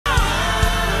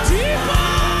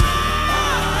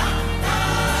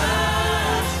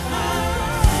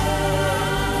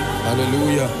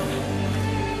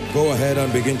Go ahead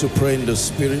and begin to pray in the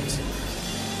Spirit.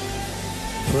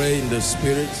 Pray in the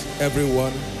Spirit,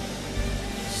 everyone.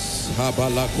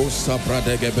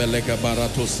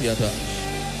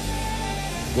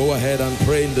 Go ahead and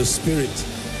pray in the Spirit.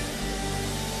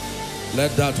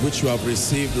 Let that which you have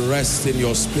received rest in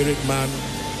your spirit, man.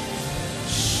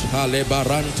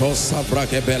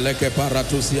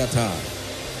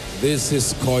 This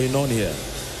is Koinonia.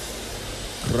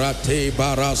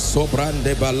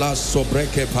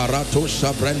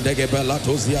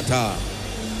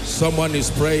 Someone is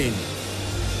praying.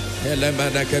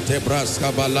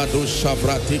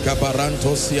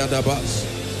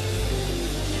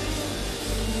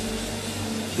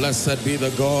 Blessed be the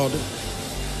God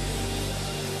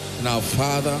and our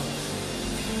Father,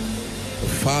 the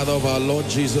Father of our Lord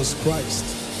Jesus Christ.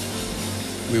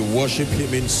 We worship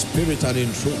him in spirit and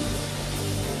in truth.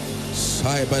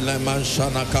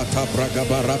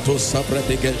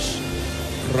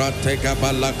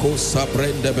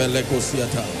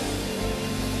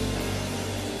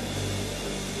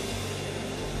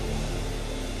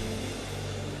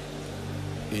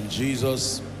 In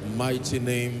Jesus' mighty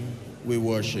name we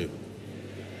worship.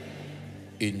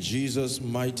 In Jesus'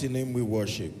 mighty name we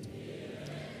worship.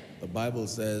 The Bible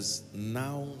says,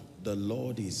 now the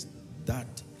Lord is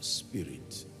that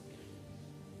Spirit.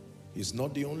 He's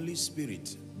not the only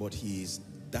Spirit, but he is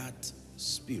that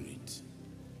Spirit.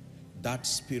 That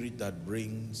Spirit that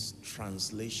brings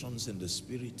translations in the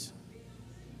Spirit,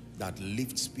 that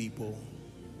lifts people.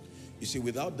 You see,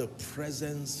 without the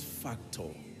presence factor,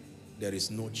 there is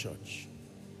no church.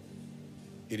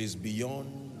 It is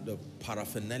beyond the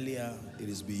paraphernalia, it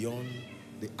is beyond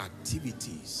the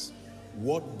activities.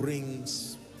 What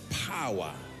brings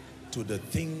power to the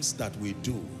things that we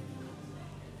do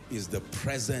is the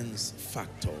presence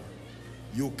factor.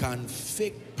 You can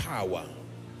fake power,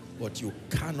 but you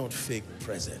cannot fake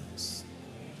presence.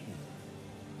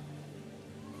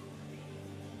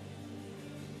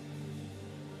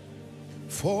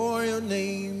 For your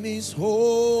name is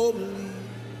holy,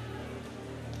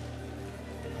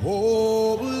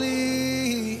 holy,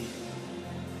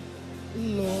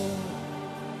 Lord.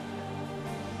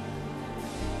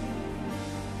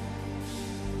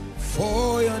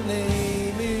 For your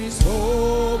name is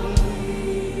holy,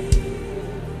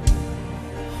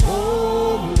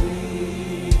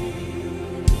 holy,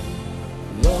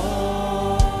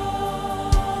 Lord.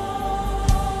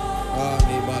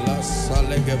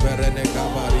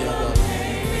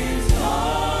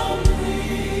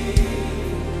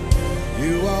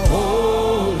 You are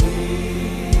holy.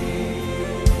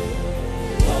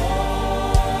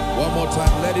 One more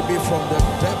time, let it be from the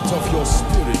depth of your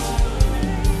spirit.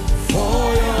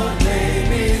 For your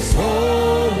name is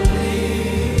holy,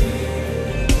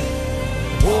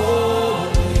 holy.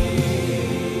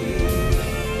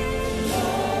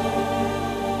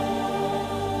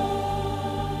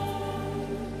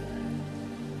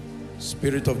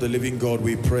 Spirit of the living God,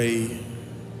 we pray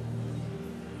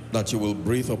that you will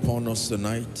breathe upon us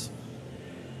tonight.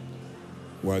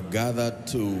 We're gathered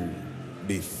to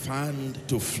be fanned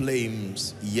to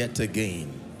flames yet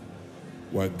again.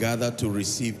 We're gathered to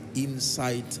receive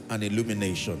insight and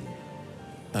illumination.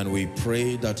 And we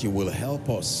pray that you will help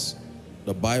us.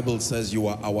 The Bible says you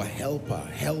are our helper,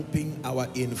 helping our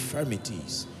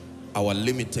infirmities, our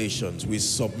limitations. We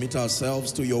submit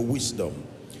ourselves to your wisdom.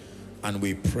 And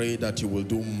we pray that you will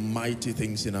do mighty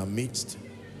things in our midst.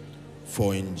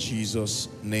 For in Jesus'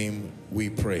 name we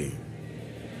pray.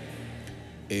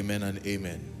 Amen and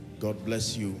amen. God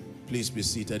bless you. Please be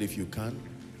seated if you can.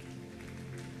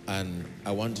 And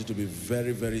I want you to be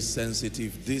very, very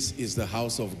sensitive. This is the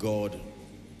house of God.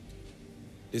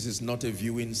 This is not a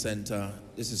viewing center.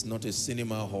 This is not a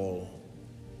cinema hall.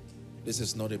 This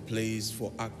is not a place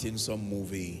for acting some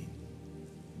movie.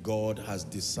 God has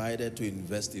decided to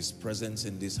invest his presence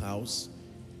in this house.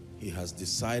 He has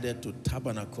decided to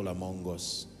tabernacle among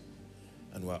us.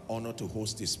 And we're honored to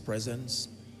host his presence.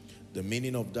 The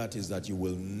meaning of that is that you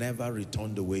will never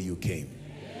return the way you came.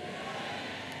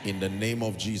 In the name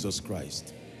of Jesus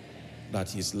Christ. That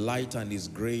his light and his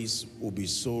grace will be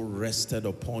so rested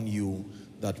upon you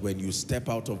that when you step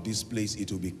out of this place,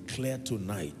 it will be clear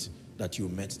tonight that you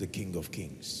met the King of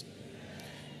Kings.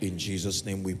 In Jesus'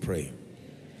 name we pray.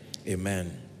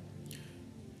 Amen.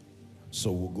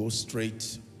 So we'll go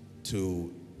straight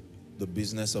to the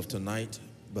business of tonight.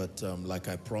 But like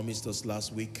I promised us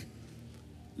last week,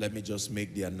 let me just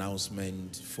make the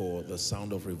announcement for the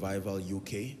Sound of Revival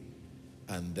UK.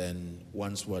 And then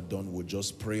once we're done, we'll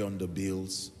just pray on the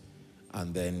bills.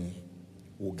 And then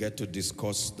we'll get to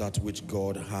discuss that which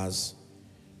God has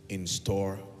in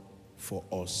store for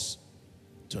us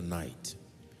tonight.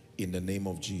 in the name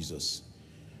of Jesus.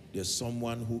 There's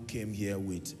someone who came here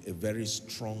with a very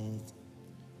strong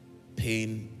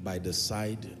pain by the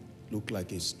side, look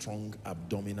like a strong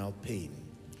abdominal pain.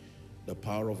 The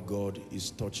power of God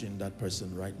is touching that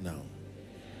person right now.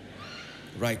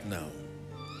 Right now.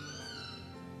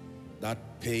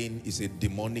 That pain is a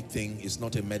demonic thing. It's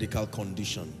not a medical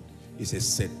condition. It's a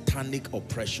satanic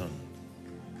oppression.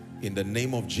 In the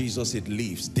name of Jesus, it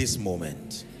leaves this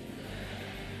moment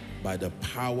by the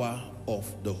power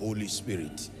of the Holy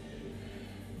Spirit.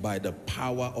 By the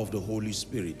power of the Holy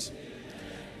Spirit.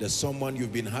 There's someone,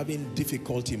 you've been having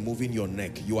difficulty moving your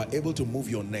neck. You are able to move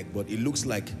your neck, but it looks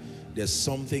like there's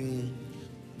something,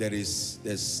 there's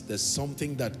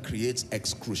something that creates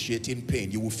excruciating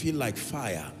pain. You will feel like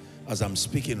fire as I'm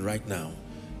speaking right now.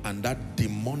 And that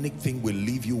demonic thing will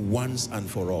leave you once and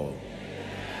for all.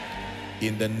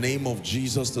 In the name of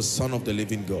Jesus, the Son of the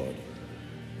living God.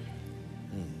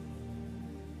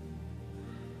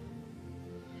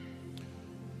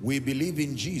 We believe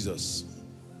in Jesus.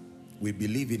 We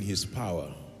believe in his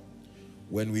power.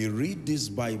 When we read this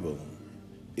Bible,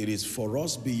 it is for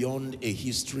us beyond a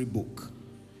history book.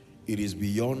 It is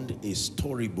beyond a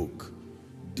storybook.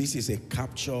 This is a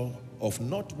capture of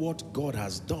not what God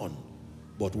has done,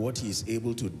 but what he is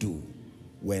able to do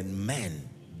when men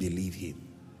believe him.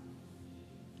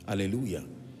 Hallelujah.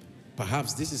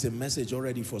 Perhaps this is a message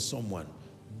already for someone.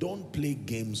 Don't play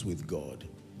games with God.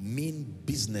 Mean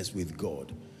business with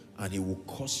God, and he will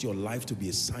cause your life to be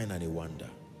a sign and a wonder.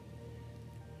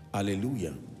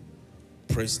 Hallelujah.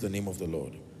 Praise the name of the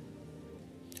Lord.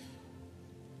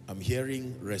 I'm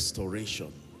hearing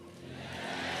restoration.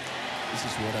 This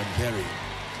is what I'm hearing.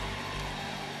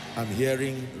 I'm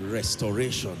hearing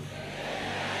restoration.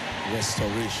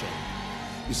 Restoration.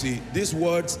 You see, these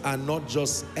words are not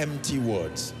just empty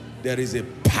words. There is a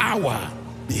power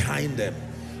behind them.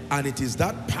 And it is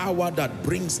that power that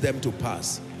brings them to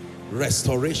pass.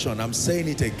 Restoration. I'm saying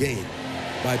it again.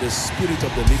 By the Spirit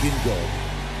of the living God.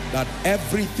 That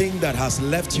everything that has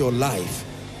left your life,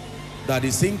 that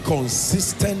is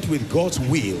inconsistent with God's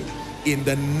will, in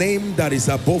the name that is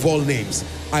above all names,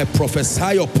 I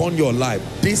prophesy upon your life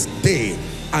this day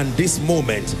and this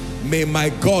moment, may my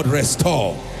God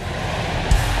restore.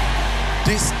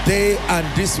 This day and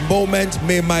this moment,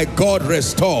 may my God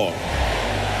restore.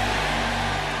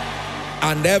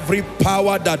 And every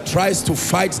power that tries to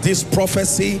fight this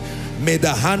prophecy, may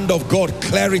the hand of God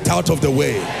clear it out of the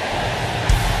way.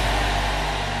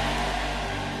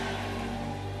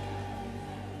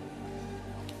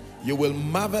 You will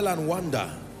marvel and wonder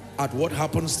at what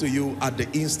happens to you at the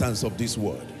instance of this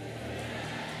word.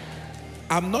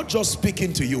 I'm not just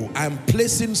speaking to you. I'm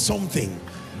placing something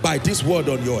by this word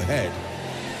on your head.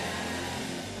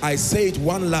 I say it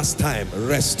one last time.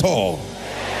 Restore.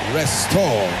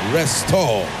 Restore.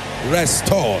 Restore.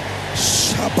 Restore.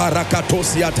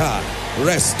 Shabarakatosiata.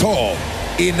 Restore.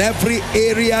 In every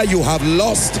area you have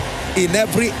lost, in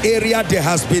every area there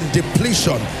has been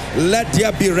depletion, let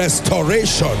there be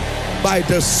restoration by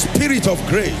the Spirit of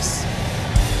grace.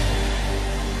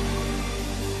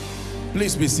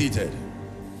 Please be seated.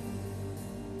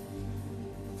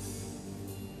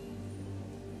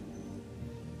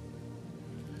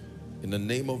 In the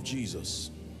name of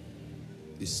Jesus,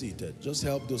 be seated. Just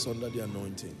help those under the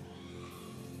anointing.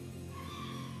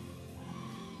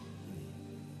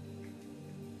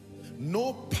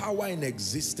 No power in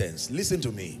existence. Listen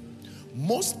to me.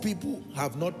 Most people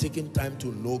have not taken time to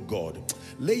know God.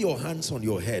 Lay your hands on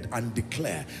your head and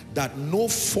declare that no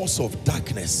force of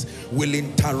darkness will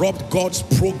interrupt God's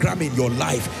program in your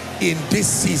life in this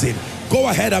season. Go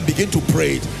ahead and begin to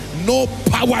pray it. No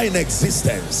power in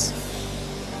existence.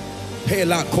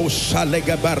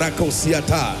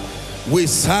 We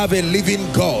serve a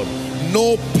living God.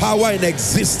 No power in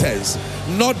existence,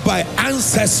 not by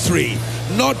ancestry,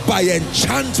 not by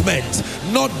enchantment,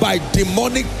 not by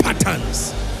demonic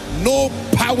patterns. No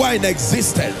power in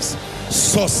existence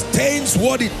sustains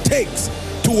what it takes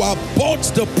to abort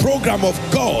the program of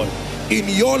God in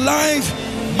your life,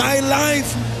 my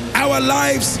life, our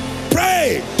lives.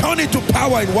 Pray. Turn it to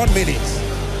power in 1 minute.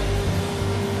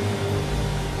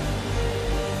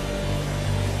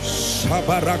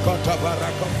 Shabarakota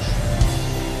barakot.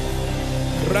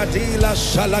 Radila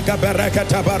shalaga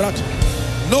barakata barat.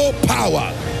 No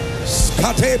power.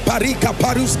 Skate parika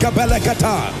paruska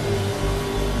belekata.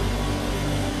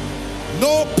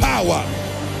 No power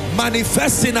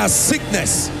manifesting as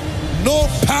sickness. No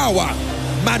power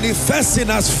manifesting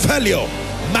as failure,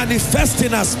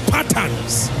 manifesting as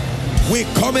patterns. We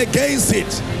come against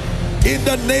it in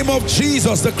the name of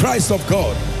Jesus, the Christ of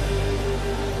God.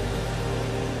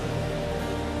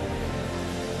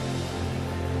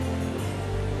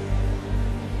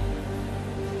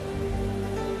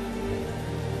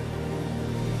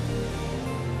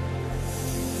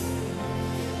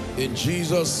 In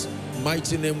Jesus'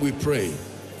 mighty name we pray.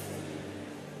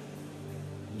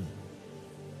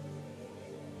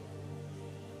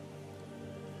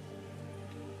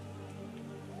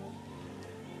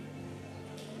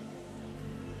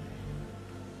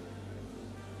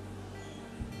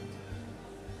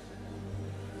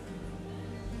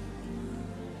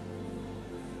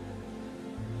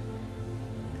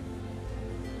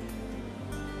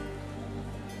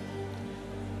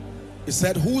 He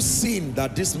said, who sinned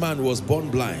that this man was born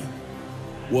blind?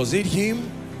 Was it him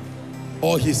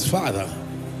or his father?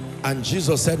 And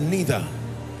Jesus said, neither,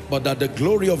 but that the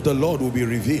glory of the Lord will be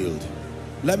revealed.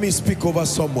 Let me speak over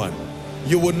someone.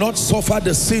 You will not suffer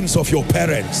the sins of your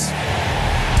parents.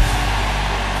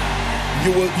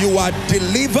 You are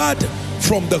delivered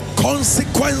from the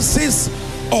consequences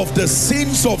of the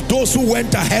sins of those who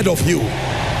went ahead of you.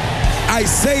 I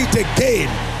say it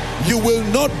again, you will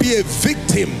not be a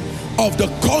victim of the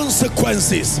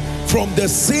consequences from the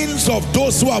sins of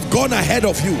those who have gone ahead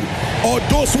of you or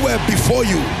those who were before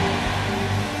you.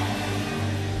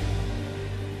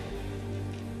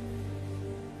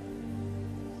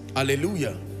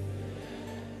 Hallelujah.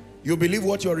 You believe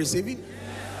what you're receiving?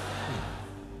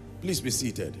 Please be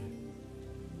seated.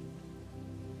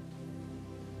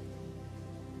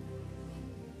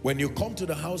 When you come to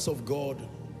the house of God,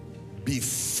 be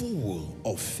full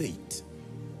of faith.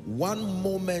 One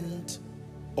moment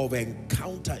of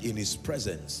encounter in his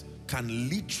presence can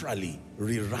literally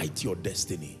rewrite your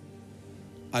destiny.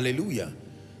 Hallelujah.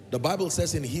 The Bible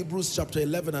says in Hebrews chapter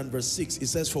 11 and verse 6, it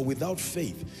says, for without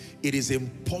faith it is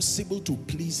impossible to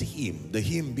please him, the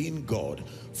him being God.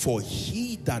 For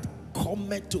he that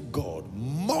cometh to God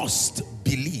must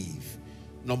believe,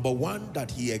 number one,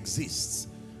 that he exists,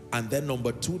 and then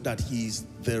number two, that he is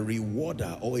the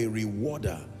rewarder or a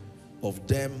rewarder of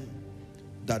them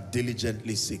that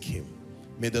diligently seek him.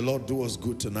 May the Lord do us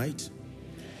good tonight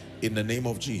in the name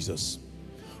of Jesus.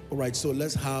 All right, so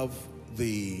let's have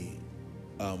the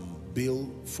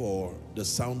bill for the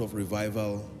Sound of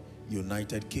Revival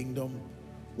United Kingdom.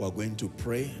 We're going to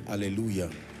pray.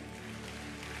 Hallelujah.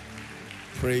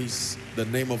 Praise the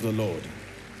name of the Lord.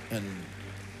 And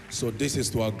so this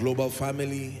is to our global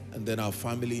family, and then our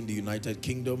family in the United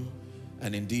Kingdom,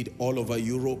 and indeed all over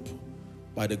Europe.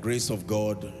 By the grace of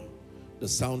God, the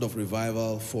Sound of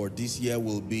Revival for this year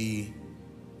will be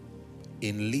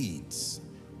in Leeds.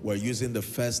 We're using the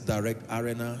First Direct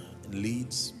Arena in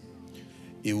Leeds.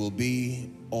 It will be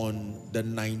on the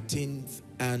 19th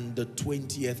and the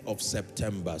 20th of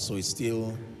September. So it's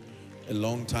still a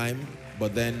long time,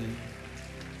 but then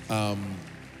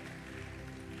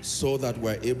so that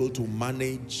we're able to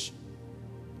manage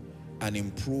and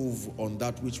improve on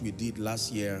that which we did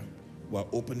last year, we're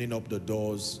opening up the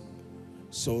doors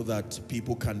so that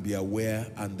people can be aware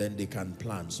and then they can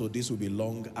plan. So this will be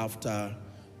long after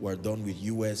we're done with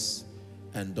US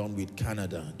and done with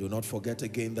Canada. Do not forget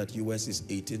again that US is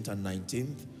 18th and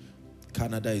 19th.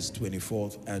 Canada is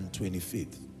 24th and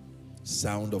 25th.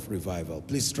 Sound of Revival.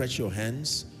 Please stretch your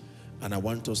hands, and I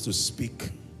want us to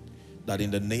speak that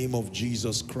in the name of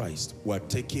Jesus Christ, we're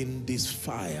taking this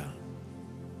fire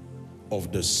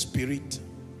of the Spirit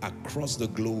across the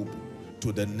globe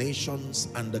to the nations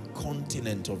and the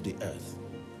continent of the earth.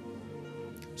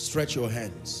 Stretch your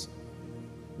hands.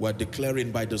 We're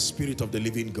declaring by the Spirit of the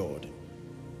living God,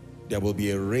 there will be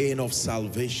a reign of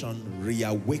salvation,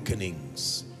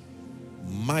 reawakenings,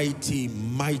 mighty,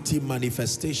 mighty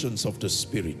manifestations of the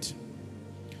Spirit.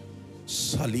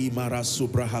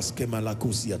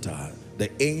 The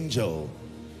angel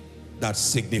that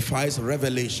signifies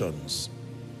revelations,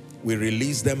 we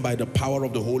release them by the power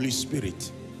of the Holy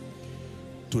Spirit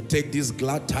to take these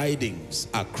glad tidings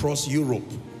across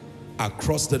Europe,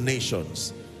 across the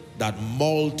nations, that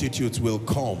multitudes will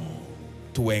come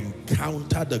to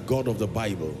encounter the God of the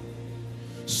Bible.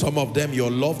 Some of them your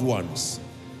loved ones,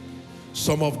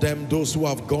 some of them those who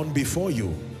have gone before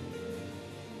you,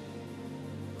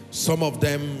 some of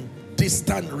them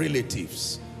distant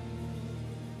relatives.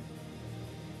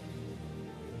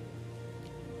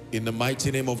 In the mighty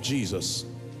name of Jesus.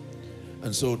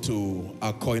 And so to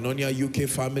our Koinonia UK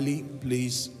family,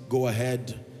 please go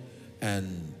ahead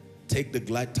and take the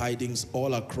glad tidings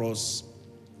all across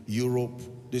Europe.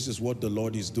 This is what the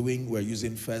Lord is doing. We're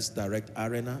using First Direct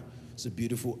Arena. It's a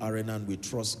beautiful arena, and we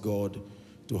trust God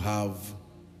to have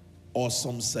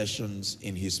awesome sessions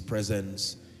in His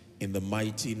presence in the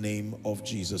mighty name of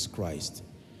Jesus Christ.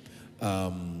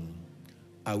 Are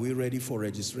we ready for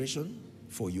registration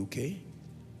for UK?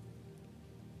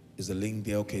 Is the link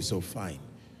there? Okay, so fine.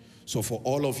 So for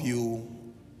all of you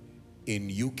in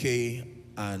UK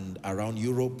and around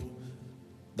Europe,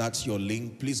 That's your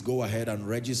link. Please go ahead and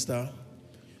register.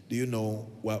 Do you know,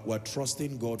 we're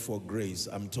trusting God for grace.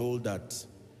 I'm told that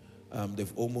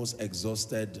they've almost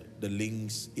exhausted the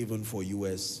links even for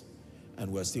US,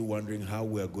 and we're still wondering how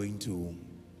we're going to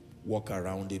walk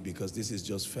around it, because this is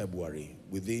just February.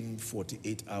 Within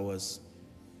 48 hours,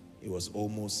 it was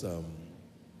almost,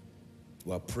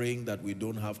 we're praying that we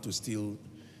don't have to still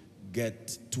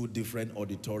get 2 different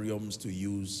auditoriums to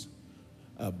use,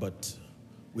 but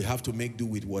we have to make do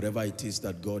with whatever it is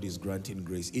that God is granting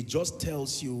grace. It just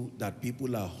tells you that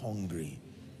people are hungry.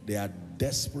 They are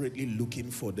desperately looking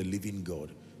for the living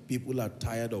God. People are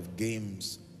tired of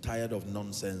games, tired of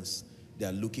nonsense. They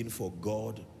are looking for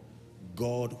God,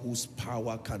 God whose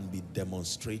power can be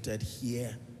demonstrated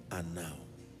here and now.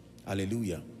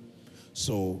 Hallelujah.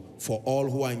 So for all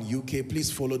who are in UK,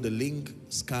 please follow the link,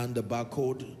 scan the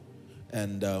barcode,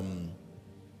 and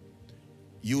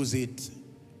use it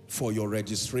for your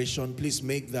registration. Please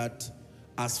make that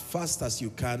as fast as you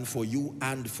can for you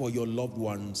and for your loved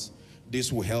ones. This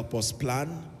will help us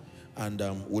plan, and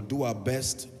we'll do our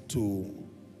best to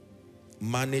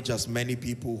manage as many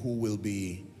people who will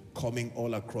be coming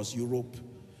all across Europe.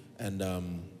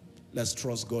 And let's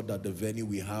trust God that the venue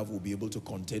we have will be able to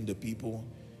contain the people.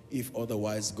 If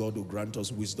otherwise, God will grant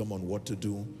us wisdom on what to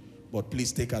do. But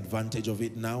please take advantage of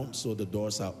it now, so the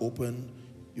doors are open.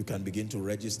 You can begin to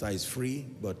register. It's free,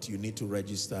 but you need to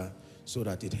register so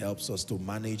that it helps us to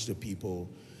manage the people.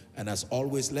 And as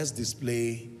always, let's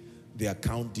display the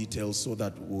account details so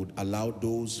that would allow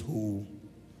those who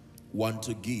want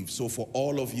to give. So for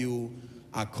all of you,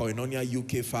 our Koinonia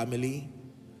UK family,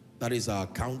 that is our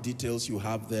account details you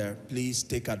have there. Please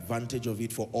take advantage of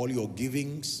it for all your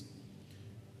givings.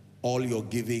 All your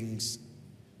givings,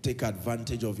 take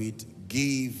advantage of it.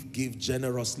 Give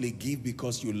generously. Give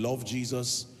because you love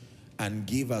Jesus, and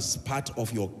give as part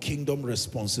of your kingdom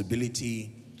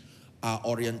responsibility. Our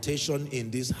orientation in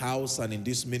this house and in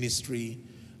this ministry,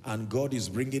 and God is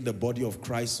bringing the body of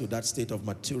Christ to that state of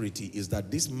maturity, is that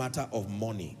this matter of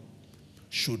money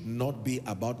should not be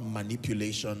about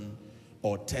manipulation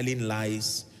or telling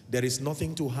lies. There is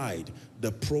nothing to hide.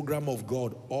 The program of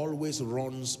God always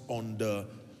runs on the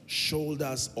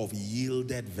shoulders of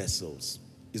yielded vessels.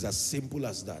 It's as simple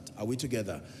as that. Are we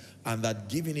together? And that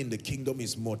giving in the kingdom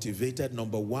is motivated,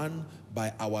 number one,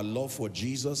 by our love for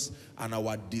Jesus and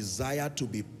our desire to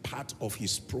be part of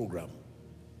his program.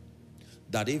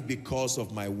 That if because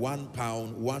of my £1,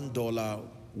 $1,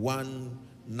 £1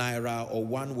 naira, or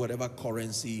one whatever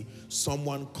currency,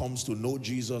 someone comes to know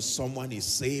Jesus, someone is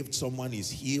saved, someone is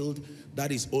healed,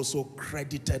 that is also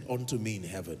credited unto me in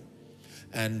heaven.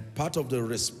 And part of the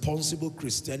responsible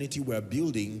Christianity we're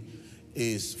building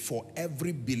is for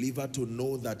every believer to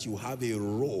know that you have a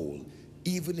role,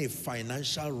 even a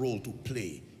financial role, to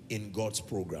play in God's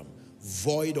program.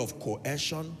 Void of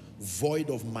coercion, void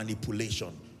of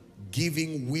manipulation.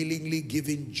 Giving willingly,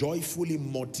 giving joyfully,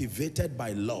 motivated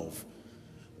by love.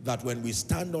 That when we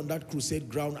stand on that crusade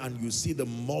ground and you see the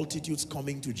multitudes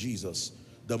coming to Jesus,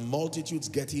 the multitudes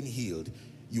getting healed,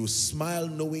 you smile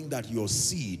knowing that your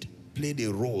seed played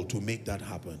a role to make that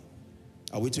happen.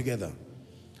 Are we together?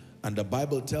 And the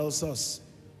Bible tells us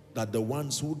that the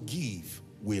ones who give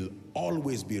will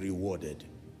always be rewarded,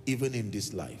 even in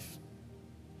this life.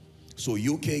 So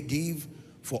UK give.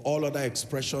 For all other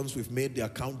expressions, we've made the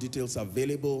account details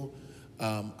available.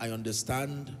 I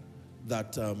understand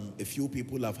that a few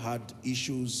people have had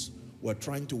issues. We're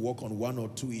trying to work on 1 or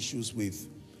 2 issues with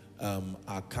our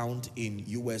account in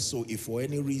US. So if for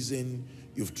any reason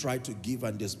you've tried to give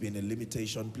and there's been a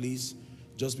limitation, please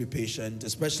just be patient,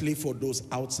 especially for those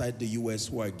outside the US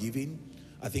who are giving.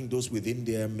 I think those within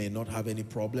there may not have any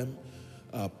problem.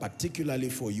 Particularly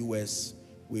for US,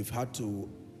 we've had to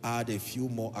add a few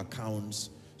more accounts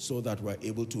so that we're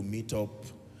able to meet up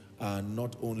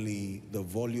not only the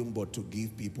volume, but to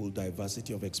give people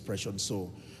diversity of expression.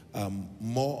 So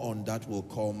more on that will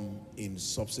come in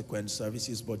subsequent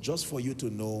services, but just for you to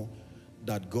know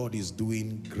that God is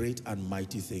doing great and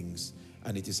mighty things,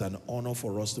 and it is an honor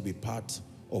for us to be part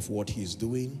of what he's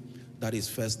doing. That is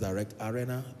First Direct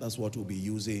Arena. That's what we'll be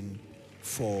using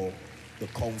for the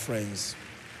conference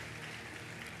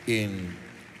in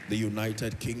the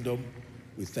United Kingdom.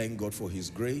 We thank God for his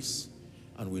grace,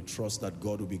 and we trust that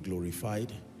God will be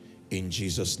glorified in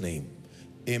Jesus' name.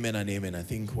 Amen and amen. I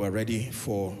think we're ready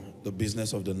for the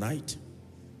business of the night.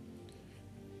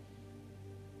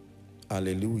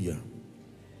 Hallelujah.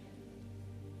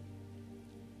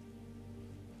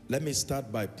 Let me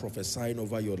start by prophesying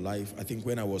over your life. I think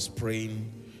when I was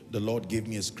praying, the Lord gave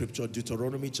me a scripture,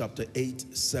 Deuteronomy chapter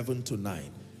 8, 7 to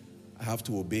 9. I have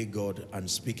to obey God and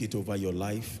speak it over your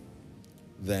life.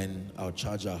 then I'll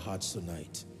charge our hearts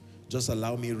tonight. Just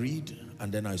allow me read,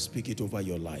 and then I speak it over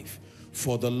your life.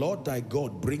 For the Lord thy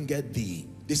God bringeth thee,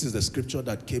 this is the scripture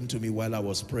that came to me while I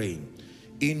was praying,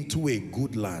 into a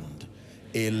good land,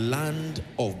 a land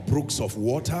of brooks of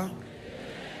water,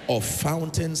 of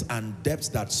fountains and depths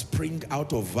that spring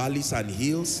out of valleys and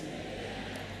hills,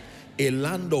 a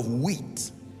land of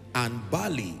wheat and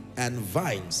barley and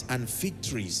vines and fig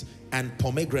trees and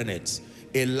pomegranates,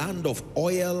 a land of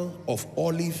oil, of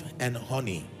olive and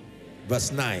honey.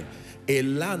 Verse 9, a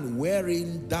land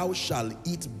wherein thou shalt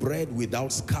eat bread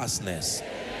without scarceness.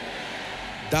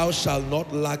 Thou shalt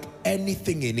not lack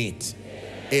anything in it.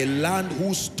 A land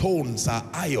whose stones are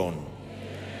iron,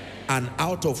 and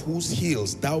out of whose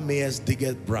hills thou mayest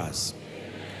diggeth brass.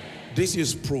 This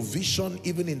is provision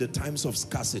even in the times of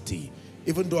scarcity.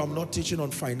 Even though I'm not teaching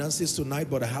on finances tonight,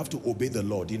 but I have to obey the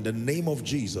Lord. In the name of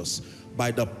Jesus,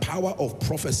 by the power of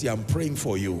prophecy, I'm praying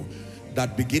for you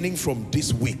that beginning from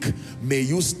this week, may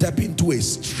you step into a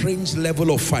strange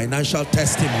level of financial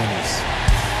testimonies.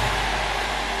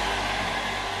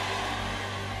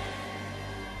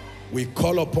 We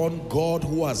call upon God,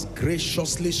 who has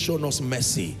graciously shown us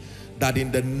mercy, that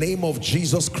in the name of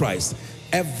Jesus Christ,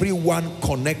 everyone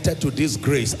connected to this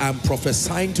grace, I'm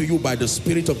prophesying to you by the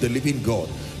Spirit of the living God,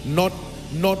 not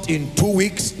in 2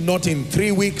 weeks, not in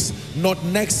 3 weeks, not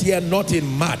next year, not in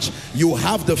March. You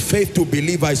have the faith to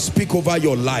believe. I speak over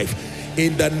your life.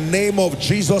 In the name of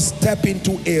Jesus, step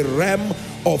into a realm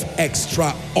of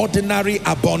extraordinary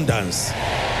abundance.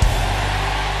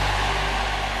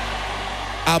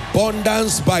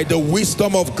 Abundance by the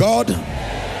wisdom of God,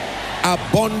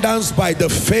 abundance by the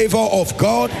favor of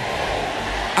God,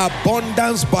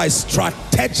 abundance by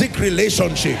strategic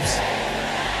relationships,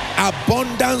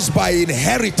 abundance by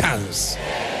inheritance.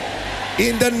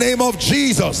 In the name of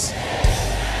Jesus.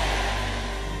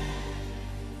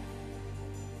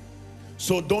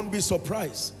 So don't be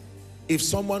surprised if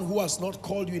someone who has not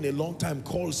called you in a long time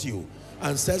calls you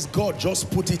and says, God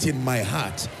just put it in my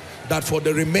heart that for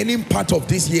the remaining part of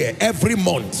this year, every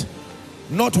month,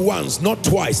 not once, not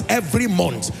twice, every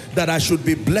month, that I should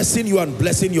be blessing you and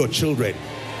blessing your children.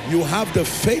 You have the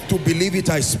faith to believe it.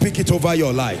 I speak it over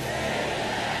your life.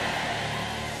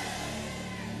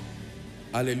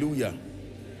 Hallelujah.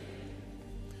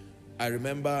 I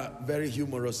remember very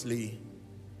humorously,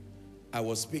 I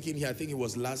was speaking here, I think it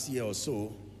was last year or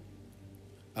so.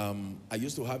 I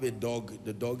used to have a dog.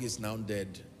 The dog is now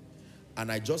dead. And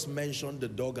I just mentioned the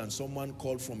dog, and someone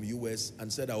called from US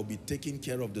and said, I'll be taking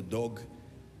care of the dog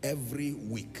every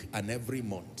week and every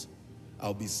month.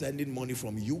 I'll be sending money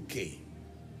from UK.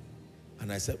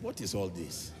 And I said, what is all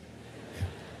this?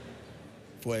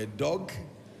 For a dog?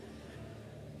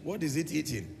 What is it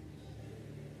eating?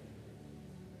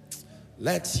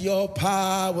 Let your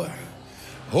power,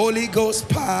 Holy Ghost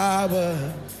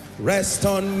power, rest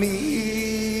on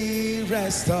me,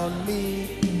 rest on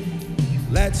me.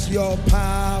 Let your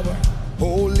power,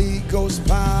 Holy Ghost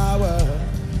power,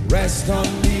 rest on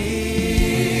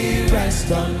me, rest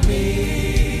on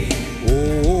me.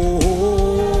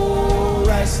 Oh,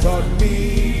 rest on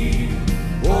me.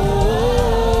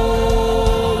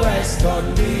 Oh, rest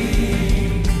on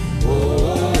me.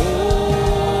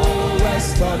 Oh,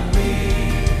 rest on me.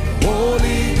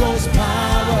 Holy Ghost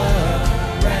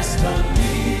power, rest on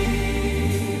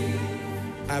me.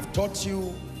 I've taught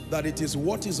you that it is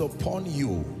what is upon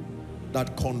you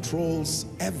that controls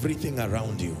everything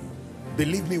around you.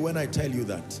 Believe me when I tell you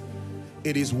that.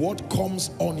 It is what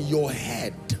comes on your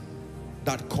head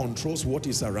that controls what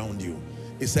is around you.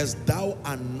 It says, thou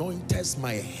anointest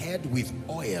my head with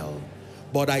oil,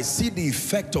 but I see the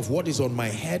effect of what is on my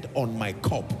head on my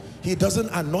cup. He doesn't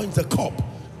anoint the cup.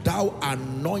 Thou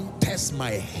anointest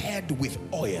my head with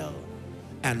oil,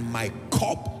 and my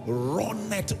cup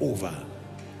runneth over.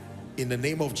 In the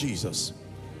name of Jesus.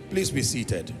 Please be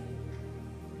seated.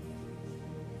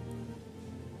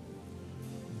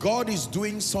 God is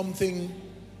doing something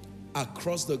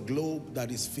across the globe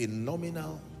that is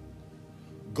phenomenal.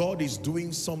 God is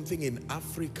doing something in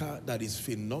Africa that is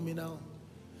phenomenal.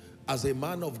 As a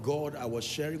man of God, I was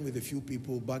sharing with a few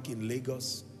people back in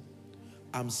Lagos.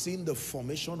 I'm seeing the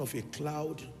formation of a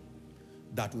cloud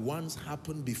that once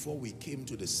happened before we came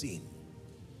to the scene.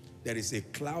 There is a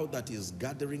cloud that is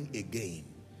gathering again.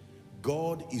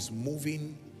 God is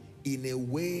moving in a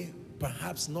way,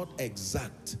 perhaps not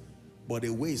exact, but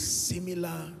a way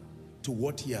similar to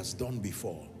what he has done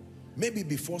before. Maybe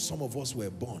before some of us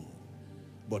were born,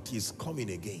 but he's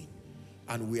coming again.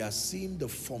 And we are seeing the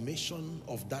formation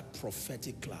of that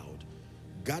prophetic cloud,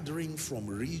 gathering from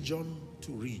region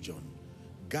to region,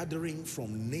 gathering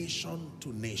from nation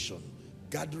to nation,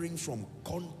 gathering from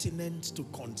continent to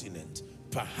continent.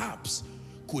 Perhaps,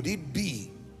 could it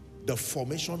be the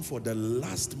formation for the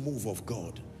last move of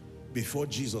God before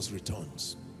Jesus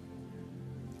returns?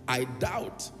 I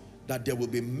doubt that there will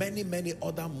be many, many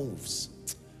other moves.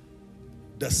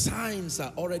 The signs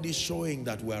are already showing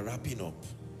that we are wrapping up.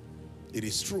 It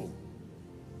is true.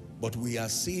 But we are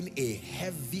seeing a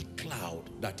heavy cloud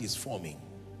that is forming.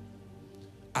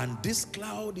 And this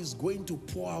cloud is going to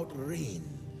pour out rain.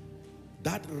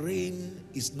 That rain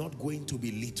is not going to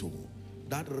be little.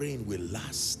 That rain will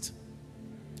last.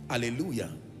 Hallelujah.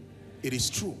 It is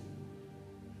true.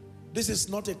 This is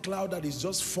not a cloud that is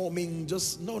just forming,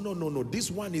 no. This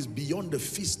one is beyond the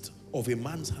fist of a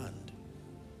man's hand.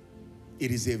 It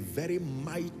is a very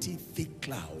mighty, thick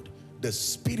cloud. The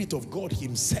Spirit of God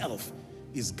himself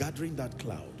is gathering that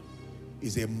cloud.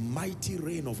 It's a mighty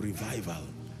rain of revival.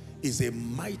 It's a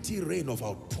mighty rain of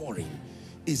outpouring.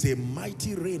 Is a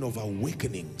mighty rain of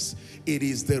awakenings. It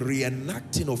is the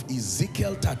reenacting of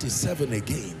Ezekiel 37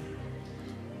 again.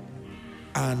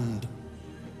 And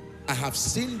I have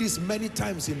seen this many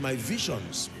times in my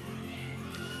visions.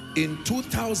 In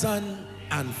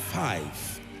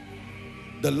 2005,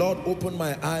 the Lord opened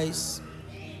my eyes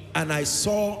and I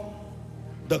saw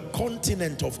the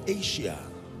continent of Asia.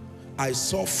 I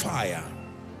saw fire,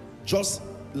 just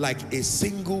like a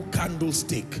single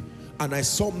candlestick. And I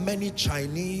saw many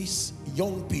Chinese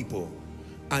young people,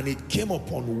 and it came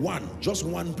upon just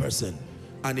one person,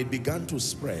 and it began to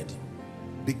spread,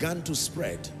 began to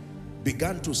spread,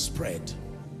 began to spread.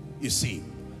 You see,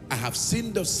 I have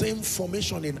seen the same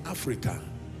formation in Africa,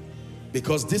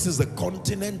 because this is the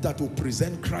continent that will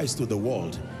present Christ to the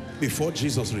world before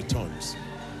Jesus returns.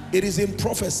 It is in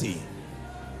prophecy.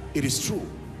 It is true.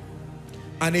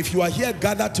 And if you are here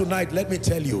gathered tonight, let me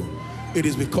tell you, it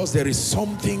is because there is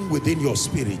something within your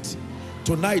spirit.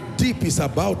 Tonight, deep is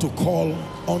about to call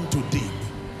unto deep.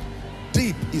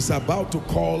 Deep is about to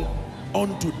call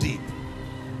unto deep.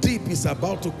 Deep is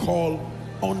about to call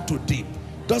unto deep.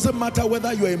 Doesn't matter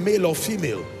whether you are a male or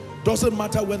female. Doesn't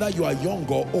matter whether you are young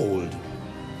or old.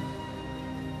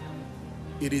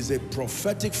 It is a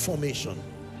prophetic formation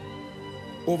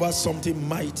over something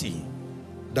mighty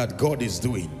that God is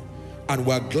doing. And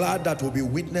we're glad that we'll be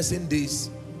witnessing this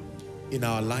in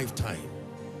our lifetime.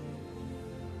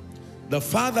 The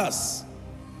fathers,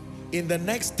 in the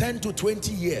next 10 to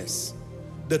 20 years,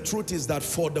 the truth is that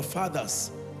for the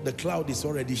fathers, the cloud is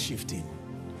already shifting.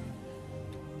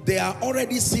 They are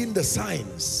already seeing the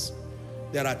signs.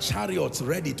 There are chariots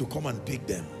ready to come and pick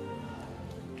them.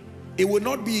 It will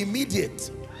not be immediate,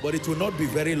 but it will not be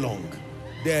very long.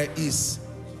 There is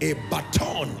a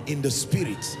baton in the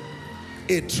spirit,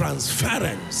 a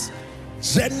transference,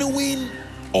 genuine,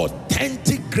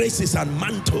 authentic graces and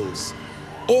mantles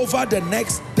over the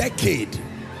next decade.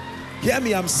 Hear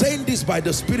me, I'm saying this by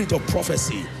the spirit of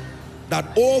prophecy, that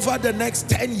over the next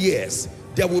 10 years,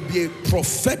 there will be a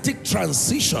prophetic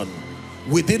transition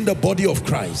within the body of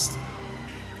Christ.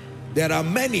 There are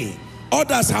many,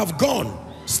 others have gone,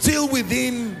 still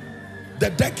within the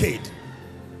decade.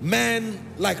 Men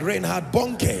like Reinhard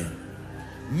Bonnke,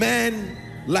 men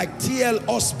like T.L.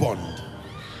 Osborne,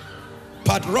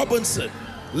 Pat Robinson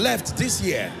left this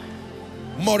year,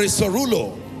 Maurice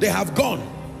Cerullo, they have gone.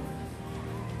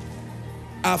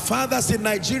 Our fathers in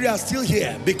Nigeria are still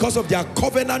here because of their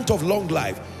covenant of long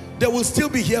life. They will still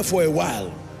be here for a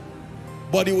while,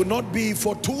 but it will not be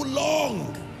for too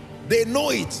long. They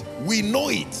know it, we know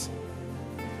it.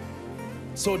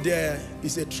 So there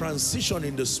is a transition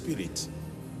in the spirit.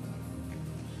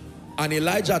 And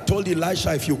Elijah told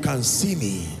Elisha, if you can see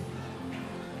me,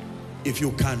 if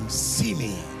you can see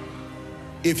me,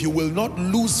 if you will not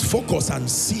lose focus and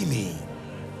see me.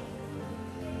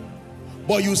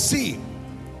 But you see,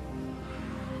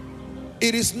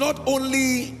 it is not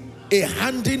only a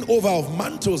handing over of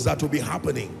mantles that will be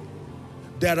happening.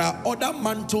 There are other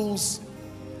mantles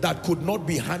that could not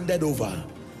be handed over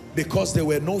because there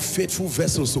were no faithful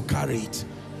vessels to carry it.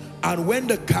 And when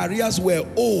the carriers were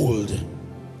old,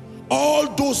 all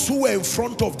those who were in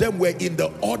front of them were in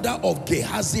the order of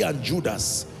Gehazi and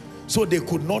Judas. So they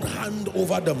could not hand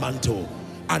over the mantle.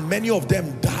 And many of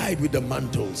them died with the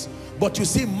mantles. But you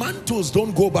see, mantles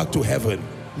don't go back to heaven.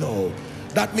 No.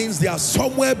 That means they are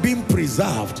somewhere being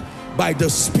preserved by the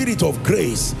Spirit of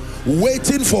grace,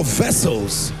 waiting for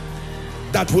vessels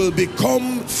that will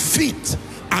become fit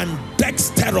and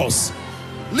dexterous.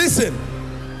 Listen,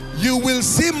 you will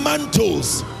see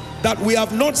mantles that we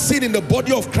have not seen in the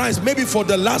body of Christ maybe for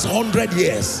the last 100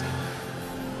 years.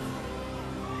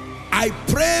 I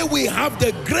pray we have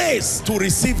the grace to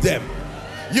receive them.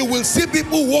 You will see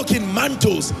people walk in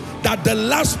mantles that the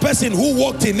last person who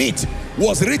walked in it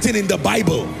was written in the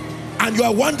Bible. And you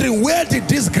are wondering, where did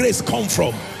this grace come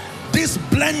from? This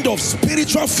blend of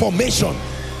spiritual formation,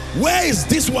 where is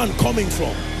this one coming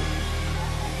from?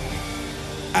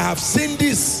 I have seen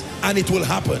this and it will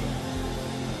happen.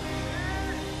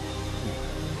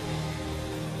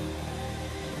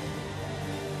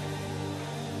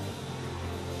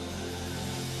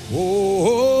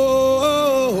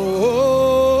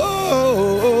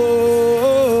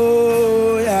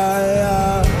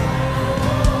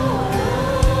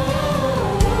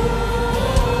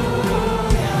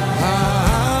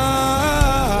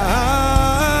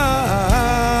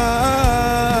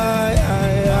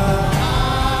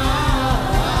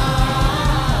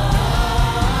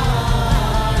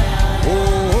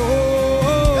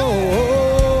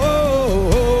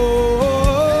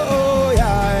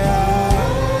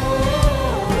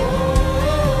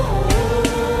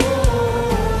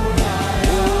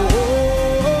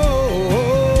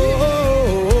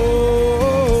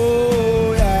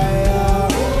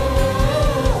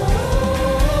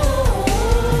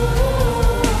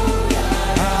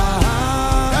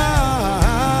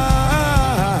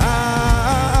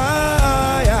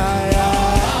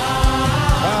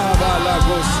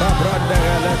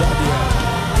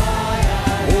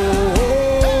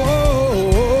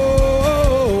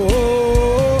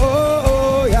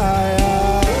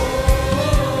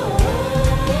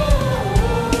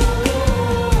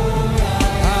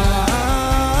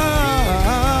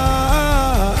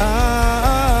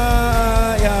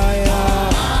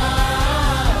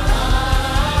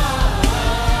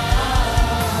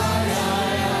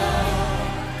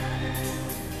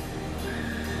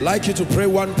 I'd like you to pray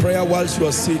one prayer whilst you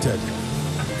are seated.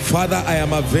 Father, I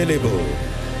am available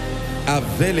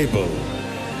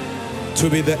to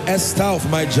be the Esther of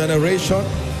my generation,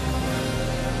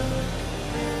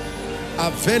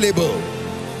 available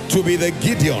to be the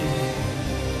Gideon,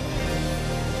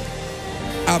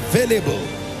 available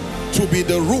to be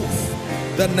the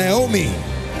Ruth, the Naomi,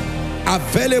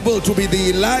 available to be the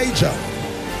Elijah.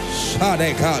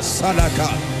 Shadeka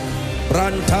Sadaka.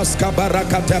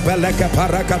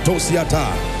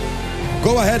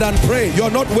 Go ahead and pray.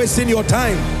 You're not wasting your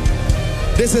time.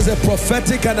 This is a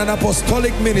prophetic and an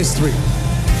apostolic ministry.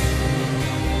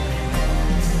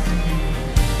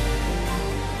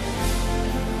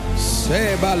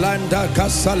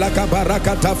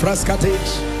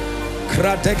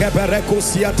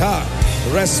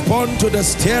 Respond to the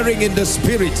stirring in the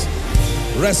spirit.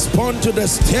 Respond to the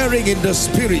stirring in the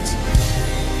spirit.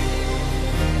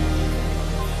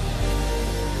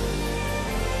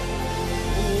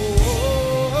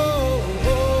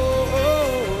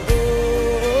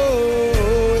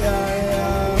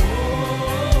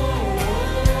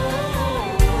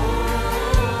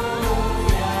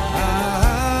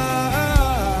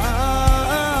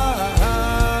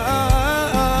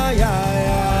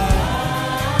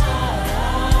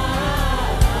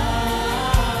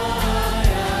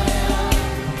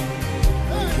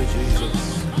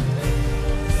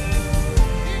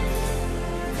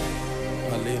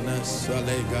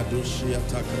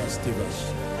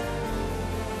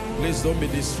 Please don't be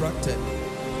distracted.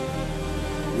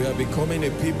 We are becoming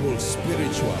a people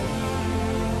spiritual,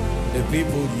 a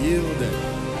people yielded,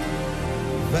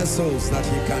 vessels that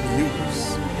he can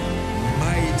use,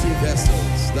 mighty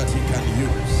vessels that he can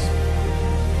use.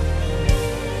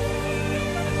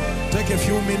 Take a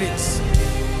few minutes.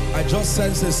 I just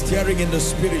sense a stirring in the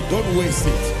spirit. Don't waste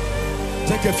it.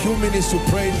 Take a few minutes to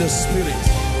pray in the spirit.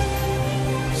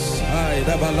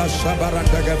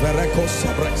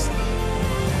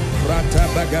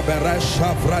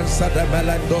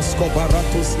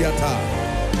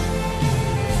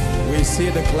 We see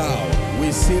the cloud.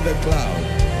 We see the cloud.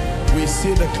 We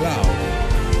see the cloud.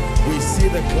 We see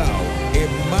the cloud. A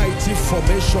mighty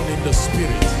formation in the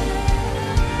spirit.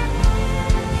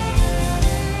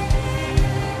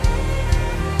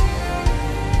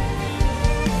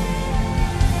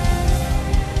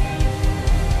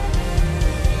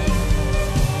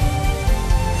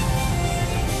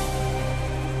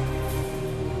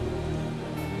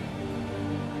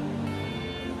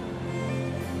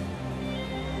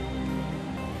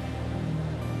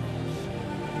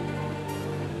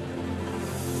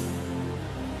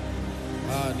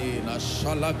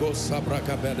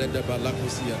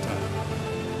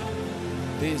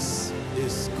 This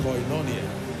is Koinonia.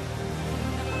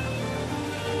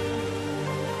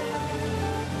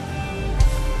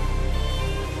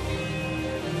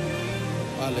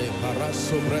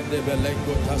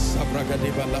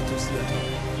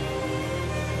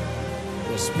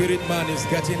 The spirit man is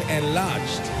getting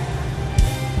enlarged.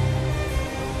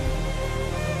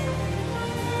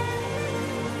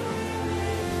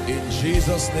 In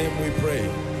Jesus' name we pray.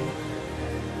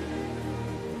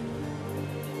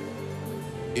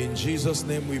 In Jesus'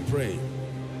 name we pray.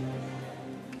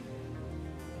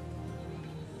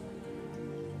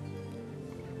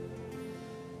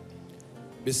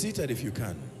 Be seated if you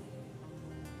can.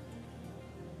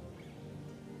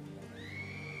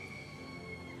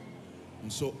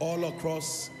 And so all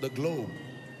across the globe,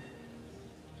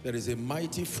 there is a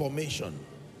mighty formation.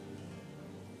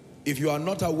 If you are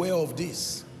not aware of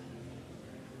this,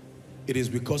 it is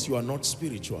because you are not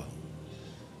spiritual.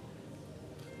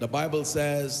 The Bible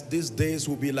says these days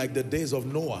will be like the days of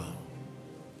Noah.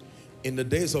 In the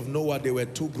days of Noah, there were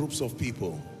two groups of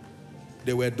people.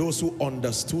 There were those who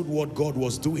understood what God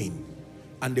was doing,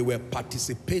 and they were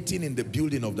participating in the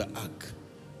building of the ark.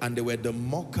 And there were the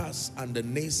mockers and the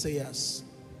naysayers,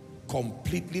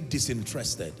 completely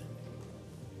disinterested.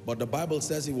 But the Bible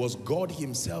says it was God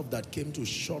himself that came to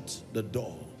shut the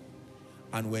door.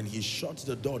 And when he shut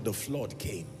the door, the flood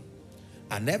came.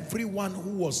 And everyone who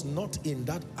was not in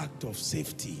that act of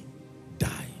safety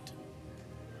died.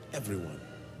 Everyone.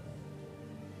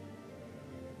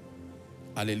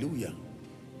 Hallelujah.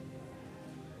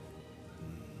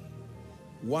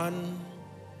 One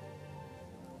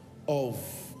of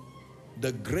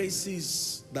the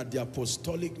graces that the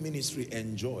apostolic ministry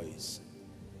enjoys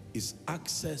is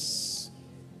access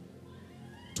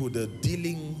to the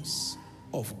dealings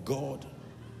of God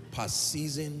per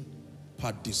season,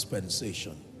 per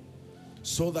dispensation,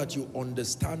 so that you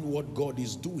understand what God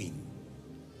is doing,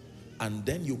 and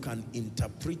then you can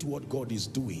interpret what God is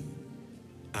doing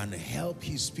and help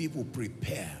his people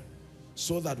prepare,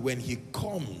 so that when he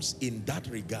comes in that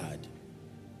regard,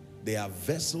 they are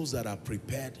vessels that are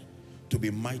prepared to be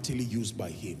mightily used by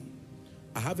him.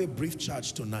 I have a brief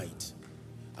charge tonight,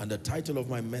 and the title of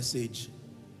my message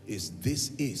is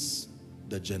 "This is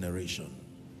the Generation."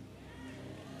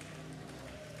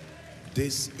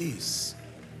 This is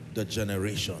the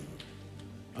generation.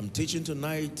 I'm teaching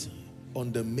tonight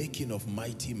on the making of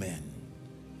mighty men.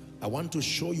 I want to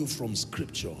show you from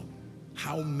scripture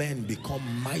how men become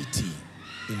mighty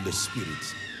in the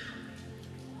spirit.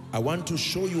 I want to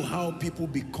show you how people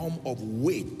become of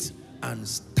weight and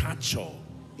stature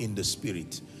in the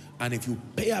spirit. And if you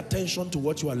pay attention to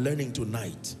what you are learning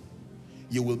tonight,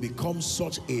 you will become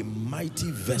such a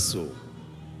mighty vessel.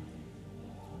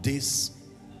 This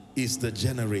is the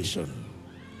generation.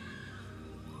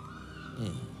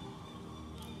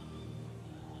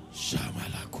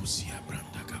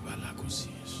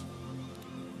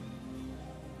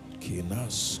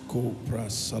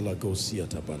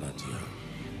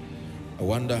 I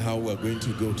wonder how we're going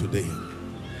to go today.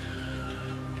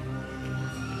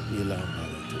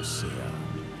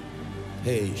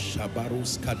 Hey,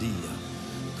 Shabarus Kadia,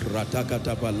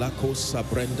 Kratakata Balako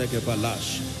Sabrenda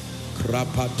Gebalash,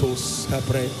 Krapatos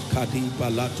Hebre Kadi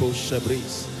Balato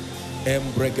Shebris,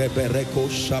 Embrege Bereko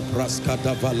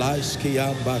Shapraskata Valash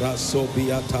Kiambara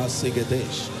Sobiata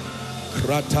Segedesh,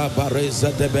 Krata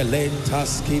Bareza de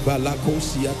Belentas Kibalako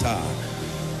Siata,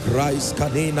 Krais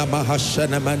Kanina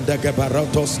Mahashana Manda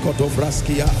Gebaratos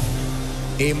Kotovraskia,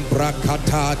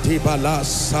 Imbrakata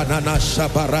Tibalas Sanana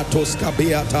Shabaratos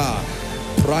Kabiata,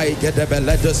 Praige de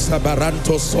Beledes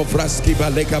Sabarantos Sovraski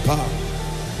Balekapa,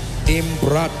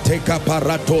 Imbrateka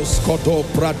Paratos Koto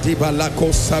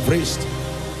Pratibalako Savrist,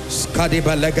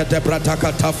 Skadibalega de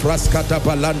Bratakata Fraskata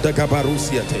Balanda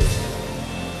Gabarusiate.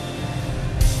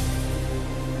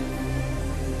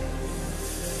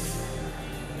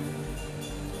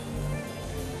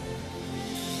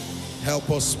 Help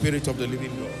us, Spirit of the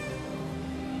living God.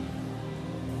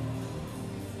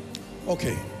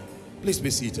 Okay, please be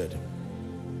seated.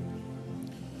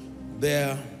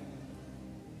 There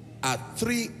are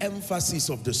three emphases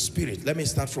of the Spirit. Let me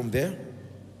start from there.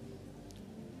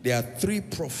 There are three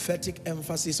prophetic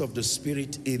emphases of the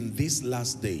Spirit in these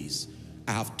last days.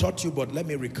 I have taught you, but let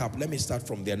me recap. Let me start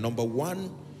from there. Number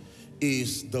one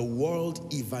is the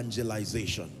world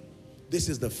evangelization. This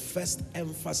is the first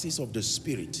emphasis of the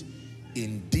Spirit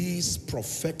in this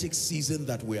prophetic season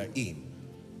that we are in.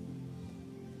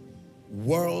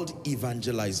 World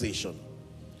evangelization.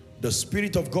 The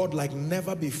Spirit of God, like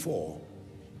never before,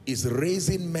 is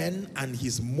raising men, and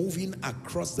he's moving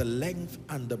across the length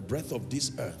and the breadth of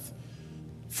this earth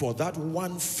for that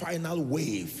one final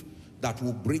wave that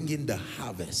will bring in the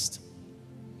harvest.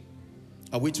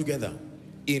 Are we together?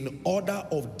 In order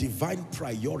of divine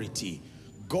priority,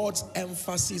 God's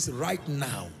emphasis right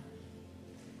now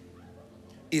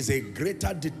is a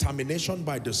greater determination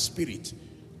by the Spirit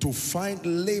to find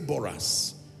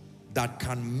laborers that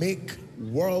can make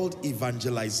world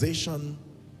evangelization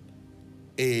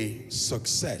a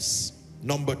success.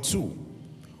 Number two,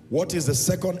 What is the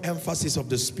second emphasis of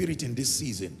the Spirit in this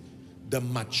season? The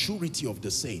maturity of the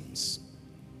saints.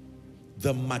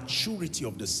 The maturity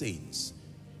of the saints.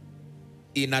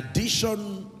 In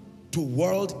addition to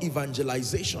world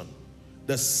evangelization,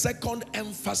 the second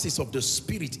emphasis of the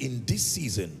Spirit in this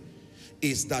season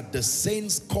is that the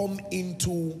saints come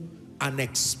into an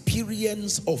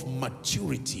experience of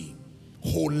maturity,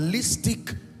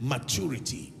 holistic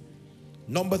maturity.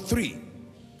 Number 3,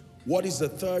 what is the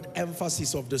third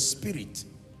emphasis of the Spirit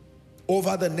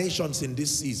over the nations in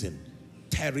this season?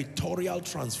 Territorial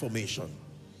transformation.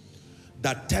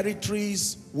 That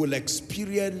territories will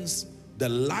experience the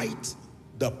light,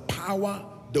 the power,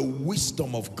 the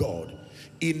wisdom of God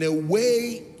in a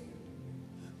way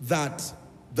that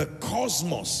the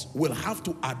cosmos will have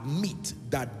to admit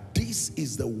that this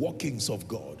is the workings of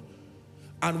God.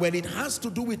 And when it has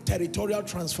to do with territorial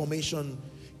transformation,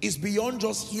 it's beyond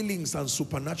just healings and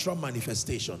supernatural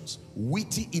manifestations,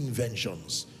 witty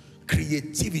inventions,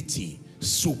 creativity,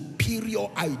 superior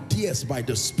ideas by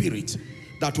the Spirit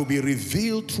that will be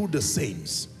revealed through the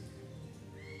saints.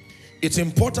 It's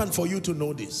important for you to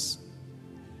know this.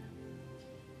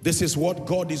 This is what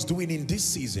God is doing in this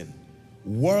season.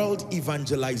 World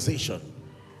evangelization.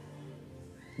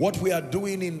 What we are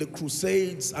doing in the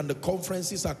crusades and the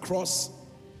conferences across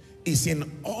is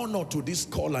in honor to this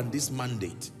call and this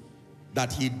mandate,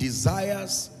 that he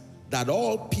desires that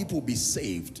all people be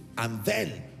saved and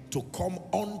then to come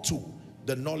unto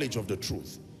the knowledge of the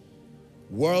truth.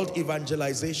 World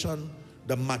evangelization,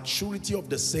 the maturity of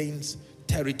the saints,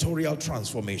 territorial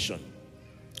transformation.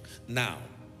 Now,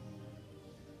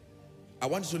 I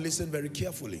want you to listen very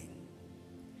carefully.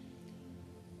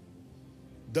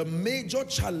 The major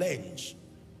challenge,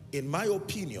 in my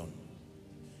opinion,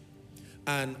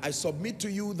 and I submit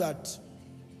to you that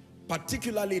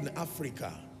particularly in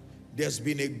Africa, there's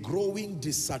been a growing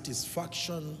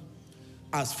dissatisfaction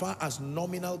as far as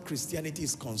nominal Christianity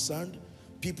is concerned.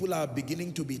 People are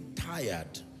beginning to be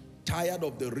tired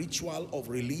of the ritual of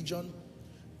religion,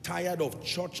 tired of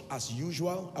church as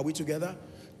usual. Are we together?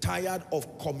 Tired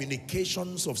of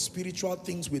communications of spiritual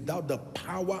things without the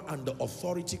power and the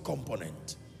authority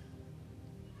component.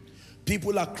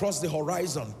 People across the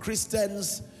horizon,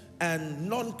 Christians and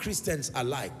non-Christians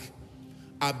alike,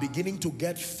 are beginning to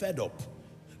get fed up.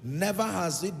 Never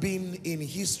has it been in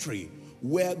history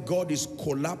where God is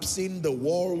collapsing the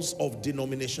walls of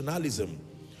denominationalism.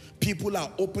 People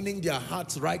are opening their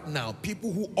hearts right now.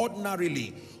 People who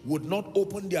ordinarily would not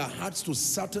open their hearts to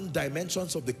certain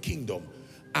dimensions of the kingdom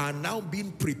are now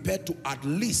being prepared to at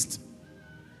least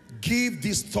give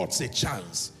these thoughts a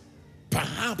chance.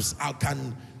 Perhaps I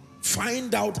can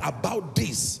find out about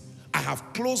this. I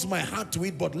have closed my heart to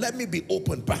it, but let me be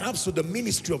open, perhaps to the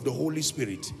ministry of the Holy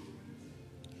Spirit,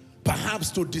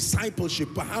 perhaps to discipleship,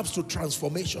 perhaps to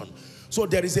transformation. So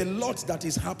there is a lot that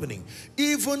is happening.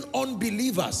 Even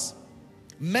unbelievers,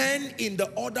 men in the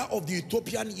order of the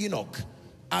Ethiopian eunuch,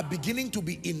 are beginning to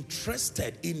be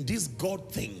interested in this God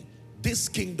thing, this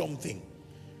kingdom thing.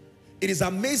 It is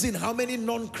amazing how many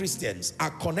non-Christians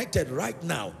are connected right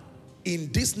now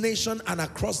in this nation and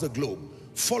across the globe,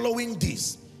 following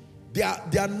this. They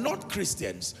are not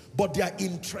Christians, but they are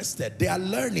interested. They are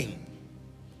learning.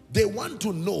 They want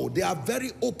to know. They are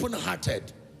very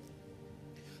open-hearted.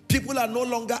 People are no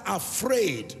longer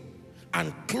afraid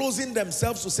and closing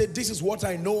themselves to say, this is what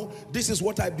I know, this is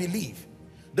what I believe.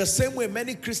 The same way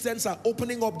many Christians are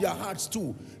opening up their hearts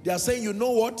too. They are saying, you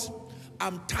know what?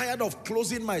 I'm tired of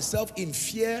closing myself in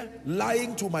fear,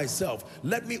 lying to myself.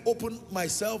 Let me open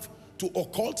myself to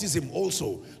occultism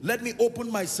also. Let me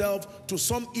open myself to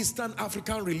some Eastern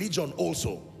African religion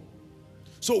also.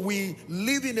 So we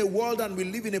live in a world and we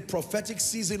live in a prophetic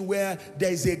season where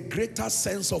there is a greater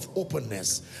sense of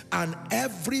openness. And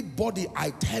everybody,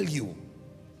 I tell you,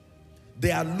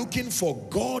 they are looking for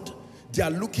God. They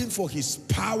are looking for his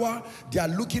power. They are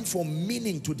looking for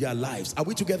meaning to their lives. Are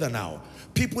we together now?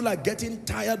 People are getting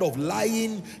tired of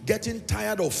lying, getting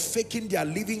tired of faking their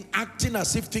living, acting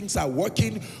as if things are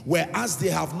working, whereas they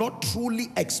have not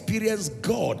truly experienced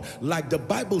God like the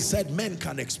Bible said men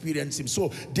can experience him.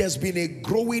 So there's been a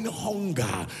growing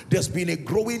hunger. There's been a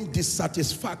growing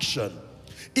dissatisfaction.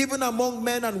 Even among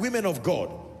men and women of God,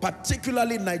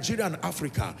 particularly in Nigeria and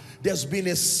Africa, there's been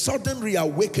a sudden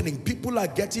reawakening. People are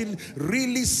getting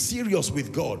really serious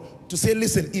with God to say,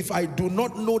 listen, if I do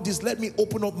not know this, let me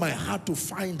open up my heart to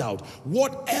find out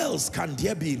what else can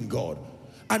there be in God.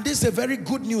 And this is a very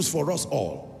good news for us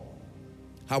all.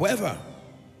 However,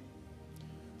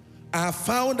 I have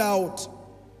found out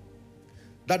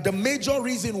that the major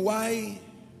reason why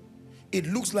it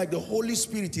looks like the Holy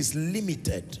Spirit is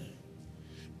limited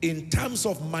in terms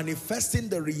of manifesting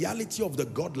the reality of the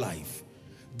God life,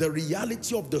 the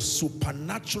reality of the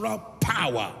supernatural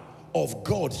power of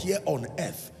God here on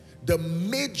earth, the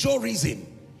major reason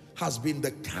has been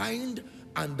the kind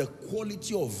and the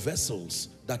quality of vessels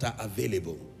that are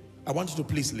available. I want you to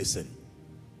please listen.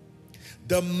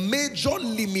 The major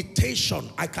limitation,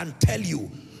 I can tell you,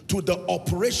 to the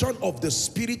operation of the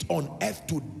Spirit on earth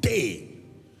today,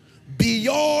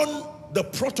 beyond the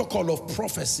protocol of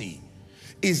prophecy,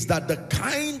 is that the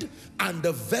kind and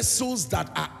the vessels that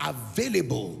are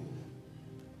available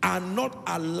are not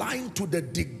aligned to the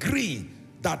degree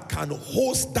that can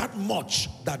host that much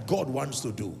that God wants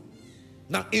to do.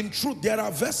 Now, in truth, there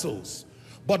are vessels,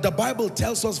 but the Bible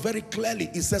tells us very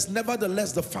clearly, it says,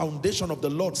 nevertheless, the foundation of the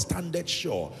Lord standeth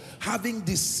sure, having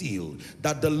this seal,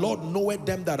 that the Lord knoweth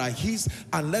them that are his,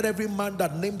 and let every man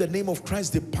that name the name of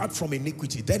Christ depart from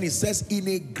iniquity. Then it says, in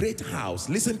a great house,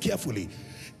 listen carefully,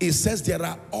 it says there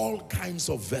are all kinds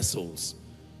of vessels.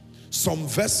 Some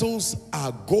vessels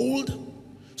are gold,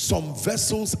 some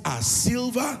vessels are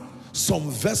silver,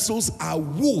 some vessels are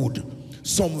wood,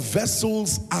 some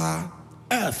vessels are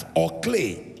earth or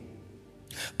clay.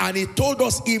 And he told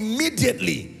us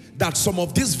immediately that some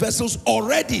of these vessels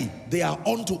already, they are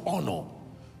unto honor.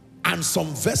 And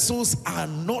some vessels are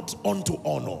not unto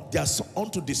honor. They are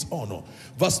unto dishonor.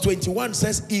 Verse 21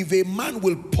 says, if a man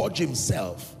will purge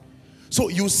himself. So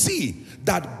you see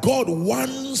that God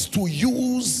wants to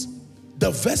use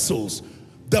the vessels.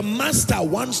 The master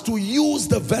wants to use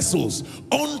the vessels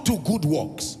unto good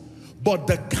works. But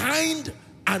the kind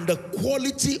and the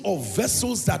quality of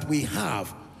vessels that we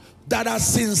have that are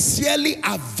sincerely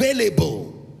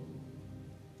available,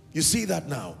 you see that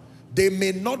now, they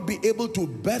may not be able to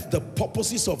birth the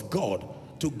purposes of God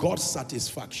to God's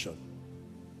satisfaction.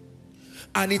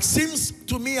 And it seems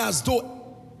to me as though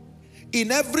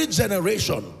in every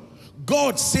generation,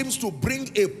 God seems to bring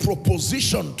a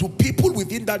proposition to people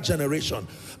within that generation.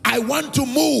 I want to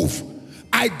move.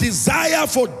 I desire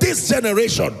for this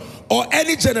generation, or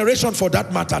any generation for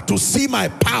that matter, to see my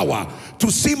power, to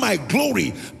see my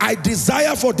glory. I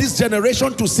desire for this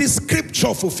generation to see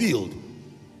scripture fulfilled.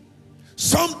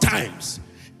 Sometimes,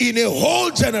 in a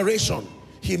whole generation,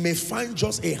 he may find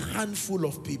just a handful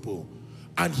of people,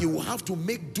 and he will have to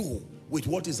make do with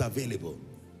what is available.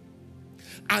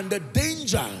 And the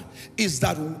danger is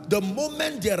that the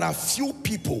moment there are few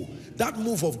people, that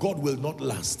move of God will not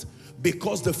last,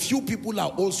 because the few people are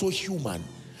also human.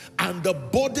 And the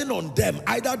burden on them,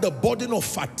 either the burden of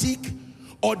fatigue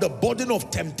or the burden of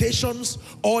temptations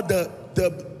or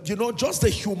just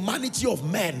the humanity of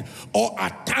men or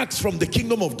attacks from the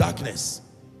kingdom of darkness.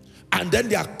 And then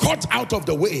they are cut out of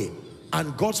the way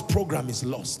and God's program is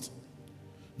lost.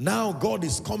 Now God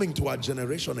is coming to our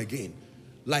generation again,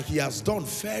 like he has done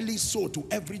fairly so to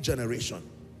every generation.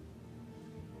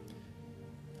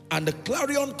 And the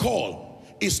clarion call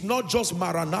is not just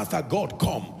Maranatha, God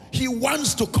come. He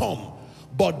wants to come,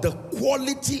 but the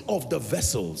quality of the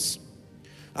vessels.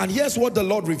 And here's what the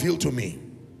Lord revealed to me.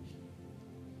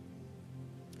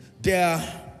 There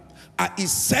are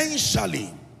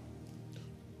essentially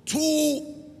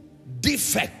two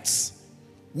defects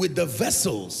with the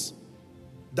vessels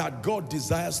that God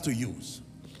desires to use.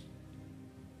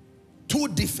 Two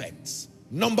defects.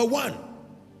 Number one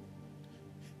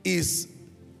is,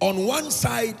 on one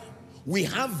side, we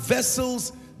have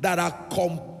vessels that are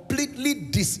completely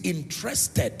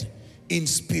disinterested in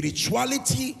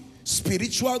spirituality,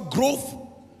 spiritual growth,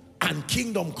 and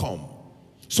kingdom come.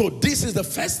 So this is the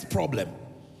first problem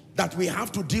that we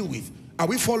have to deal with. Are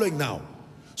we following now?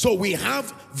 So we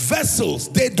have vessels.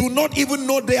 They do not even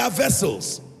know they are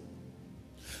vessels.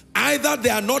 Either they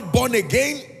are not born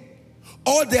again,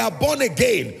 or they are born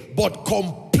again but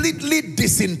completely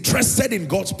disinterested in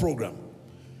God's program.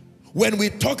 When we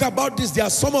talk about this, there are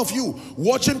some of you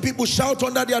watching people shout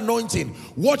under the anointing,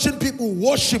 watching people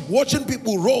worship, watching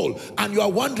people roll, and you are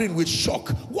wondering with shock,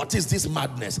 what is this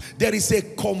madness? There is a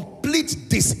complete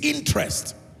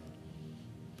disinterest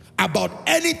about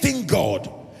anything God,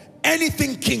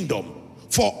 anything kingdom.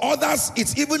 For others,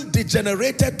 it's even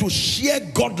degenerated to sheer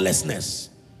godlessness.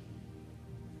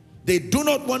 They do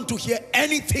not want to hear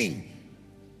anything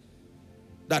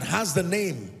that has the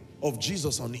name of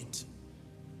Jesus on it.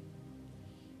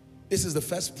 This is the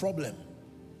first problem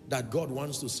that God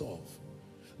wants to solve.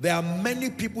 There are many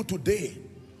people today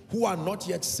who are not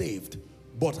yet saved,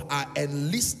 but are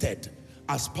enlisted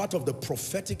as part of the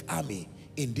prophetic army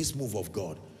in this move of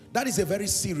God. That is a very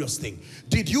serious thing.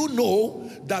 Did you know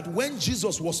that when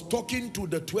Jesus was talking to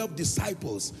the 12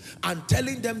 disciples and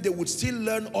telling them they would still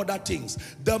learn other things,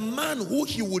 the man who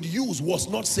he would use was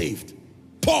not saved?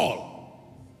 Paul.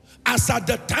 As at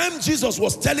the time Jesus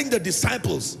was telling the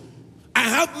disciples, I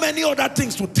have many other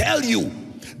things to tell you.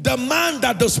 The man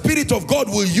that the Spirit of God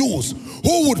will use,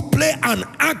 who would play an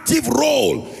active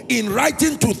role in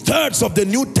writing 2/3 of the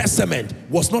New Testament,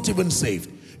 was not even saved.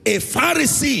 A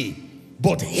Pharisee,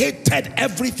 but hated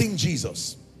everything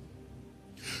Jesus.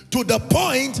 To the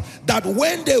point that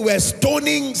when they were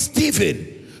stoning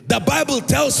Stephen, the Bible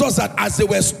tells us that as they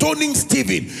were stoning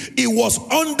Stephen, it was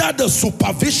under the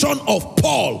supervision of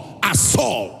Paul as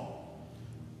Saul.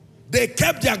 They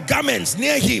kept their garments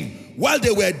near him while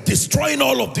they were destroying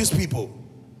all of these people.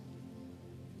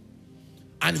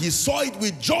 And he saw it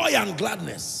with joy and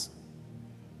gladness.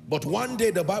 But one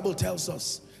day the Bible tells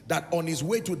us that on his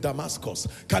way to Damascus,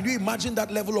 can you imagine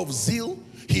that level of zeal?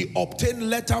 He obtained a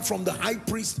letter from the high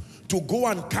priest to go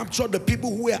and capture the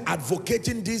people who were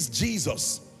advocating this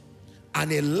Jesus.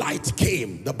 And a light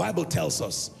came, the Bible tells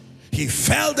us. He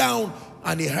fell down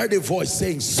and he heard a voice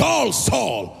saying, Saul,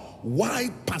 Saul, why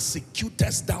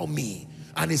persecutest thou me?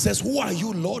 And he says, who are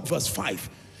you, Lord? Verse 5.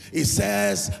 It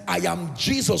says, I am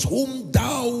Jesus whom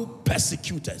thou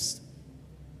persecutest.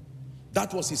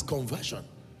 That was his conversion.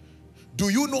 Do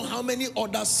you know how many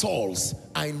other Sauls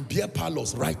are in beer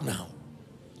parlors right now?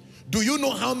 Do you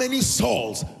know how many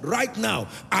Sauls right now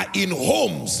are in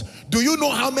homes? Do you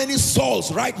know how many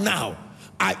Sauls right now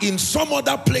are in some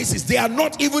other places? They are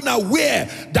not even aware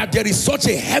that there is such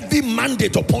a heavy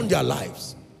mandate upon their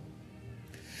lives.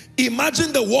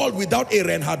 Imagine the world without a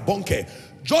Reinhard Bonnke.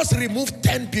 Just remove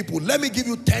 10 people. Let me give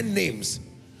you 10 names.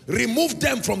 Remove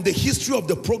them from the history of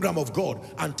the program of God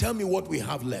and tell me what we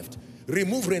have left.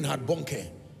 Remove Reinhard Bonnke.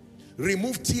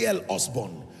 Remove T.L.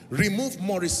 Osborne. Remove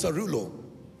Maurice Cerullo.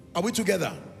 Are we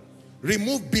together?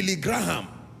 Remove Billy Graham.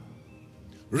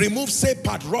 Remove, say,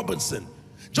 Pat Robertson.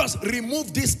 Just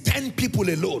remove these 10 people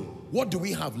alone. What do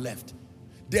we have left?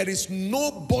 There is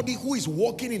nobody who is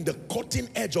walking in the cutting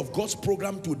edge of God's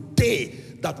program today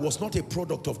that was not a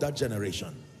product of that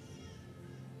generation.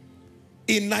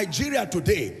 In Nigeria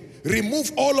today,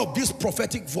 remove all of these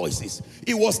prophetic voices.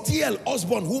 It was T.L.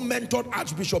 Osborne who mentored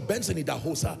Archbishop Benson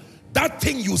Idahosa. That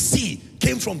thing you see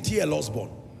came from T.L.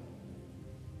 Osborne.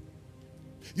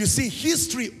 You see,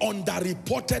 history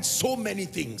underreported so many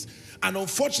things. And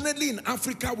unfortunately in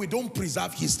Africa, we don't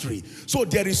preserve history. So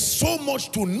there is so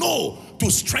much to know to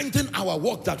strengthen our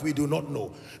work that we do not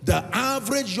know. The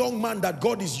average young man that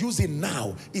God is using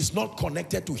now is not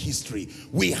connected to history.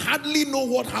 We hardly know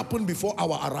what happened before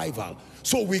our arrival.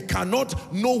 So we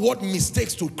cannot know what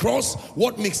mistakes to cross,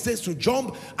 what mistakes to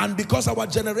jump. And because our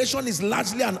generation is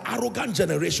largely an arrogant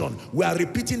generation, we are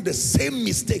repeating the same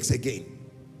mistakes again.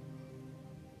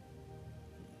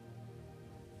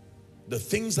 The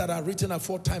things that are written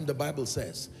aforetime, the Bible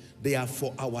says, they are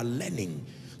for our learning,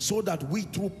 so that we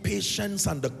through patience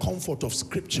and the comfort of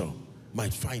Scripture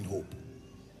might find hope.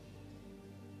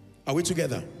 Are we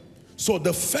together? So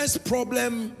the first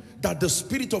problem that the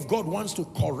Spirit of God wants to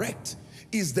correct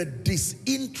is the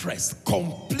disinterest,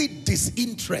 complete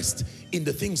disinterest in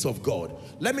the things of God.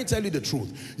 Let me tell you the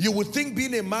truth. You would think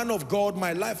being a man of God,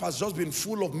 my life has just been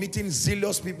full of meeting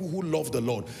zealous people who love the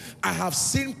Lord. I have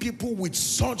seen people with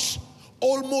such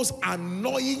almost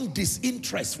annoying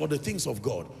disinterest for the things of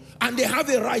God. And they have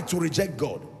a right to reject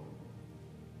God.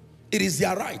 It is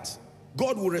their right.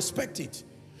 God will respect it.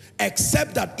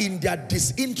 Except that in their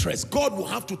disinterest, God will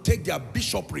have to take their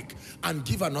bishopric and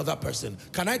give another person.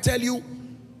 Can I tell you,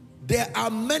 there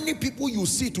are many people you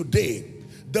see today,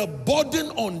 the burden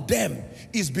on them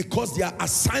is because their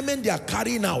assignment they are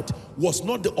carrying out was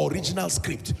not the original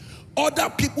script. Other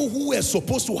people who were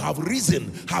supposed to have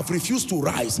risen have refused to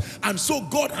rise, and so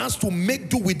God has to make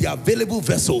do with the available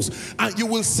vessels. And you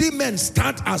will see men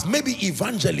start as maybe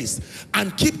evangelists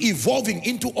and keep evolving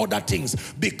into other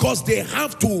things because they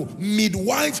have to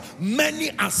midwife many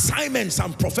assignments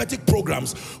and prophetic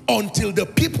programs until the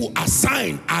people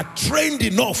assigned are trained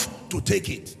enough to take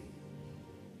it.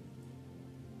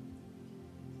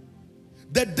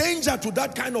 The danger to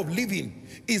that kind of living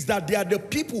is that they are the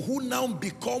people who now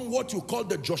become what you call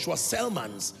the Joshua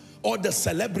Selmans or the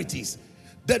celebrities.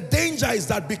 The danger is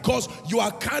that because you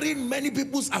are carrying many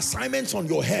people's assignments on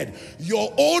your head,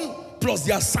 your own plus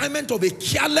the assignment of a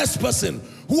careless person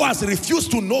who has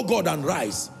refused to know God and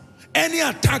rise, any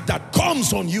attack that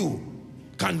comes on you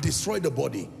can destroy the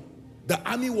body. The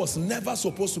army was never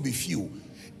supposed to be few.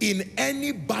 In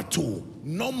any battle,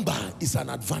 number is an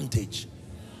advantage.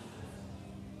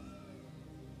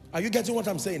 Are you getting what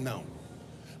I'm saying now?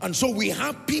 And so we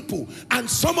have people, and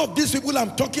some of these people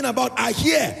I'm talking about are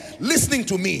here listening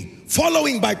to me,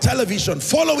 following by television,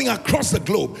 following across the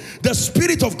globe. The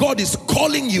Spirit of God is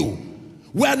calling you.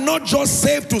 We are not just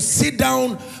saved to sit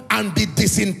down and be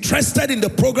disinterested in the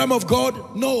program of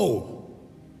God. No.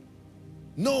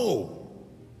 No.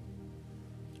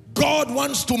 God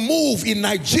wants to move in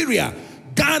Nigeria,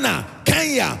 Ghana,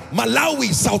 Kenya,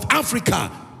 Malawi, South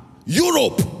Africa,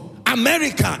 Europe,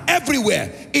 America,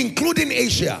 everywhere, including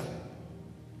Asia,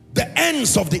 the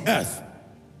ends of the earth.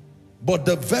 But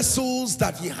the vessels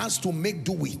that he has to make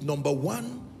do with, number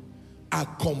one, are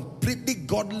completely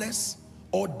godless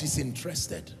or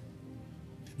disinterested.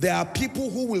 There are people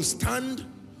who will stand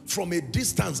from a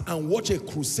distance and watch a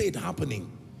crusade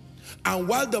happening. And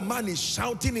while the man is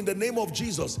shouting in the name of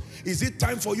Jesus, is it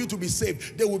time for you to be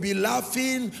saved? They will be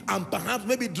laughing and perhaps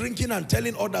maybe drinking and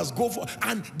telling others, go for,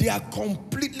 and they are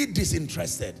completely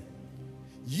disinterested.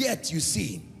 Yet, you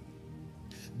see,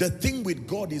 the thing with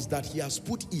God is that he has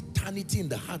put eternity in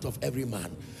the heart of every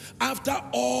man. After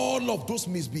all of those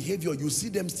misbehavior, you see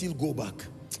them still go back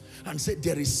and say,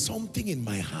 there is something in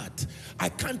my heart. I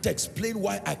can't explain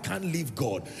why I can't leave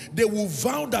God. They will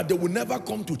vow that they will never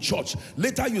come to church.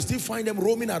 Later, you still find them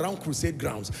roaming around crusade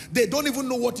grounds. They don't even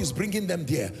know what is bringing them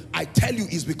there. I tell you,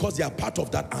 it's because they are part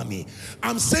of that army.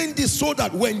 I'm saying this so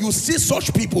that when you see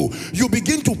such people, you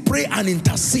begin to pray and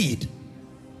intercede.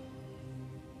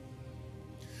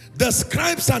 The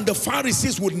scribes and the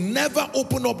Pharisees would never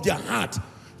open up their heart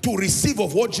to receive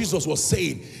of what Jesus was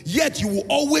saying. Yet you will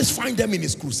always find them in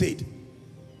his crusade.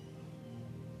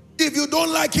 If you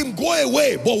don't like him, go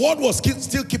away. But what was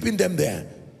still keeping them there?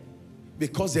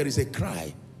 Because there is a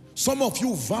cry. Some of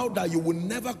you vowed that you will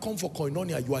never come for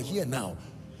Koinonia. You are here now.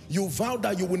 You vowed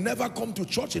that you will never come to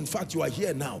church. In fact, you are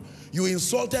here now. You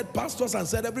insulted pastors and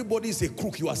said everybody is a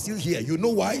crook. You are still here. You know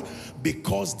why?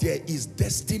 Because there is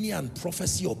destiny and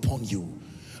prophecy upon you.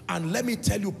 And let me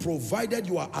tell you, provided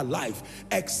you are alive,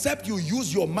 except you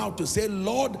use your mouth to say,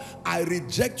 Lord, I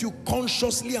reject you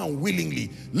consciously and willingly.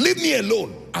 Leave me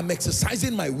alone. I'm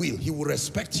exercising my will. He will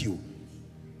respect you.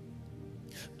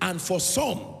 And for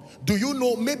some, do you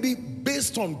know, maybe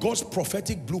based on God's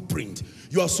prophetic blueprint,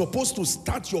 you are supposed to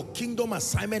start your kingdom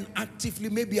assignment actively,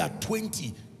 maybe at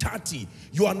 20, 30.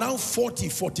 You are now 40,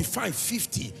 45,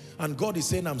 50. And God is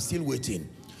saying, I'm still waiting.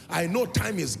 I know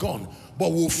time is gone,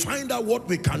 but we'll find out what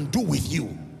we can do with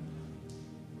you.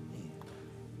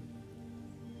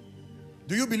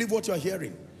 Do you believe what you're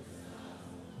hearing?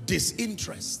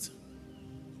 Disinterest.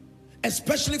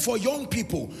 Especially for young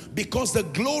people, because the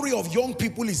glory of young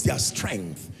people is their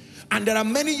strength. And there are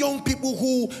many young people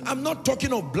who, I'm not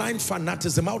talking of blind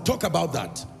fanaticism, I'll talk about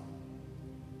that.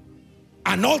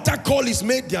 An altar call is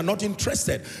made, they are not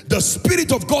interested. The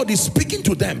Spirit of God is speaking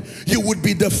to them. You would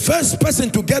be the first person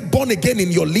to get born again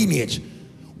in your lineage.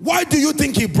 Why do you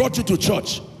think he brought you to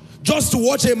church? Just to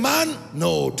watch a man?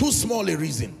 No, too small a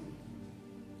reason.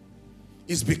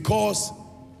 It's because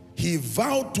he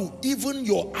vowed to even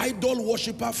your idol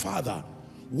worshiper father.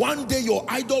 One day your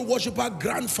idol worshiper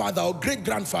grandfather or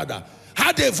great-grandfather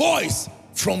had a voice,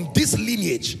 from this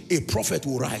lineage a prophet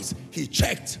will rise. He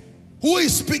checked. Who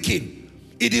is speaking?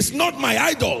 It is not my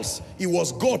idols. It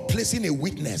was God placing a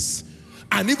witness.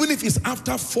 And even if it's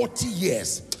after 40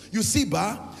 years, you see,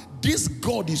 this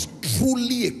God is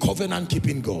truly a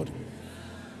covenant-keeping God.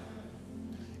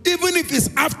 Even if it's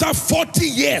after 40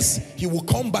 years, he will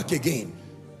come back again.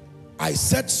 I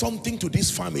said something to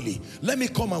this family. Let me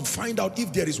come and find out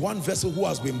if there is one vessel who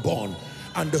has been born.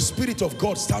 And the Spirit of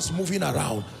God starts moving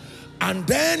around. And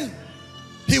then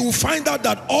he will find out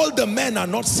that all the men are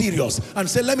not serious and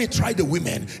say, let me try the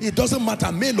women. It doesn't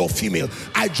matter, male or female.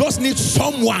 I just need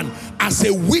someone as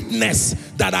a witness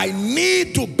that I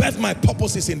need to birth my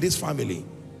purposes in this family.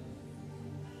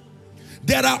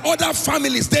 There are other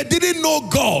families, they didn't know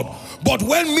God, but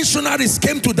when missionaries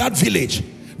came to that village,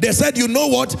 they said, you know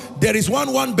what? There is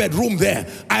one bedroom there.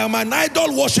 I am an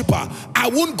idol worshiper. I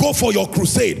won't go for your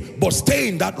crusade, but stay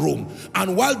in that room.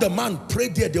 And while the man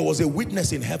prayed there was a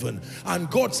witness in heaven. And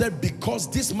God said, because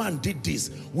this man did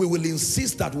this, we will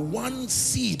insist that one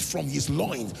seed from his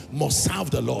loins must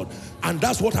serve the Lord. And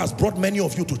that's what has brought many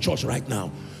of you to church right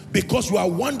now. Because you are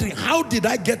wondering, how did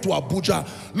I get to Abuja?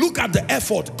 Look at the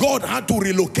effort. God had to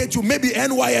relocate you. Maybe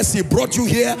NYSC brought you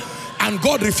here and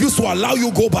God refused to allow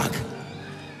you go back.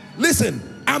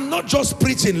 Listen, I'm not just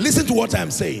preaching. Listen to what I'm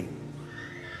saying.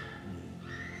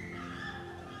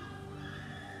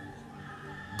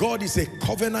 God is a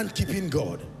covenant-keeping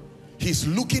God. He's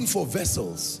looking for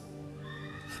vessels.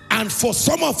 And for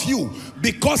some of you,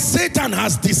 because Satan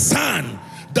has discerned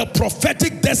the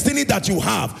prophetic destiny that you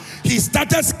have, he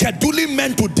started scheduling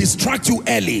men to distract you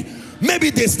early. Maybe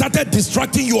they started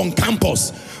distracting you on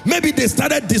campus. Maybe they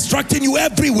started distracting you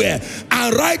everywhere.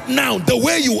 And right now, the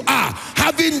way you are,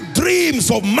 having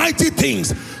dreams of mighty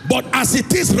things, But as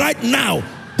it is right now,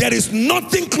 there is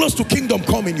nothing close to kingdom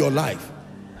come in your life.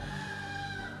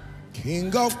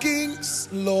 King of kings,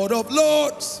 Lord of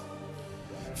lords,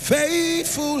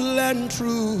 faithful and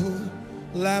true,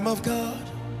 Lamb of God,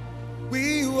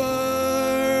 we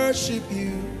worship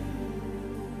you.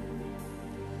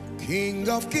 King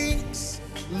of kings,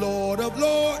 Lord of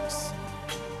lords,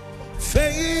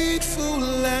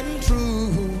 faithful and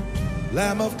true,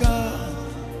 Lamb of God,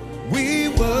 we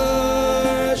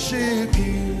worship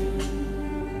you.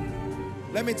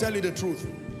 Let me tell you the truth.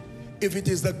 If it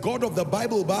is the God of the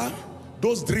Bible bar,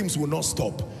 those dreams will not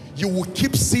stop. You will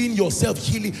keep seeing yourself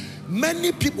healing.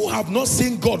 Many people have not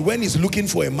seen God when he's looking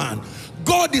for a man.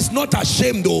 God is not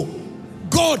ashamed though.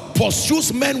 God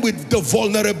pursues men with the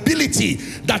vulnerability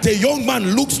that a young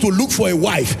man looks to look for a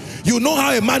wife. You know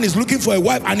how a man is looking for a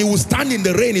wife and he will stand in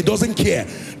the rain, he doesn't care.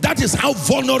 That is how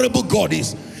vulnerable God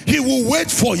is. He will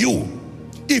wait for you.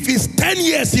 If it's 10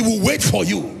 years, he will wait for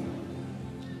you.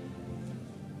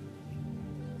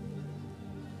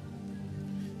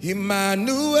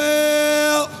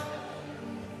 Emmanuel,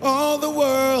 all the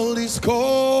world is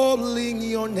calling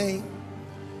your name.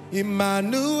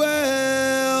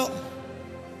 Emmanuel,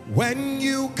 when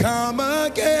you come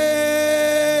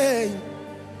again.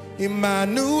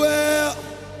 Emmanuel,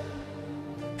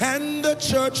 and the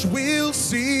church will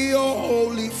see your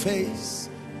holy face.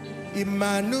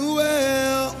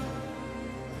 Emmanuel,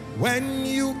 when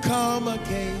you come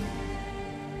again.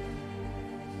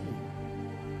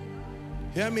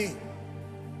 Hear me.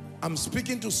 I'm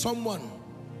speaking to someone.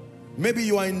 Maybe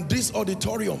you are in this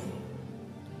auditorium.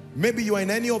 Maybe you are in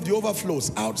any of the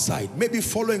overflows outside. Maybe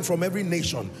following from every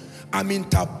nation. I'm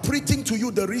interpreting to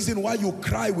you the reason why you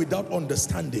cry without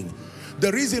understanding.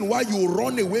 The reason why you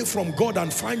run away from God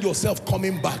and find yourself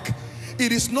coming back.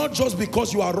 It is not just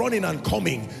because you are running and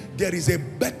coming. There is a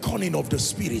beckoning of the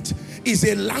Spirit. It's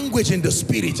a language in the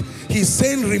Spirit. He's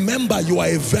saying, remember, you are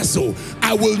a vessel.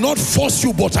 I will not force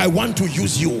you, but I want to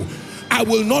use you. I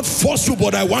will not force you,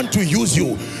 but I want to use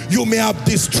you. You may have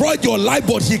destroyed your life,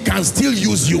 but he can still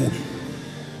use you.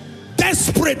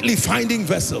 Desperately finding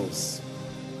vessels.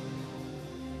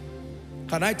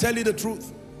 Can I tell you the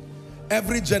truth?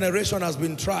 Every generation has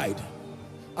been tried.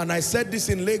 And I said this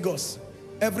in Lagos.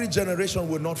 Every generation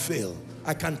will not fail.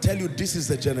 I can tell you this is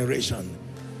the generation.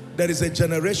 There is a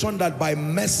generation that by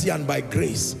mercy and by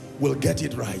grace will get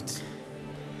it right.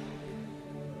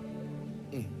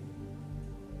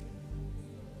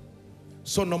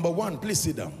 So number one, please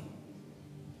sit down.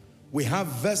 We have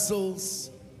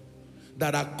vessels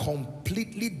that are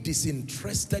completely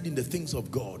disinterested in the things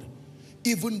of God,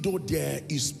 even though there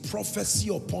is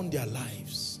prophecy upon their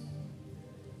lives.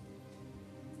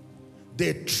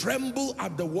 They tremble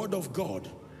at the word of God,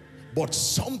 but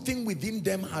something within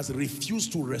them has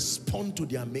refused to respond to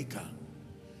their maker.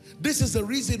 This is the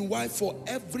reason why for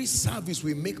every service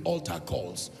we make altar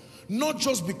calls. Not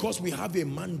just because we have a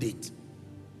mandate.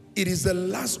 It is the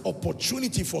last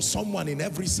opportunity for someone in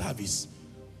every service.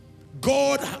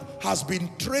 God has been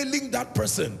trailing that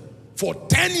person for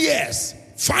 10 years.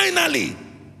 Finally,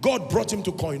 God brought him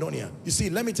to Koinonia. You see,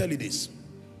 let me tell you this.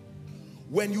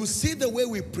 When you see the way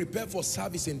we prepare for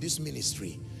service in this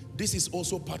ministry, this is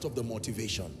also part of the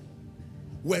motivation.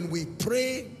 When we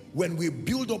pray, when we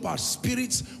build up our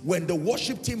spirits, when the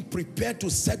worship team prepare to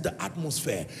set the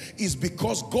atmosphere, is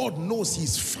because God knows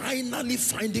he's finally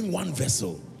finding one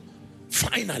vessel.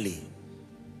 Finally.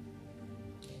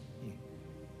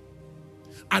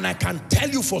 And I can tell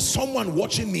you, for someone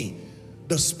watching me,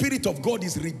 the Spirit of God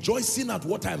is rejoicing at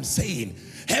what I'm saying.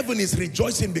 Heaven is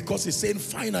rejoicing because he's saying,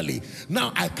 finally,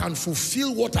 now I can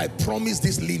fulfill what I promised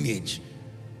this lineage.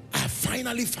 I have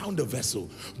finally found a vessel.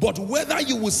 But whether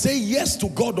you will say yes to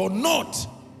God or not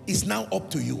is now up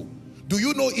to you. Do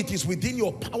you know it is within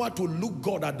your power to look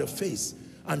God at the face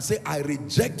and say, I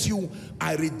reject you.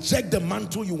 I reject the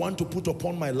mantle you want to put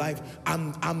upon my life.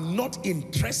 I'm not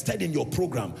interested in your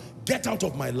program. Get out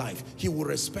of my life. He will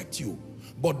respect you.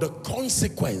 But the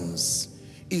consequence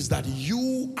is that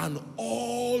you and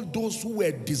all those who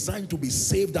were designed to be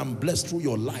saved and blessed through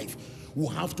your life will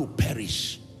have to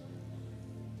perish.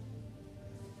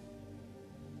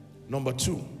 Number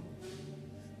two,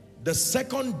 the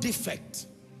second defect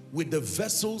with the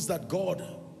vessels that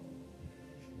God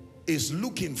is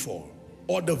looking for,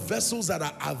 or the vessels that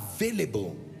are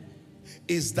available,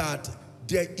 is that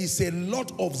there is a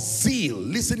lot of zeal,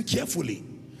 listen carefully,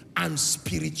 and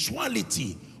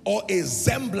spirituality, or a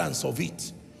semblance of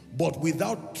it, but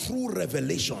without true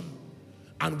revelation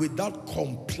and without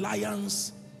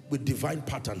compliance with divine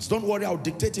patterns. Don't worry, I'll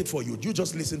dictate it for you. You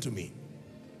just listen to me.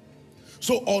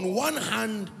 So on one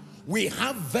hand, we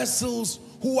have vessels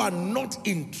who are not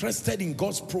interested in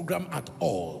God's program at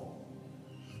all.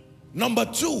 Number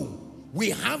two,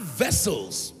 we have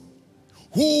vessels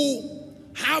who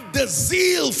have the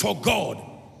zeal for God,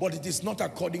 but it is not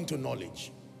according to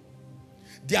knowledge.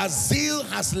 Their zeal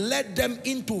has led them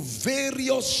into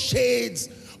various shades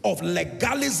of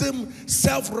legalism,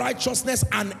 self-righteousness,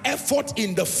 and effort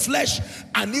in the flesh,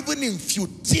 and even in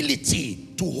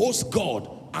futility to host God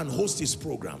and host his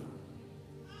program.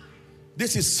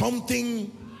 This is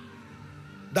something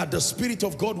that the Spirit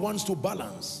of God wants to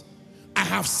balance. I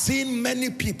have seen many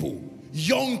people,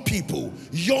 young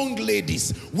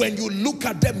ladies, when you look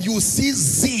at them, you see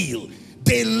zeal.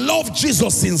 They love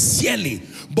Jesus sincerely,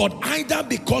 but either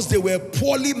because they were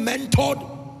poorly mentored,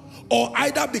 or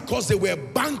either because they were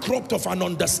bankrupt of an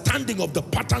understanding of the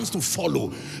patterns to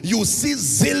follow, you see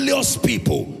zealous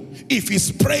people. If it's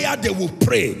prayer, they will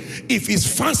pray. If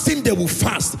it's fasting, they will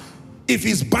fast. If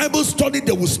it's Bible study,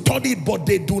 they will study it, but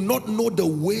they do not know the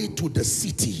way to the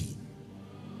city.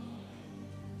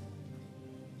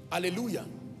 Hallelujah.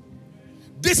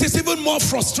 This is even more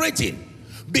frustrating,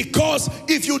 because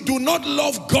if you do not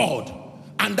love God,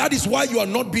 and that is why you are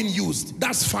not being used,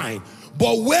 that's fine.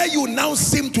 But where you now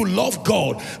seem to love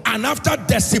God, and after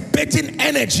dissipating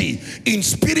energy in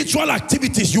spiritual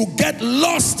activities, you get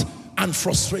lost and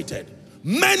frustrated.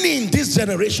 Many in this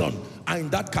generation are in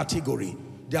that category.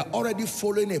 They are already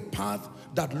following a path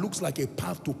that looks like a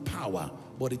path to power,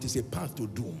 but it is a path to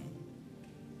doom.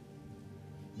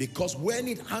 Because when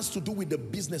it has to do with the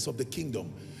business of the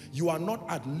kingdom, you are not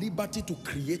at liberty to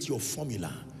create your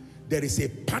formula. There is a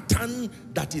pattern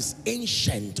that is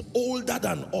ancient, older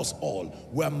than us all.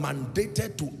 We are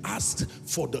mandated to ask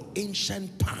for the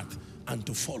ancient path and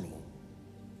to follow.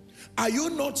 Are you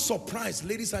not surprised,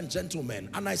 ladies and gentlemen,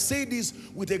 and I say this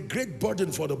with a great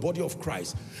burden for the body of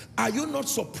Christ, are you not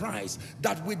surprised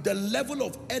that with the level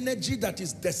of energy that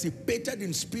is dissipated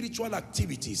in spiritual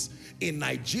activities in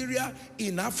Nigeria,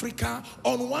 in Africa,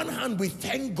 on one hand we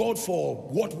thank God for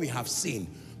what we have seen,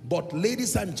 but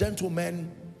ladies and gentlemen,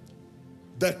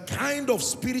 the kind of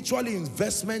spiritual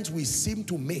investment we seem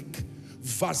to make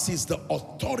versus the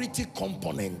authority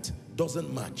component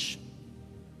doesn't match.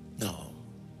 No.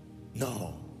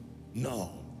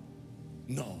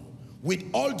 With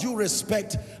all due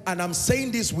respect, and I'm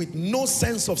saying this with no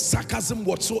sense of sarcasm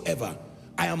whatsoever,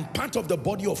 I am part of the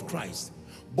body of Christ,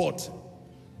 but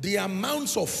the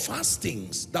amounts of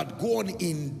fastings that go on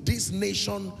in this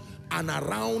nation and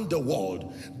around the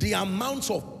world, the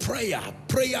amounts of prayer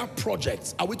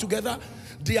projects, are we together?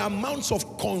 The amounts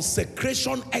of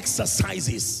consecration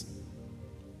exercises,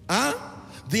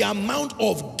 the amount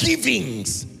of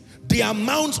givings, the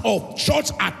amount of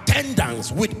church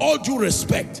attendance, with all due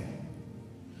respect,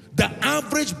 the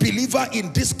average believer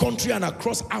in this country and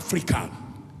across Africa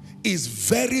is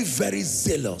very, very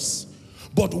zealous.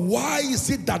 But why is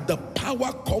it that the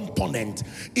power component,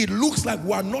 it looks like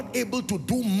we are not able to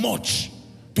do much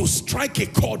to strike a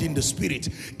chord in the spirit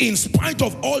in spite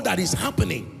of all that is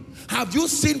happening? Have you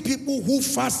seen people who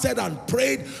fasted and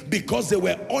prayed because they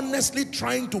were honestly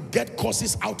trying to get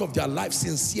curses out of their life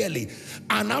sincerely,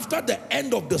 and after the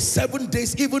end of the 7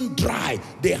 days, even dry,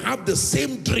 they have the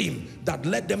same dream that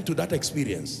led them to that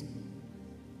experience?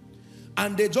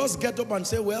 And they just get up and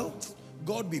say, well,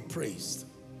 God be praised.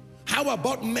 How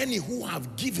about many who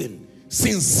have given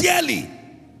sincerely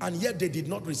and yet they did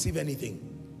not receive anything?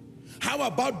 How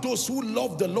about those who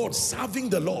love the Lord, serving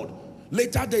the Lord?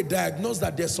 Later they diagnosed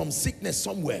that there's some sickness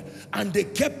somewhere, and they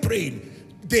kept praying.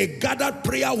 They gathered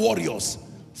prayer warriors,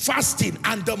 fasting,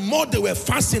 and the more they were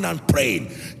fasting and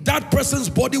praying, that person's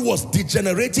body was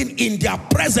degenerating in their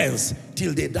presence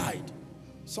till they died.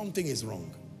 Something is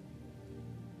wrong.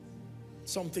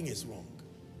 Something is wrong.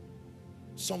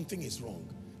 Something is wrong.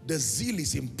 The zeal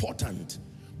is important,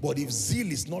 but if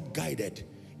zeal is not guided,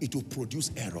 it will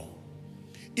produce error.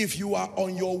 If you are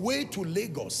on your way to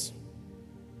Lagos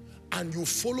and you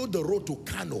follow the road to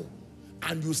Kano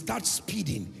and you start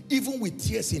speeding, even with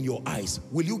tears in your eyes,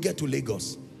 will you get to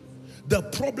Lagos? The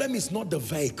problem is not the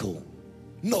vehicle.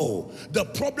 No, the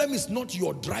problem is not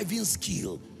your driving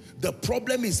skill. The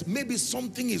problem is maybe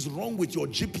something is wrong with your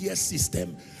GPS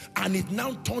system and it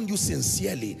now turned you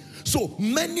sincerely. So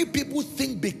many people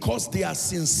think because they are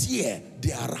sincere,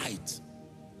 they are right.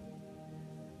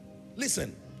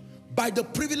 Listen, by the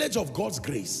privilege of God's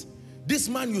grace, this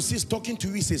man you see is talking to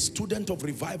you is a student of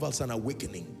revivals and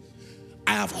awakening.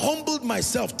 I have humbled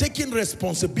myself, taken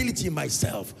responsibility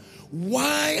myself.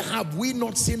 Why have we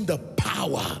not seen the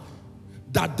power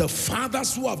that the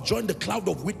fathers who have joined the cloud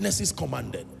of witnesses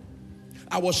commanded?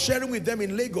 I was sharing with them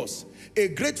in Lagos, a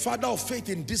great father of faith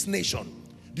in this nation.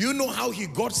 Do you know how he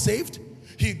got saved?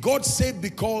 He got saved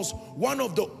because one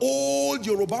of the old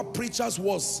Yoruba preachers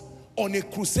was on a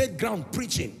crusade ground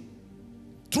preaching.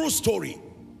 True story.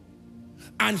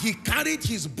 And he carried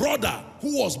his brother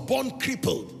who was born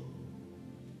crippled.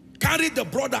 Carried the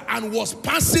brother and was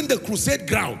passing the crusade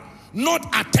ground, not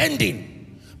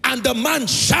attending. And the man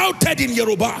shouted in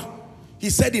Yoruba. He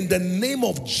said, in the name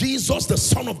of Jesus, the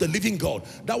Son of the living God.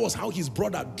 That was how his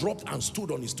brother dropped and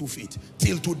stood on his 2 feet.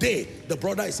 Till today, the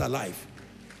brother is alive.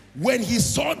 When he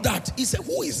saw that, he said,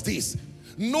 who is this?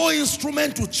 No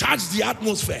instrument to charge the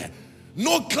atmosphere.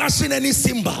 No clashing any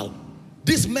cymbal.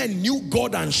 This man knew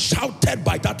God and shouted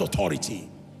by that authority.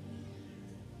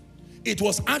 It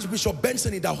was Archbishop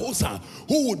Benson Idahosa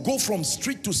who would go from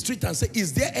street to street and say,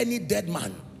 is there any dead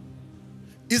man?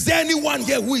 Is there anyone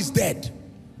here who is dead?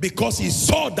 Because he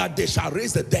saw that they shall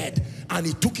raise the dead, and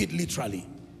he took it literally.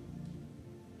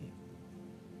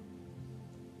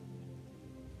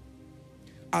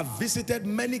 I've visited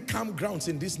many campgrounds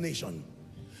in this nation,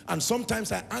 and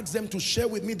sometimes I ask them to share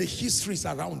with me the histories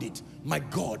around it. My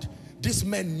God, this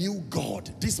man knew God.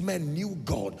 This man knew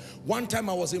God. One time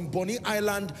I was in Bonny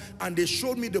Island, and they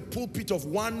showed me the pulpit of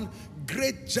one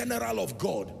great general of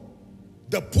God.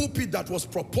 The pulpit that was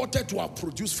purported to have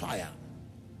produced fire.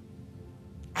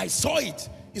 I saw it.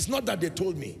 It's not that they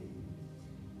told me.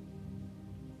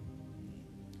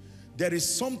 There is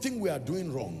something we are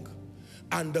doing wrong.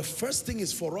 And the first thing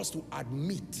is for us to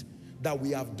admit that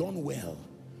we have done well,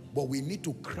 but we need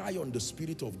to cry on the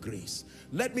Spirit of grace.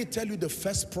 Let me tell you the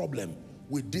first problem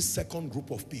with this second group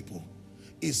of people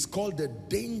is called the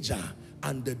danger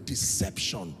and the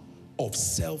deception of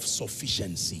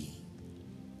self-sufficiency.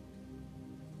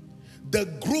 The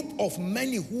group of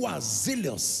many who are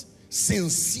zealous,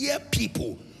 sincere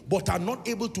people, but are not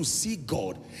able to see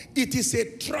God. It is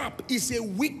a trap, it's a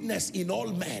weakness in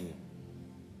all men.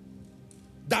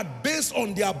 That based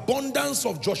on the abundance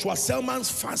of Joshua Selman's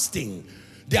fasting,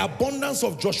 the abundance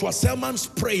of Joshua Selman's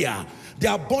prayer,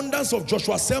 the abundance of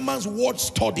Joshua Selman's word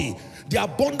study, the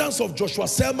abundance of Joshua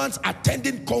Selman's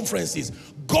attending conferences,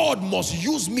 God must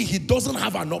use me. He doesn't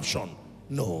have an option.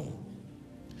 No.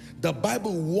 The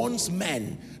Bible warns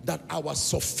men that our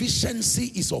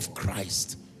sufficiency is of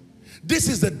Christ. This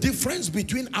is the difference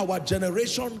between our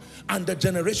generation and the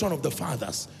generation of the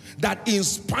fathers. That in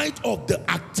spite of the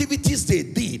activities they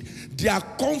did, their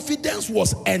confidence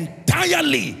was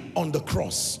entirely on the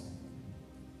cross,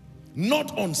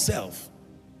 not on self.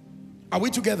 Are we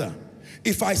together?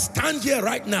 If I stand here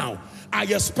right now, I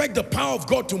expect the power of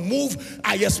God to move.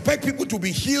 I expect people to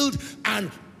be healed,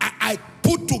 and I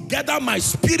put together my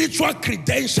spiritual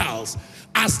credentials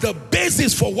as the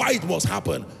basis for why it must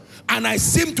happen. And I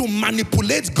seem to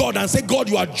manipulate God and say, God,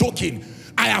 you are joking.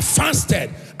 I have fasted.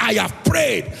 I have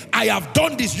prayed. I have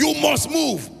done this. You must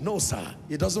move. No, sir.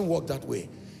 It doesn't work that way.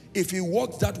 If it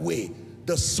worked that way,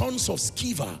 the sons of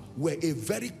Sceva were a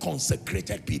very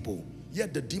consecrated people.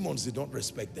 Yet the demons did not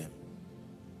respect them.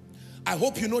 I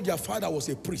hope you know their father was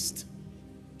a priest.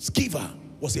 Sceva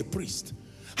was a priest.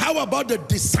 How about the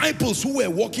disciples who were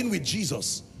walking with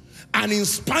Jesus? And in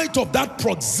spite of that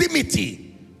proximity,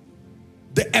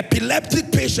 the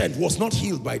epileptic patient was not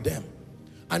healed by them.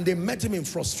 And they met him in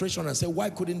frustration and said, why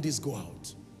couldn't this go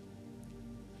out?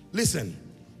 Listen,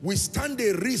 we stand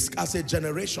a risk as a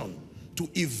generation to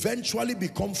eventually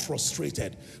become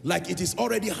frustrated, like it is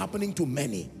already happening to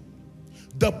many.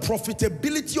 The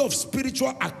profitability of spiritual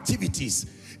activities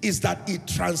is that it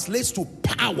translates to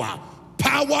power,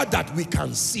 power that we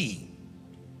can see.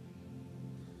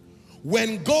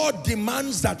 When God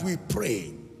demands that we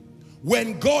pray,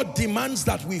 when God demands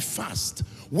that we fast,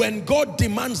 when God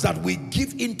demands that we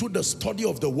give into the study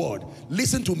of the word,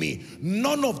 listen to me,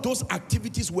 none of those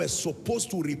activities were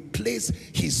supposed to replace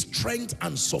his strength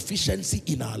and sufficiency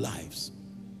in our lives.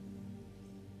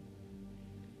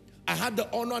 I had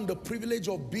the honor and the privilege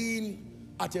of being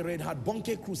at a Reinhard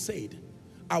Bonnke crusade.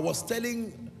 I was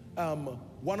telling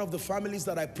one of the families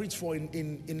that I preached for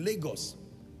in Lagos,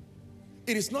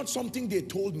 it is not something they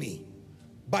told me.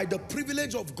 By the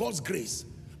privilege of God's grace,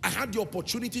 I had the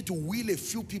opportunity to wheel a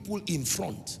few people in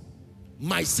front.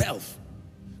 Myself.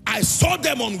 I saw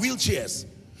them on wheelchairs.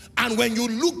 And when you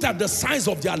looked at the size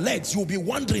of their legs, you'll be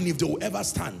wondering if they will ever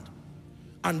stand.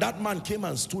 And that man came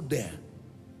and stood there.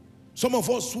 Some of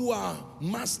us who are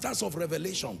masters of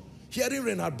revelation, hearing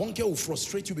Reinhard Bonnke will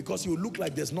frustrate you because you look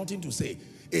like there's nothing to say.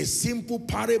 A simple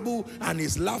parable, and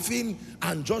he's laughing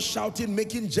and just shouting,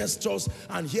 making gestures,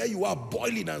 and here you are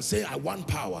boiling and saying, I want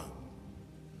power.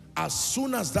 As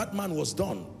soon as that man was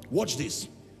done, watch this.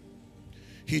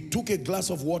 He took a glass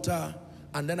of water,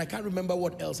 and then I can't remember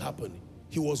what else happened.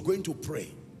 He was going to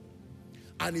pray.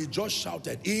 And he just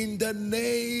shouted, in the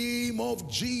name of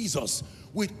Jesus,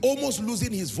 with almost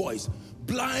losing his voice.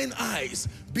 Blind eyes,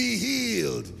 be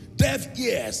healed. Deaf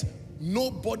ears.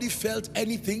 Nobody felt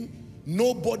anything.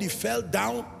 Nobody fell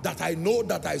down that I know,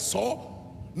 that I saw.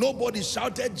 Nobody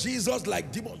shouted Jesus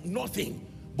like demon. Nothing.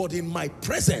 But in my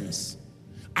presence,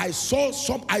 I saw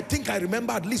some, I think I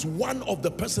remember at least one of the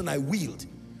person I wheeled.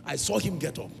 I saw him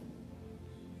get up.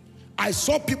 I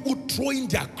saw people throwing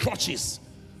their crutches.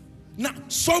 Now,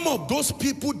 some of those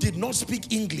people did not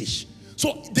speak English.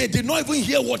 So they did not even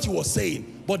hear what he was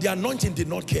saying. But the anointing did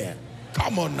not care.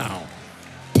 Come on now.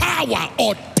 Power,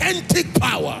 authentic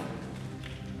power.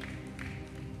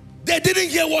 They didn't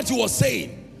hear what he was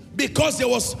saying. Because there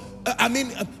was,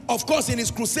 of course in his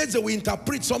crusades they will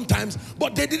interpret sometimes.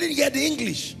 But they didn't hear the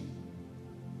English.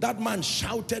 That man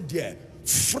shouted there,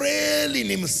 frail in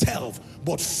himself,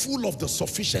 but full of the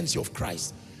sufficiency of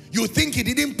Christ. You think he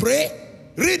didn't pray?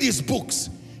 Read his books.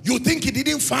 You think he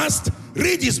didn't fast?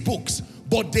 Read his books.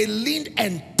 But they leaned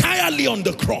entirely on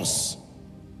the cross.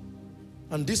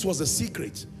 And this was the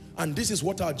secret. And this is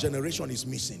what our generation is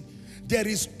missing. There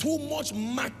is too much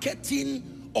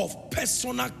marketing of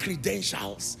personal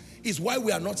credentials. Is why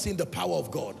we are not seeing the power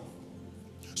of God.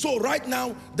 So right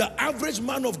now, the average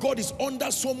man of God is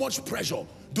under so much pressure.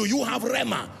 Do you have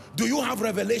rhema? Do you have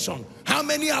revelation? How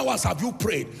many hours have you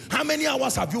prayed? How many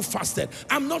hours have you fasted?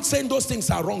 I'm not saying those things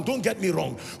are wrong, don't get me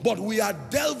wrong. But we are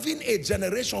delving a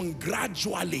generation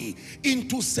gradually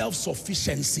into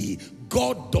self-sufficiency.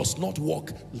 God does not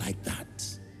work like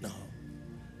that. No.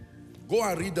 Go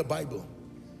and read the Bible.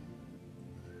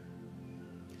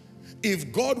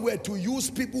 If God were to use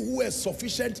people who were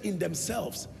sufficient in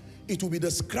themselves, it will be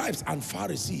the scribes and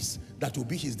Pharisees that will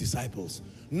be his disciples,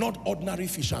 not ordinary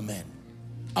fishermen.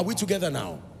 Are we together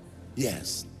now?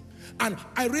 Yes. And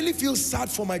I really feel sad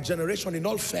for my generation, in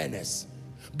all fairness,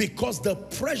 because the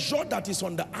pressure that is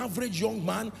on the average young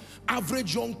man,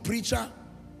 average young preacher,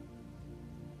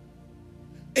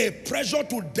 a pressure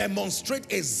to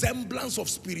demonstrate a semblance of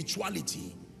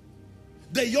spirituality.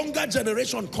 The younger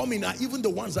generation coming are even the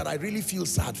ones that I really feel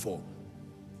sad for.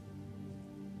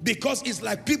 Because it's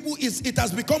like people, it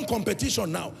has become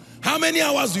competition now. How many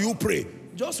hours do you pray?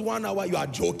 Just 1 hour. You are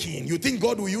joking. You think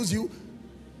God will use you?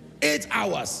 8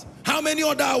 hours. How many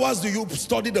other hours do you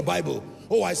study the Bible?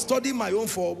 Oh, I study my own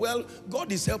for, well,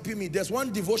 God is helping me. There's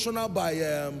one devotional by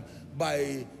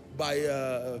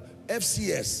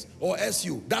FCS or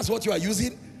SU. That's what you are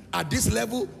using? At this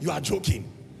level, you are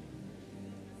joking.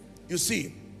 You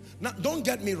see, now don't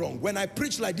get me wrong. When I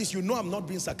preach like this, you know I'm not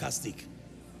being sarcastic.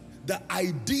 The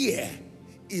idea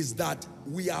is that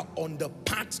we are on the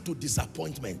path to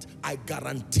disappointment. I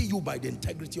guarantee you by the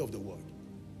integrity of the word.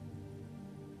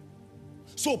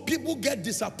 So people get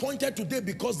disappointed today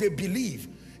because they believe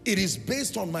it is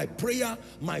based on my prayer,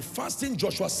 my fasting.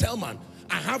 Joshua Selman.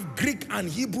 I have Greek and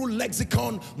Hebrew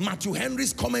lexicon, Matthew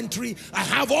Henry's commentary. I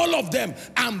have all of them.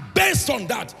 And based on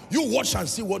that, you watch and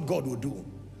see what God will do.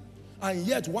 And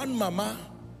yet one mama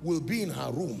will be in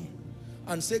her room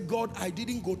and say, God, I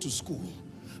didn't go to school.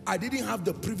 I didn't have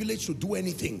the privilege to do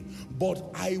anything, but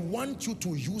I want you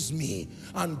to use me.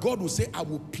 And God will say, I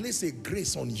will place a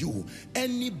grace on you.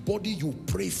 Anybody you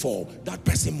pray for, that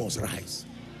person must rise.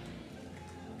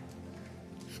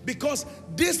 Because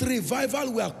this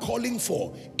revival we are calling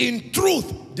for, in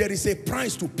truth, there is a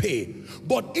price to pay.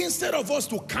 But instead of us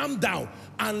to calm down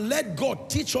and let God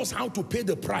teach us how to pay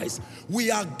the price,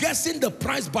 we are guessing the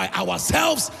price by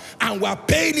ourselves and we are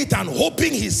paying it and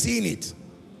hoping he's seeing it.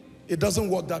 It doesn't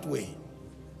work that way.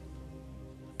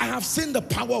 I have seen the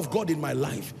power of God in my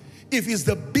life. If it's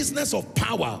the business of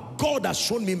power, God has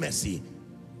shown me mercy.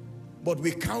 But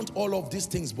we count all of these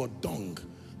things but dung,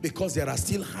 because there are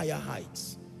still higher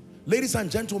heights. Ladies and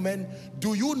gentlemen,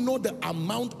 do you know the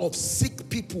amount of sick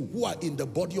people who are in the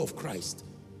body of Christ?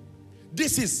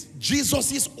 This is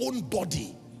Jesus's own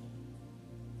body.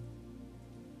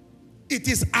 It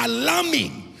is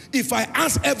alarming. If I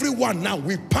ask everyone now,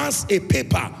 we pass a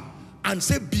paper and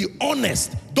say, be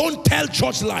honest. Don't tell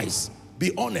church lies.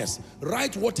 Be honest.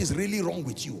 Write what is really wrong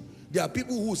with you. There are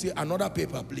people who say, another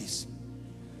paper, please.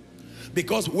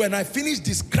 Because when I finish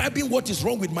describing what is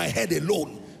wrong with my head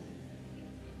alone,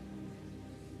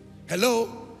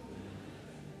 hello?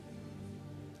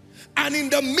 And in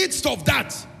the midst of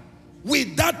that,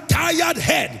 with that tired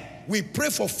head, we pray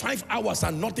for 5 hours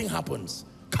and nothing happens.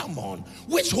 Come on.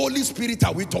 Which Holy Spirit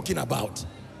are we talking about?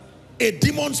 A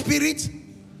demon spirit?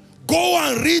 Go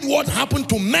and read what happened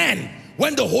to men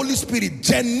when the Holy Spirit,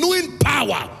 genuine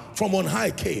power from on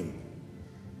high, came.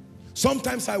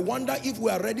 Sometimes I wonder if we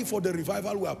are ready for the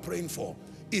revival we are praying for.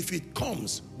 If it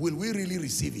comes, will we really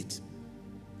receive it?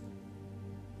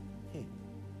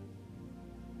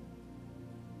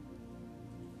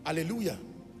 Hallelujah.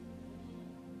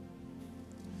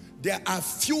 There are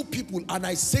few people, and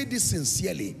I say this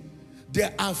sincerely,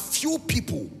 there are few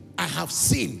people I have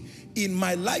seen in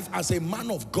my life as a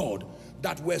man of God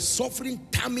that were suffering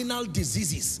terminal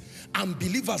diseases, and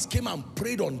believers came and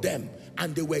prayed on them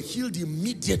and they were healed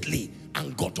immediately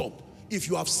and got up. If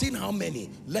you have seen how many,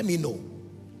 let me know.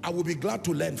 I will be glad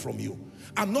to learn from you.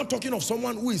 I'm not talking of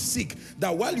someone who is sick,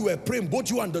 that while you were praying, both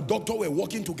you and the doctor were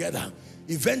working together.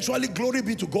 Eventually, glory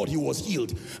be to God, he was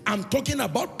healed. I'm talking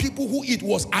about people who it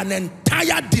was an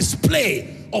entire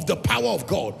display of the power of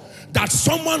God. That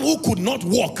someone who could not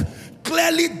walk,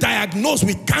 clearly diagnosed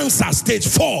with cancer stage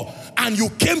 4, and you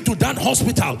came to that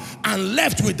hospital and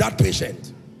left with that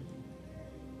patient.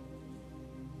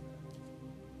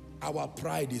 Our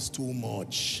pride is too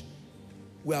much.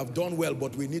 We have done well,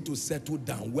 but we need to settle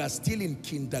down. We are still in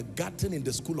kindergarten in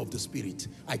the school of the Spirit.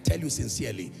 I tell you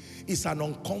sincerely, it's an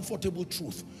uncomfortable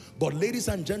truth. But ladies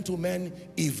and gentlemen,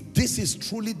 if this is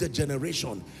truly the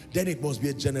generation, then it must be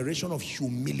a generation of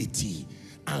humility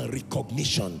and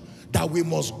recognition, that we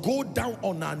must go down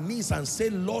on our knees and say,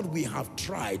 Lord, we have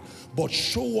tried, but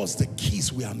show us the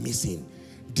keys we are missing.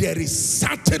 There is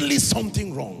certainly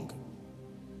something wrong.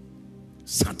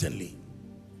 Certainly.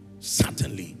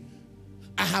 Certainly.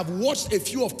 I have watched a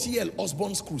few of T.L.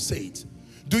 Osborne's crusades.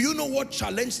 Do you know what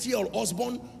challenged T.L.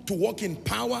 Osborne to walk in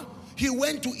power? He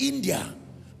went to India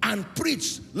and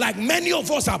preached like many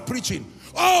of us are preaching.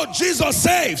 Oh, Jesus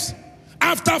saves.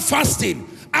 After fasting,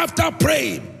 after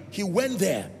praying, he went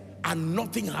there and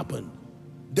nothing happened.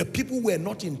 The people were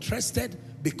not interested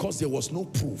because there was no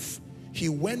proof. He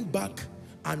went back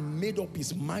and made up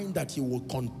his mind that he will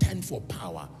contend for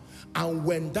power. And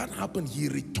when that happened, he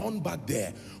returned back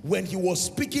there. When he was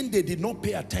speaking, they did not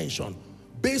pay attention.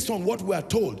 Based on what we are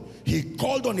told, he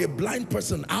called on a blind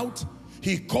person out.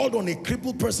 He called on a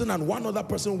crippled person and one other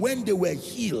person. When they were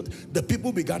healed, the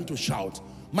people began to shout.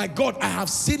 My God, I have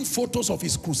seen photos of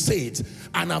his crusades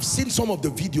and I've seen some of the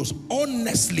videos.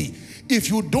 Honestly, if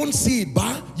you don't see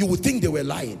it, you would think they were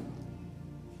lying.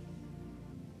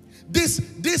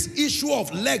 This issue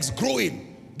of legs growing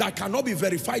that cannot be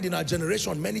verified in our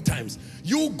generation many times.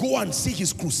 You go and see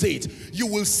his crusade. You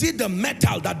will see the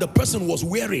metal that the person was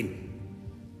wearing,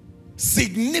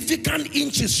 significant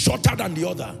inches shorter than the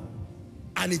other.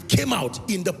 And it came out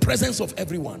in the presence of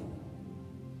everyone.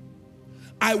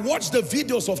 I watched the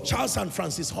videos of Charles and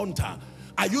Francis Hunter.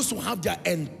 I used to have their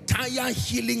entire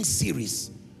healing series.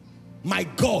 My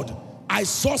God, I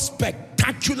saw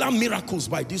spectacular miracles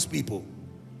by these people.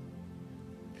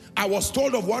 I was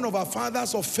told of one of our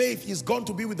fathers of faith, he's gone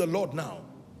to be with the Lord now.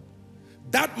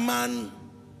 That man,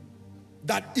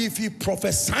 that if he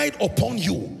prophesied upon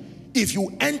you, if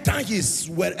you enter his,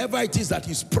 wherever it is that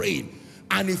he's praying,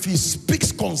 and if he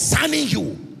speaks concerning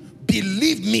you,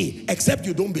 believe me, except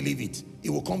you don't believe it, it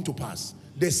will come to pass.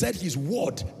 They said his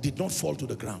word did not fall to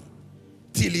the ground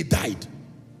till he died.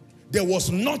 There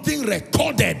was nothing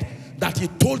recorded that he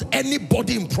told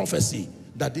anybody in prophecy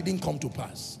that didn't come to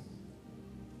pass.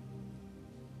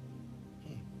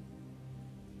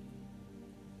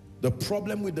 The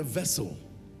problem with the vessel,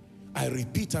 I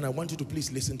repeat, and I want you to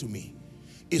please listen to me,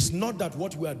 it's not that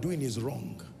what we are doing is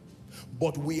wrong,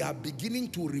 but we are beginning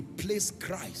to replace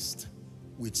Christ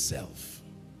with self.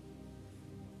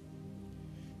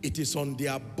 It is on the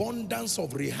abundance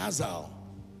of rehearsal.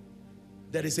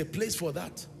 There is a place for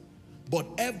that. But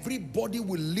everybody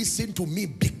will listen to me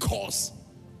because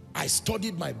I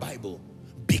studied my Bible,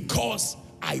 because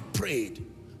I prayed,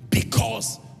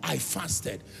 because I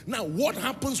fasted. Now, what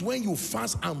happens when you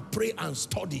fast and pray and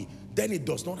study? Then it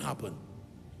does not happen.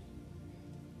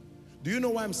 Do you know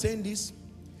why I'm saying this?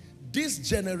 This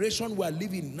generation we are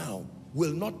living now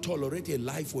will not tolerate a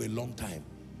lie for a long time.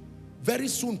 Very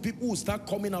soon, people will start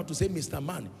coming out to say, Mr.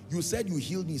 Man, you said you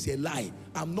healed me. It's a lie.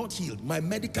 I'm not healed. My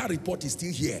medical report is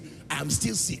still here. I'm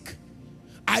still sick.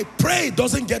 I pray it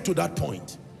doesn't get to that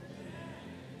point.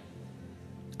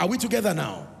 Are we together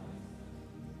now?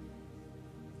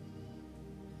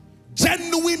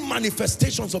 Genuine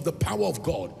manifestations of the power of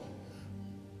God.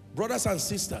 Brothers and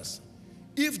sisters,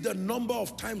 if the number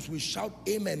of times we shout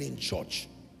amen in church,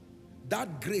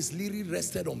 that grace literally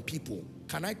rested on people,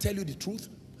 can I tell you the truth?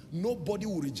 Nobody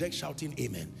will reject shouting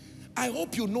amen. I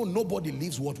hope you know nobody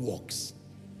lives what works.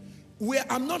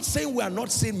 I'm not saying we are not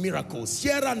seeing miracles.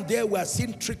 Here and there we are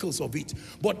seeing trickles of it.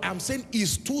 But I'm saying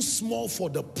it's too small for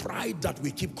the pride that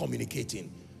we keep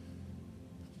communicating.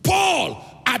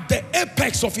 Paul At the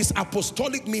apex of his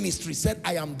apostolic ministry, said,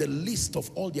 I am the least of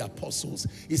all the apostles.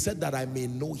 He said that I may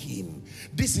know him.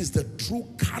 This is the true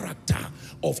character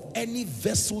of any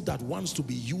vessel that wants to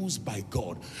be used by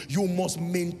God. You must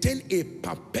maintain a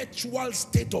perpetual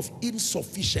state of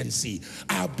insufficiency.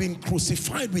 I have been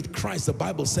crucified with Christ, the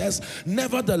Bible says,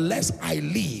 nevertheless I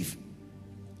live,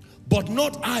 but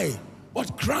not I,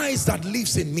 but Christ that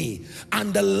lives in me.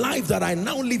 And the life that I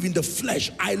now live in the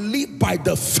flesh, I live by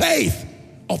the faith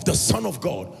of the Son of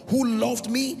God, who loved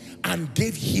me and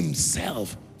gave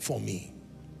himself for me.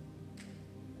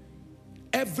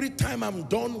 Every time I'm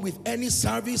done with any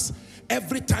service,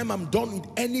 every time I'm done with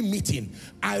any meeting,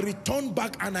 I return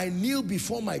back and I kneel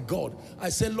before my God. I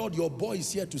say, Lord, your boy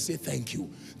is here to say thank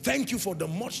you. Thank you for the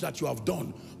much that you have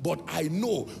done. But I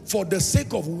know for the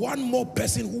sake of one more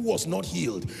person who was not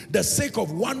healed, the sake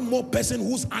of one more person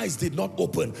whose eyes did not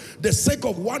open, the sake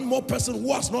of one more person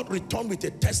who has not returned with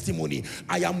a testimony,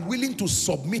 I am willing to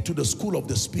submit to the school of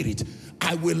the Spirit.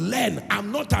 I will learn.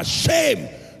 I'm not ashamed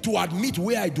to admit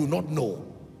where I do not know.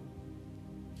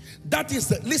 That is,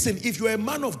 listen, if you're a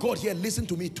man of God here, listen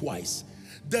to me twice.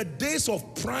 The days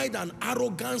of pride and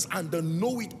arrogance and the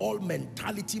know-it-all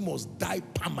mentality must die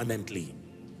permanently.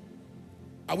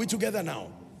 Are we together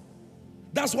now?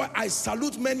 That's why I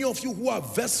salute many of you who are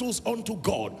vessels unto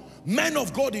God, men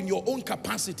of God in your own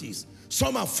capacities.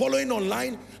 Some are following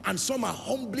online and some are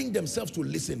humbling themselves to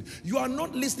listen. You are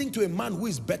not listening to a man who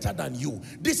is better than you.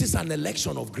 This is an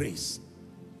election of grace.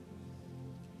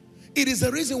 It is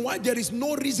the reason why there is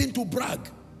no reason to brag.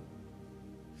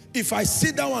 If I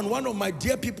sit down and one of my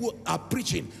dear people are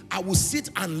preaching, I will sit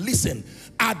and listen.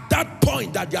 At that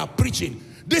point that they are preaching,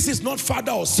 this is not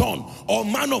father or son or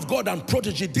man of God and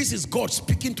protege. This is God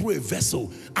speaking through a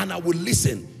vessel, and I will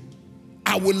listen.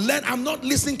 I will learn. I'm not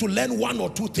listening to learn one or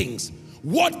two things.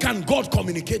 What can God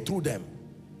communicate through them?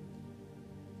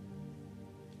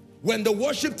 When the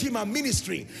worship team are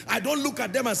ministering, I don't look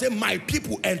at them and say, my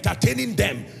people, entertaining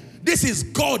them. This is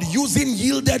God using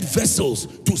yielded vessels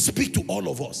to speak to all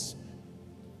of us.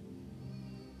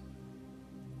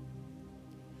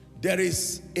 There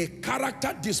is a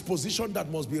character disposition that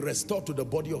must be restored to the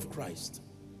body of Christ.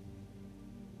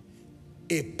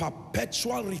 A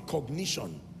perpetual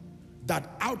recognition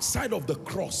that outside of the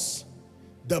cross,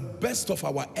 the best of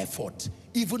our effort,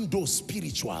 even though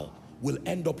spiritual, will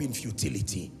end up in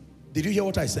futility. Did you hear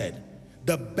what I said?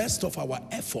 The best of our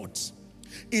efforts.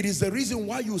 It is the reason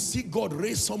why you see God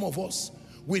raise some of us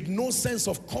with no sense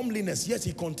of comeliness, yet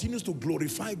he continues to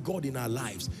glorify God in our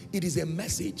lives. It is a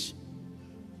message.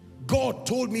 God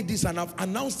told me this, and I've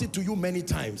announced it to you many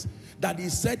times, that he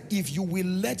said, if you will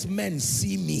let men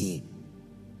see me,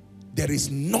 there is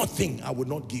nothing I will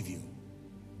not give you.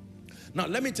 Now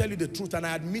let me tell you the truth, and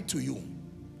I admit to you,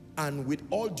 and with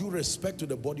all due respect to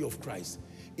the body of Christ,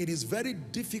 it is very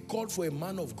difficult for a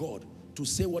man of God to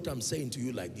say what I'm saying to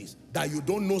you like this, that you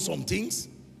don't know some things.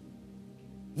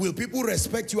 Will people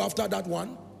respect you after that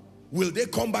one? Will they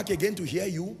come back again to hear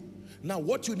you? Now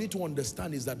what you need to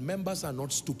understand is that members are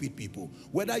not stupid people.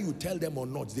 Whether you tell them or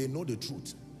not, they know the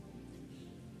truth.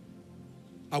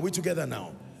 Are we together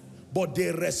now? But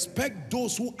they respect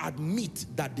those who admit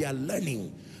that they are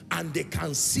learning and they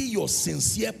can see your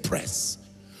sincere press.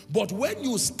 But when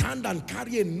you stand and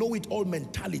carry a know-it-all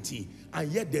mentality and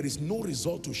yet there is no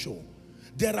result to show,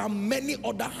 there are many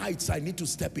other heights I need to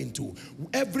step into.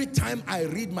 Every time I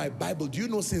read my Bible, do you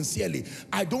know, sincerely,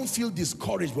 I don't feel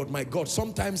discouraged, but my God,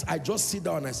 sometimes I just sit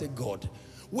down and I say, God,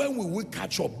 when will we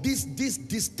catch up? This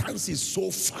distance is so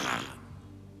far.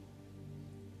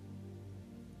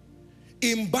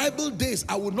 In Bible days,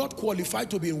 I would not qualify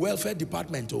to be in welfare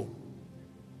department,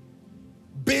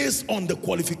 based on the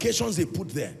qualifications they put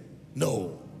there.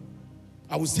 No.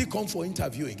 I will still come for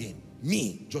interview again.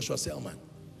 Me, Joshua Selman.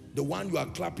 The one you are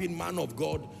clapping, man of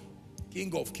God,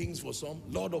 King of kings for some,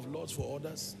 Lord of lords for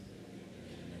others.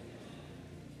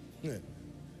 Yeah.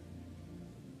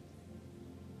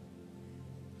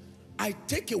 I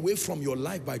take away from your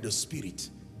life by the spirit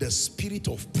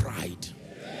of pride.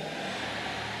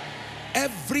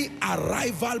 Every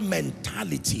arrival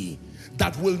mentality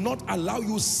that will not allow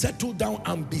you settle down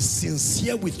and be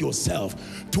sincere with yourself,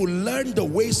 to learn the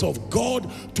ways of God,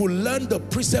 to learn the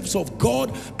precepts of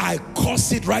God, I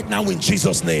curse it right now in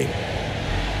Jesus' name.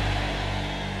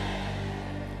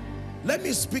 Let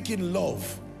me speak in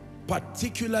love,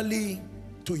 particularly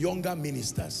to younger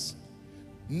ministers.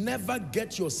 Never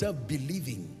get yourself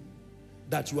believing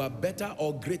that you are better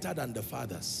or greater than the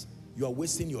fathers. You are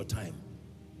wasting your time.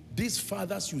 These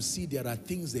fathers you see, there are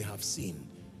things they have seen.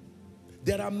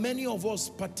 There are many of us,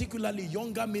 particularly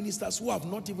younger ministers, who have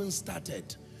not even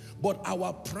started. But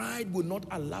our pride will not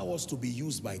allow us to be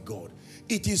used by God.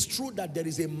 It is true that there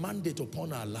is a mandate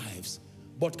upon our lives.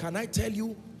 But can I tell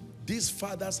you, these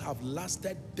fathers have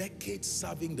lasted decades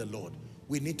serving the Lord.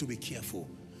 We need to be careful.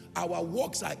 Our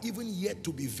works are even yet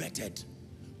to be vetted.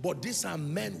 But these are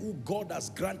men who God has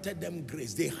granted them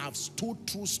grace. They have stood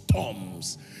through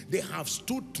storms. They have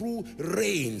stood through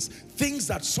rains. Things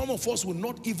that some of us will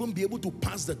not even be able to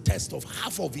pass the test of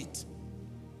half of it.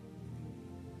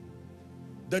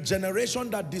 The generation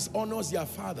that dishonors their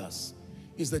fathers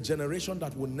is the generation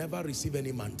that will never receive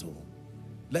any mantle.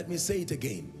 Let me say it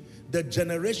again. The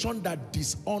generation that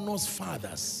dishonors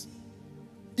fathers,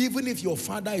 even if your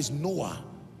father is Noah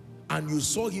and you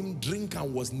saw him drink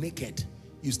and was naked,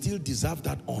 you still deserve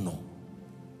that honor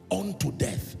unto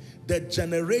death. The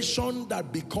generation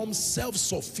that becomes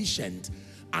self-sufficient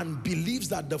and believes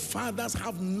that the fathers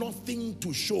have nothing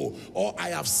to show, or I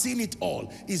have seen it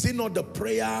all. Is it not the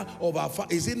prayer of our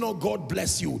father? Is it not God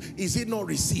bless you? Is it not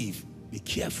receive? Be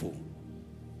careful.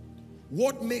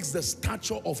 What makes the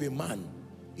stature of a man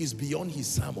is beyond his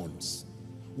sermons.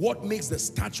 What makes the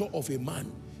stature of a man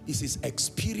is his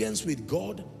experience with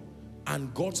God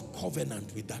and God's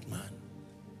covenant with that man.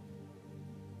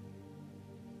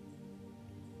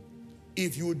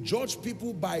 If you judge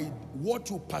people by what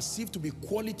you perceive to be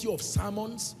quality of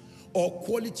sermons or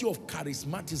quality of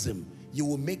charismatism, you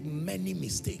will make many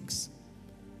mistakes.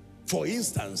 For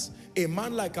instance, a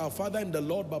man like our father in the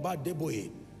Lord, Baba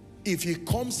Deboe, if he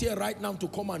comes here right now to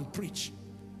come and preach,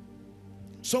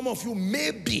 some of you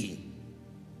maybe,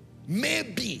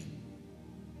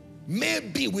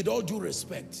 with all due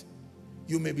respect,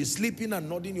 you may be sleeping and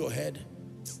nodding your head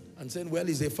and saying, well,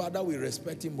 he's a father, we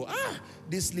respect him, but I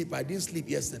didn't sleep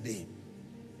yesterday.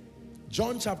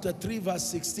 John chapter 3 verse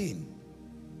 16.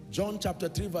 John chapter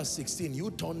 3 verse 16, you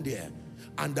turn there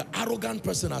and the arrogant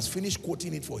person has finished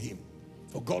quoting it for him.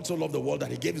 For God so loved the world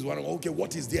that he gave his one. Okay,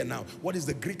 what is there now? What is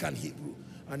the Greek and Hebrew?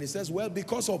 And he says, well,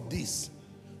 because of this,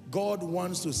 God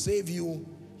wants to save you,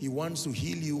 he wants to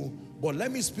heal you, but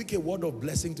let me speak a word of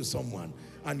blessing to someone.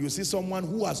 And you see someone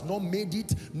who has not made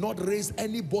it, not raised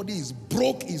anybody, is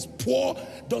broke, is poor,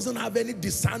 doesn't have any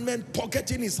discernment,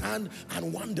 pocketing his hand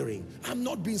and wondering. I'm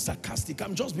not being sarcastic,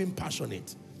 I'm just being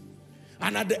passionate.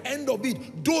 And at the end of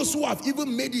it, those who have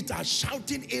even made it are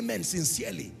shouting amen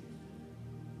sincerely.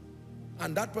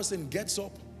 And that person gets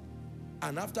up,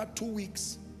 and after 2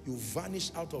 weeks, you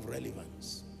vanish out of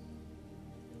relevance.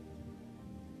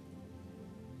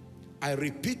 I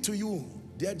repeat to you,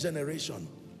 dear generation,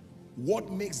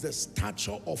 what makes the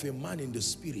stature of a man in the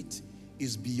spirit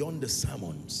is beyond the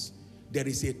sermons. There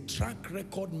is a track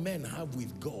record men have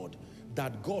with God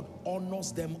that God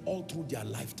honors them all through their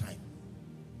lifetime.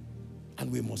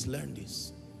 And we must learn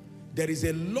this. There is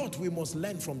a lot we must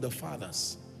learn from the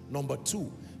fathers. Number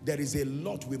two, there is a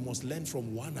lot we must learn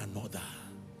from one another.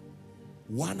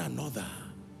 One another.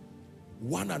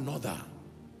 One another.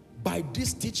 By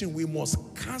this teaching, we must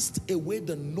cast away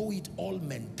the know-it-all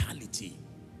mentality.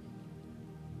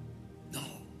 No.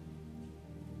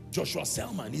 Joshua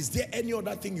Selman, is there any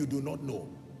other thing you do not know?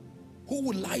 Who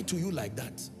would lie to you like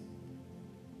that?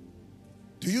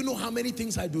 Do you know how many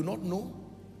things I do not know?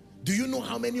 Do you know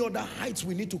how many other heights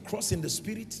we need to cross in the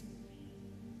spirit?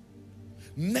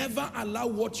 Never allow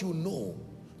what you know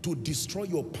to destroy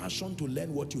your passion to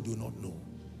learn what you do not know.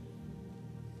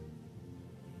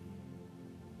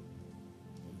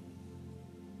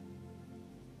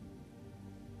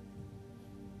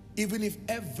 Even if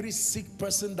every sick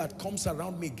person that comes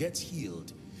around me gets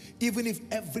healed, even if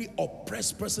every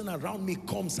oppressed person around me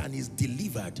comes and is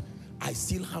delivered, I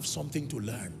still have something to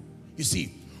learn. You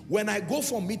see, when I go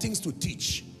for meetings to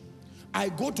teach, I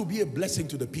go to be a blessing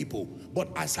to the people, but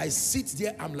as I sit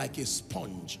there, I'm like a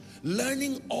sponge,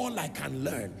 learning all I can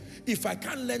learn. If I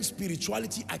can't learn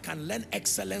spirituality, I can learn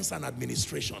excellence and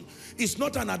administration. It's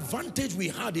not an advantage we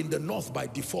had in the north by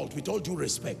default, with all due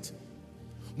respect.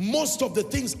 Most of the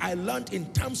things I learned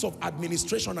in terms of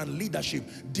administration and leadership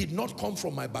did not come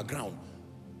from my background,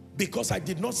 because I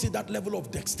did not see that level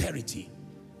of dexterity.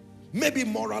 Maybe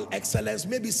moral excellence,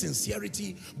 maybe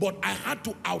sincerity, but I had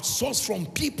to outsource from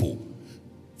people.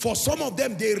 For some of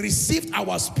them, they received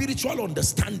our spiritual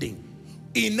understanding.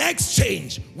 In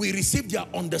exchange, we received their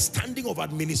understanding of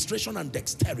administration and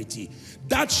dexterity.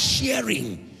 That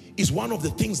sharing is one of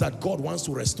the things that God wants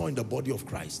to restore in the body of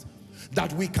Christ.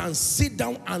 That we can sit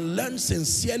down and learn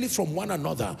sincerely from one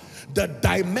another. The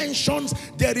dimensions,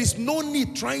 there is no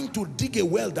need trying to dig a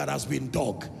well that has been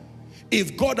dug.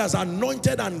 If God has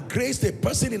anointed and graced a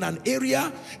person in an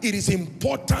area, it is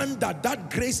important that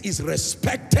that grace is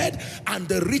respected and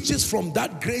the riches from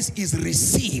that grace is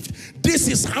received. This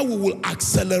is how we will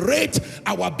accelerate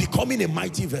our becoming a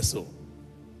mighty vessel.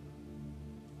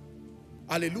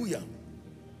 Hallelujah.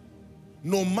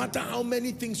 No matter how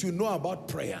many things you know about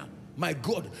prayer, my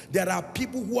God, there are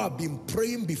people who have been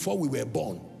praying before we were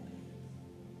born.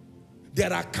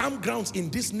 There are campgrounds in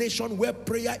this nation where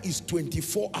prayer is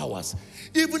 24 hours.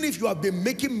 Even if you have been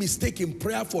making mistake in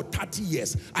prayer for 30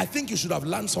 years, I think you should have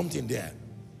learned something there.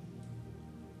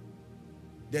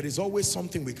 There is always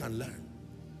something we can learn.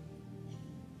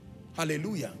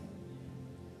 Hallelujah.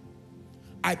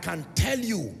 I can tell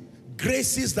you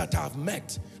graces that I've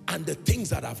met and the things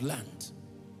that I've learned.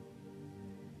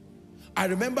 I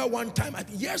remember one time,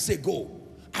 years ago,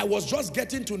 I was just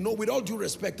getting to know, with all due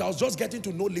respect, I was just getting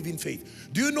to know Living Faith.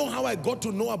 Do you know how I got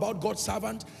to know about God's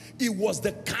servant? It was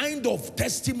the kind of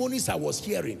testimonies I was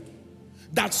hearing.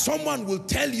 That someone will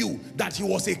tell you that he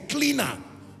was a cleaner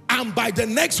and by the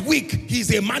next week,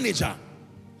 he's a manager.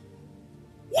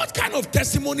 What kind of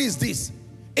testimony is this?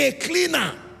 A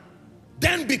cleaner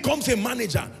then becomes a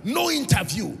manager, no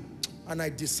interview. And I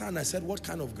discerned, I said, what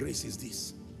kind of grace is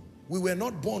this? We were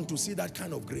not born to see that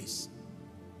kind of grace.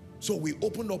 So we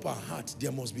opened up our heart.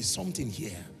 There must be something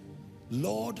here.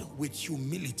 Lord, with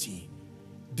humility,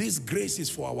 this grace is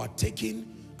for our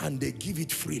taking and they give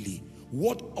it freely.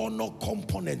 What honor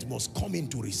component must come in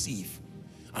to receive?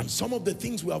 And some of the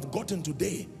things we have gotten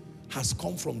today has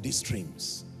come from these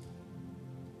streams.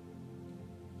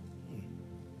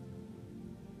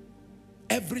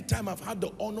 Every time I've had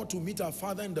the honor to meet our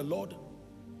Father in the Lord,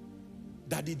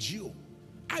 Daddy Gio,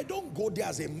 I don't go there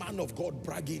as a man of God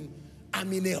bragging.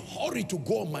 I'm in a hurry to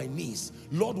go on my knees.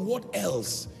 Lord, what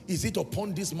else is it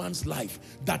upon this man's life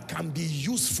that can be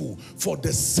useful for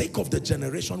the sake of the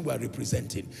generation we are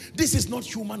representing? This is not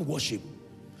human worship.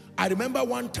 I remember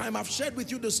one time, I've shared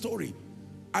with you the story.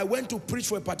 I went to preach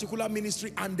for a particular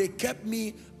ministry and they kept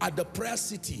me at the prayer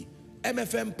city,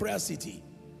 MFM prayer city.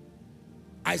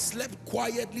 I slept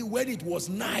quietly when it was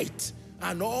night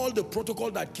and all the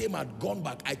protocol that came had gone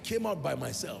back. I came out by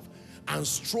myself and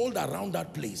strolled around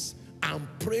that place and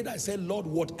prayed. I said, Lord,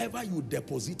 whatever you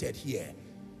deposited here,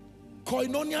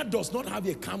 Koinonia does not have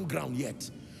a campground yet.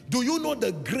 Do you know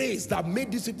the grace that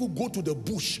made these people go to the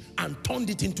bush and turned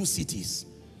it into cities?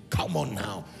 Come on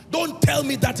now. Don't tell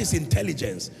me that is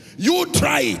intelligence. You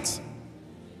try it.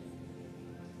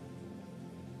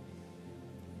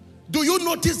 Do you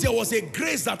notice there was a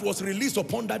grace that was released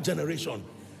upon that generation?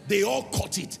 They all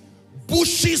caught it.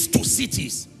 Bushes to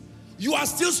cities. You are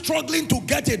still struggling to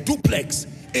get a duplex,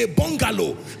 a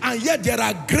bungalow, and yet there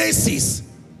are graces.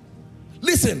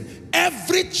 Listen,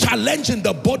 every challenge in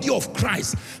the body of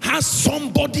Christ has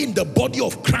somebody in the body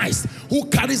of Christ who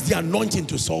carries the anointing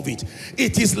to solve it.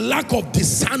 It is lack of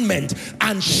discernment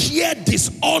and sheer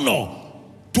dishonor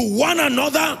to one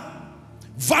another,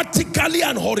 vertically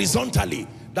and horizontally,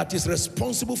 that is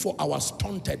responsible for our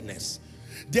stuntedness.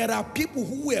 There are people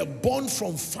who were born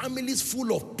from families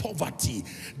full of poverty.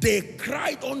 They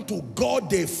cried unto God,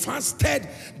 they fasted,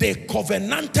 they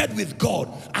covenanted with God,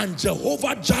 and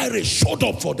Jehovah Jireh showed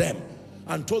up for them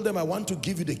and told them, I want to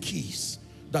give you the keys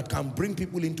that can bring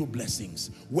people into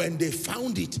blessings. When they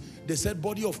found it, they said,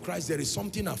 body of Christ, there is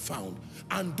something I found.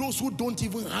 And those who don't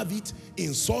even have it,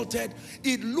 insulted.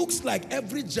 It looks like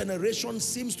every generation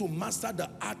seems to master the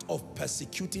art of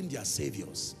persecuting their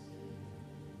saviors.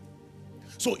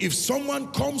 So if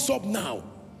someone comes up now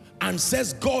and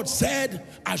says, God said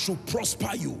I should prosper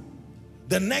you,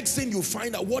 the next thing you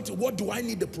find out, what do I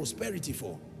need the prosperity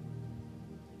for?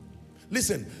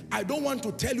 Listen, I don't want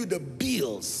to tell you the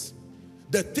bills,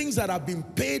 the things that have been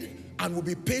paid and will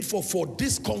be paid for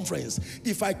this conference.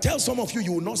 If I tell some of you,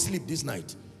 you will not sleep this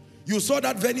night. You saw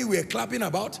that venue we are clapping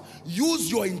about. Use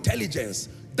your intelligence.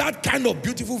 That kind of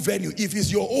beautiful venue, if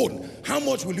it's your own, how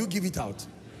much will you give it out?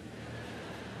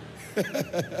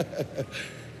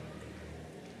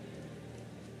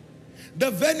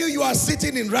 The venue you are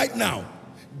sitting in right now,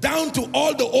 down to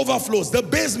all the overflows, the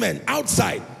basement,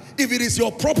 outside, if it is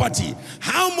your property,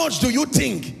 how much do you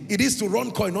think it is to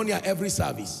run Koinonia every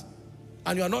service?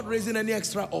 And you are not raising any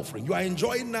extra offering. You are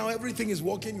enjoying now, everything is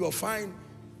working, you are fine.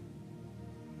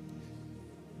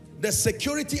 The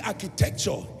security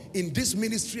architecture in this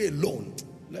ministry alone,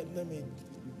 let me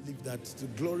leave that to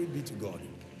glory be to God.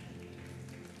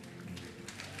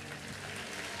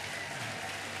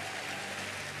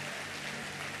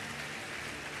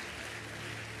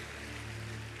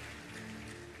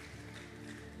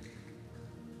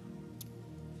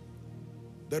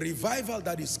 The revival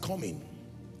that is coming,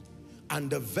 And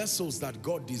the vessels that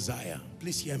God desires,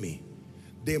 please hear me,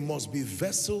 they must be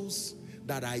vessels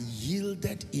that are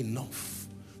yielded enough.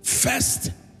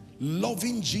 First,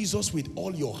 loving Jesus with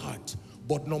all your heart.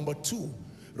 But number two,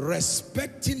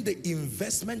 respecting the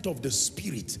investment of the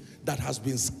Spirit that has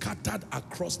been scattered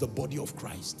across the body of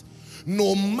Christ.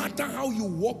 No matter how you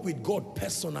walk with God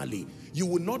personally, you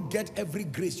will not get every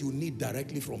grace you need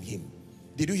directly from Him.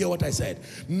 Did you hear what I said?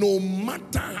 No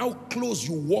matter how close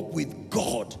you walk with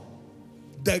God,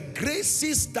 the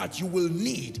graces that you will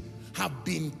need have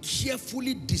been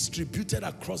carefully distributed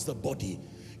across the body.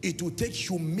 It will take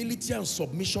humility and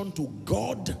submission to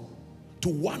God, to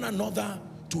one another,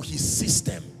 to His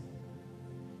system.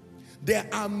 There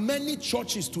are many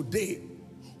churches today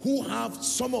who have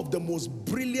some of the most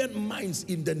brilliant minds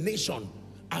in the nation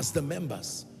as the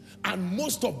members. And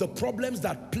most of the problems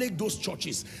that plague those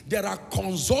churches, there are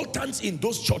consultants in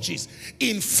those churches.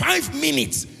 In 5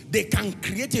 minutes, they can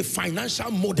create a financial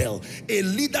model, a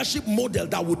leadership model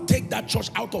that would take that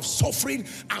church out of suffering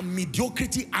and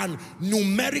mediocrity and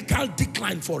numerical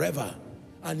decline forever.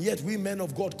 And yet we men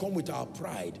of God come with our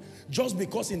pride. Just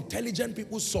because intelligent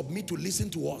people submit to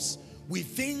listen to us, we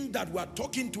think that we are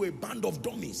talking to a band of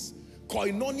dummies.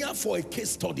 Koinonia for a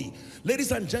case study.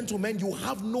 Ladies and gentlemen, you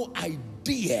have no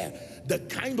idea the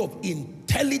kind of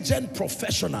intelligent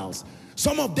professionals.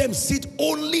 Some of them sit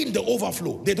only in the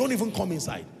overflow. They don't even come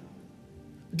inside.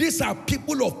 These are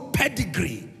people of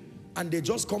pedigree, and they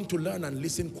just come to learn and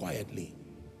listen quietly.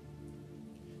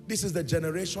 This is the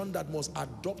generation that must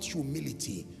adopt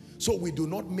humility, so we do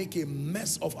not make a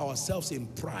mess of ourselves in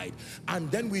pride,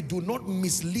 and then we do not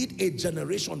mislead a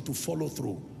generation to follow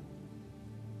through.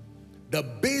 The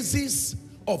basis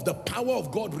of the power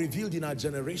of God revealed in our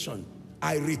generation,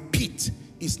 I repeat,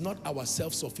 is not our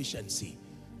self-sufficiency.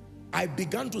 I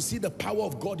began to see the power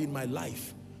of God in my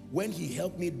life when He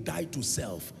helped me die to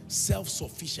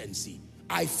self-sufficiency.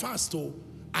 I fast,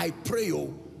 I pray,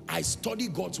 I study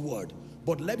God's word.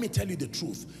 But let me tell you the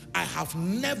truth, I have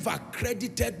never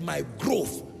credited my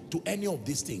growth to any of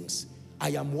these things.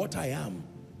 I am what I am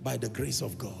by the grace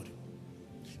of God.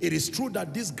 It is true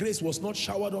that this grace was not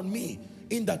showered on me,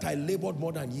 in that I labored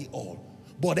more than ye all.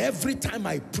 But every time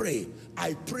I pray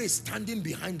standing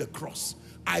behind the cross.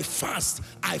 I fast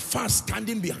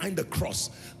standing behind the cross.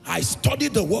 I study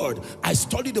the word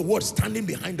standing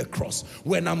behind the cross.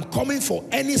 When I'm coming for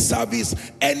any service,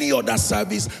 any other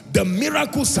service, the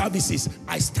miracle services,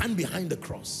 I stand behind the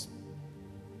cross.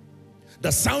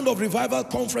 The Sound of Revival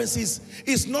conferences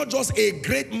is not just a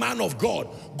great man of God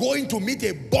going to meet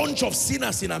a bunch of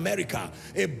sinners in America,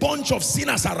 a bunch of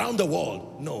sinners around the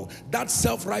world. No, that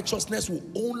self-righteousness will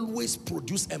always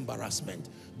produce embarrassment.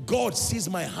 God sees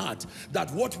my heart,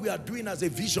 that what we are doing as a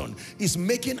vision is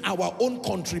making our own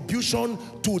contribution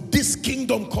to this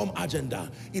kingdom come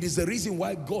agenda. It is the reason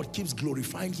why God keeps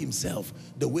glorifying Himself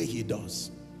the way He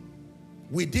does.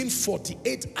 Within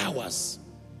 48 hours,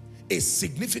 a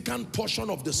significant portion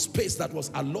of the space that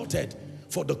was allotted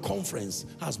for the conference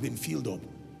has been filled up.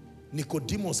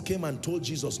 Nicodemus came and told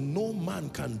Jesus, no man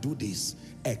can do this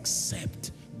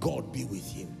except God be with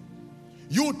him.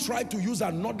 You try to use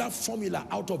another formula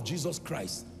out of Jesus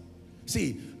Christ.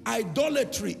 See,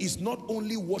 idolatry is not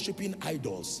only worshiping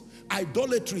idols.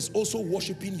 Idolatry is also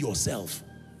worshiping yourself.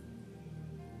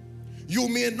 You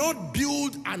may not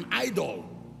build an idol.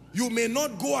 You may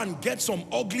not go and get some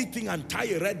ugly thing and tie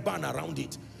a red band around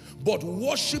it. But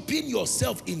worshiping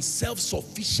yourself in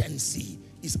self-sufficiency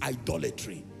is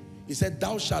idolatry. He said,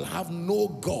 thou shalt have no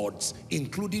gods,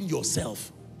 including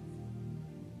yourself.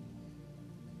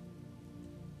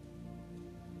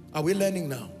 Are we learning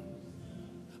now?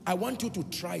 I want you to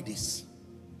try this.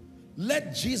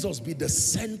 Let Jesus be the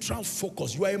central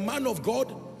focus. You are a man of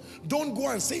God. Don't go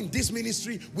and say in this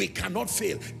ministry, we cannot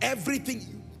fail.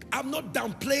 Everything... I'm not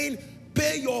downplaying,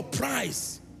 pay your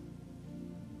price.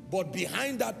 But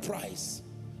behind that price,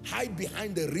 hide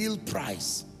behind the real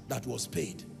price that was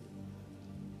paid.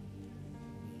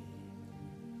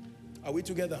 Are we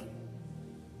together?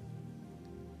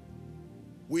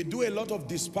 We do a lot of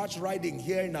dispatch riding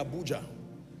here in Abuja.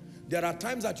 There are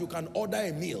times that you can order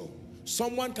a meal.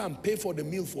 Someone can pay for the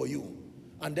meal for you.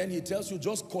 And then he tells you,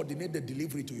 just coordinate the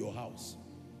delivery to your house.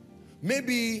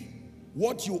 Maybe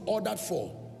what you ordered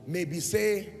for, maybe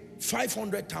say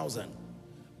 500,000,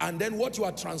 and then what you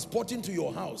are transporting to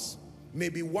your house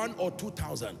maybe 1,000 or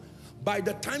 2,000. By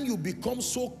the time you become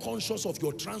so conscious of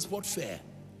your transport fare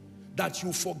that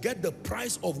you forget the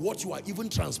price of what you are even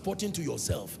transporting to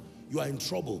yourself, you are in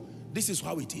trouble. This is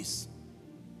how it is.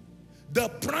 The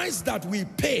price that we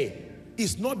pay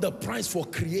is not the price for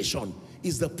creation,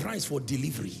 it's the price for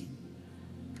delivery.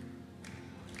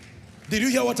 Did you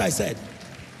hear what I said?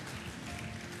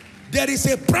 There is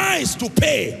a price to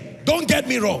pay. Don't get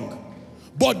me wrong.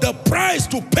 But the price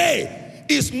to pay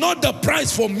is not the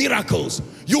price for miracles.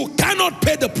 You cannot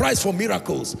pay the price for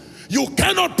miracles. You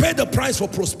cannot pay the price for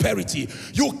prosperity.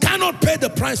 You cannot pay the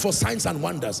price for signs and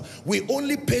wonders. We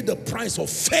only pay the price of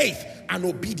faith and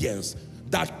obedience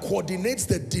that coordinates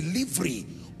the delivery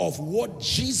of what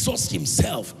Jesus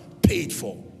himself paid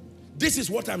for. This is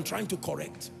what I'm trying to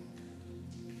correct.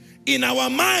 In our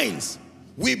minds,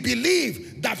 we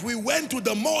believe that we went to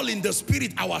the mall in the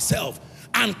spirit ourselves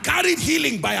and carried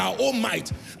healing by our own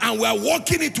might, and we are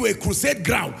walking into a crusade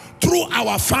ground through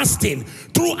our fasting,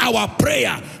 through our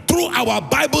prayer, through our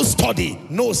Bible study.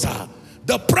 No, sir.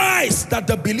 The price that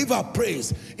the believer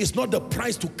pays is not the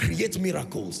price to create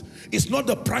miracles. It's not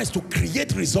the price to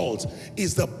create results.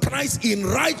 It's the price in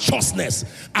righteousness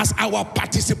as our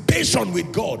participation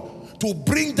with God to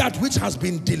bring that which has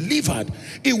been delivered.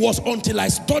 It was until I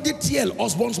studied T.L.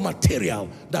 Osborne's material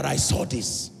that I saw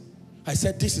this. I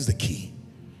said, this is the key.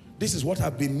 This is what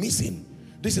I've been missing.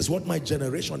 This is what my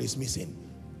generation is missing.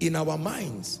 In our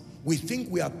minds, we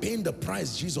think we are paying the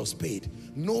price Jesus paid.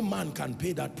 No man can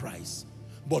pay that price.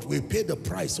 But we pay the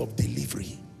price of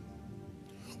delivery.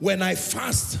 When I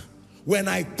fast, when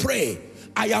I pray,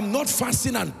 I am not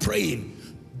fasting and praying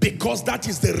because that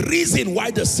is the reason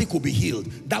why the sick will be healed.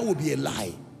 That would be a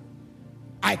lie.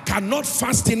 I cannot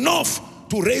fast enough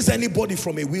to raise anybody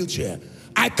from a wheelchair.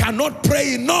 I cannot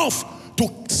pray enough to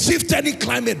shift any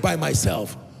climate by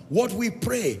myself. What we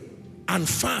pray and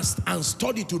fast and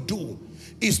study to do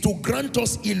is to grant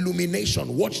us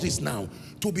illumination. Watch this now.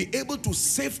 To be able to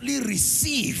safely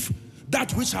receive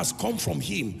that which has come from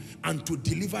him and to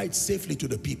deliver it safely to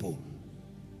the people.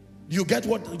 You get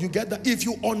what? You get that? If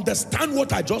you understand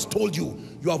what I just told you,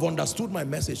 you have understood my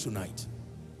message tonight.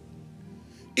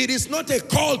 It is not a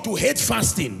call to hate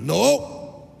fasting.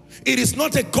 No. It is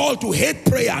not a call to hate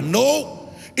prayer.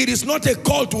 No. It is not a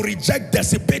call to reject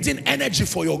dissipating energy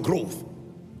for your growth.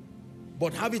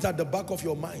 But have it at the back of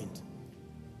your mind.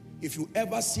 If you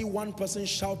ever see one person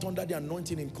shout under the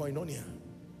anointing in Koinonia,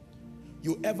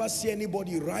 you ever see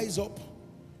anybody rise up,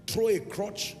 throw a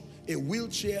crutch, a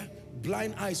wheelchair,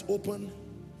 blind eyes open,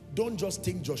 don't just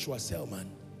think Joshua Selman.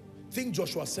 Think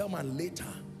Joshua Selman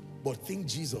later, but think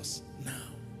Jesus now.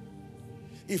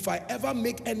 If I ever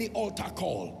make any altar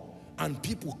call and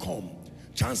people come,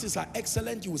 chances are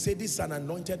excellent you will say, this is an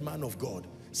anointed man of God.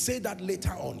 Say that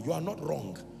later on. You are not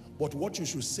wrong. But what you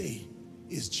should say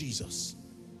is Jesus.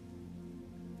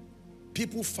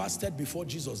 People fasted before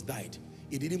Jesus died.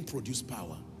 It didn't produce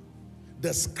power.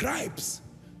 The scribes,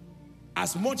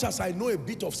 as much as I know a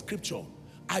bit of scripture,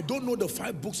 I don't know the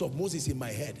 5 books of Moses in my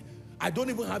head. I don't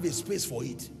even have a space for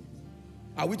it.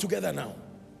 Are we together now?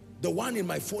 The one in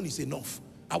my phone is enough.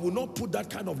 I will not put that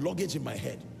kind of luggage in my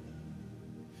head.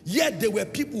 Yet there were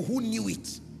people who knew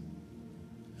it.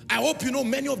 I hope you know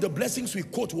many of the blessings we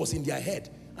quote was in their head,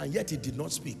 and yet it did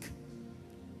not speak.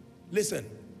 Listen,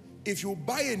 if you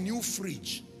buy a new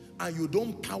fridge and you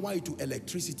don't power it to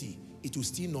electricity, it will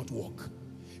still not work.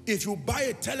 If you buy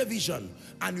a television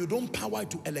and you don't power it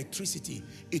to electricity,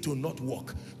 it will not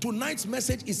work. Tonight's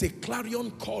message is a clarion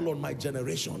call on my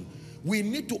generation. We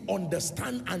need to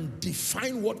understand and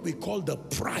define what we call the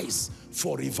price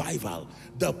for revival,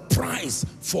 the price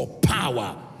for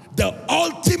power. The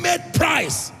ultimate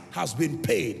price has been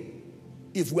paid.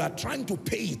 If we are trying to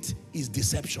pay it, is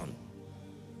deception.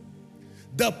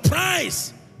 The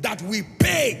price that we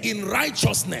pay in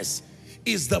righteousness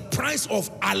is the price of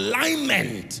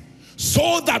alignment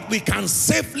so that we can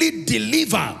safely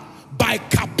deliver by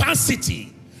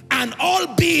capacity, and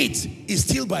albeit is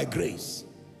still by grace.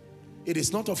 It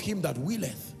is not of him that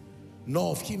willeth,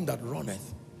 nor of him that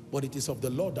runneth, but it is of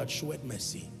the Lord that showeth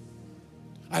mercy.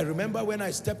 I remember when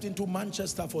I stepped into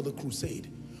Manchester for the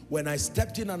crusade, when I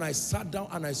stepped in and I sat down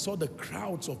and I saw the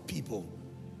crowds of people,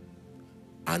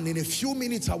 and in a few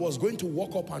minutes I was going to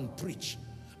walk up and preach.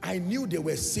 I knew they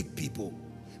were sick people.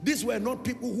 These were not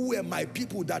people who were my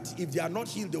people that if they are not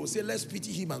healed, they will say, let's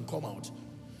pity him and come out.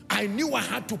 I knew I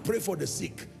had to pray for the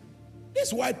sick. This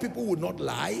is why people would not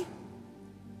lie.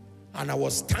 And I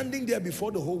was standing there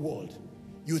before the whole world.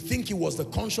 You think it was the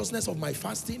consciousness of my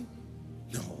fasting?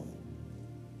 No.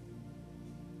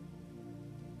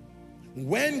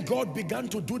 When God began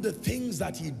to do the things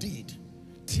that he did,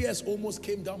 tears almost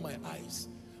came down my eyes.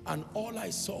 And all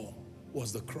I saw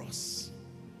was the cross.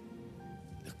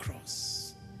 The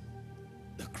cross.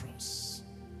 The cross.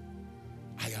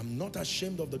 I am not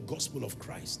ashamed of the gospel of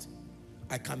Christ.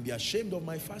 I can be ashamed of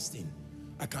my fasting.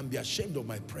 I can be ashamed of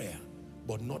my prayer,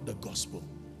 but not the gospel.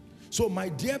 So my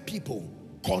dear people,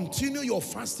 continue your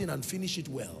fasting and finish it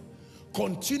well.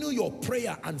 Continue your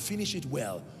prayer and finish it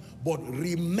well. But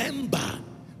remember,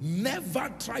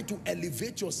 never try to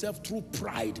elevate yourself through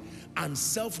pride and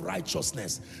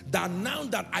self-righteousness. That now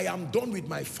that I am done with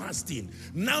my fasting,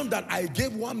 now that I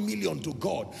gave 1 million to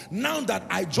God, now that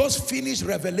I just finished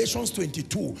Revelations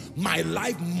 22, my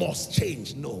life must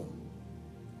change. No.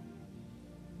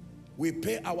 We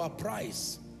pay our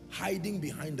price hiding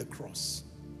behind the cross.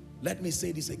 Let me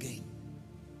say this again.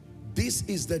 This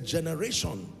is the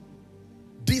generation.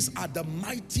 These are the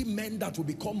mighty men that will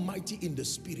become mighty in the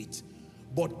spirit.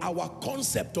 But our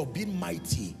concept of being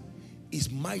mighty is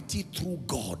mighty through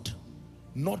God,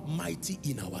 not mighty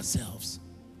in ourselves.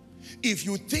 If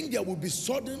you think there will be a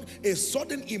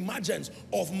sudden emergence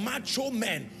of macho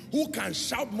men who can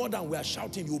shout more than we are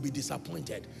shouting, you will be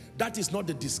disappointed. That is not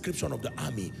the description of the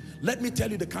army. Let me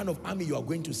tell you the kind of army you are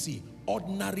going to see.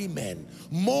 Ordinary men,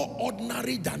 more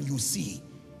ordinary than you see.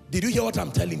 Did you hear what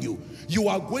I'm telling you? You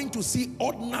are going to see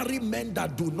ordinary men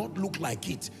that do not look like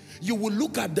it. You will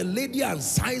look at the lady and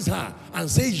size her and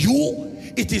say,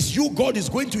 it is you God is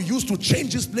going to use to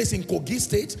change this place in Kogi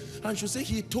State. And she'll say,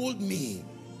 he told me.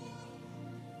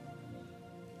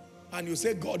 And you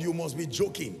say, God, you must be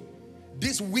joking.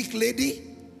 This weak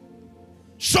lady,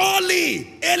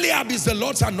 surely Eliab is the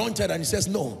Lord's anointed. And he says,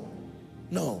 no.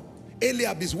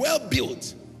 Eliab is well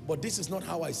built, but this is not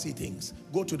how I see things.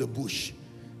 Go to the bush.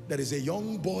 There is a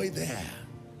young boy there.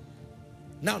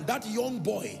 Now that young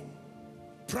boy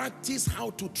practiced how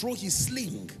to throw his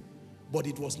sling, but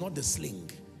it was not the sling.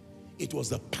 It was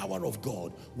the power of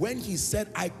God. When he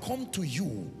said, I come to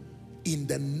you in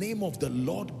the name of the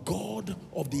Lord God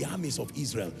of the armies of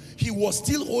Israel, he was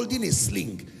still holding a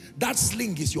sling. That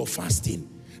sling is your fasting.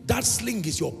 That sling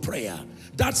is your prayer.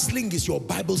 That sling is your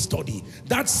Bible study.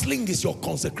 That sling is your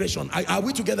consecration. Are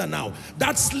we together now?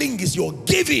 That sling is your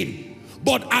giving.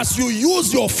 But as you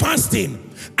use your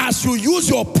fasting, as you use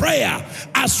your prayer,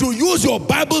 as you use your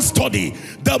Bible study,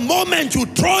 the moment you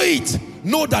throw it,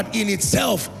 know that in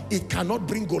itself, it cannot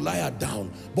bring Goliath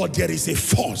down. But there is a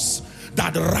force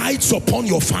that rides upon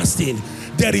your fasting.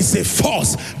 There is a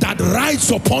force that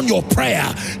rides upon your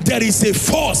prayer. There is a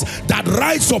force that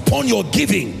rides upon your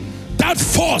giving. That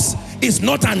force is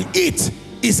not an it,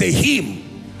 it's a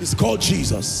him. It's called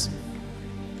Jesus.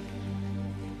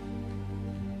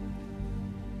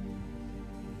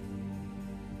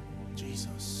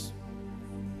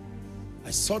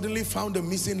 I suddenly found a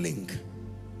missing link.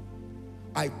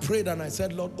 I prayed and I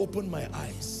said, Lord, open my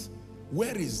eyes.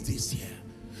 Where is this here?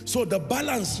 So the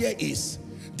balance here is,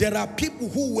 there are people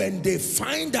who, when they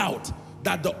find out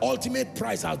that the ultimate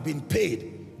price has been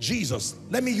paid, Jesus,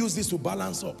 let me use this to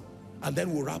balance up and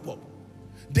then we'll wrap up.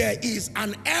 There is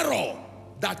an error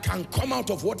that can come out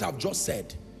of what I've just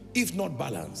said, if not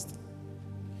balanced.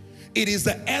 It is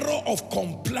the error of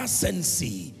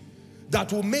complacency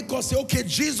that will make us say, okay,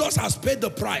 Jesus has paid the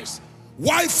price.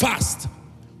 Why fast?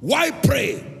 Why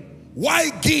pray?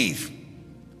 Why give?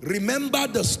 Remember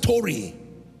the story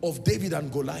of David and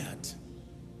Goliath.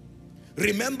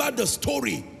 Remember the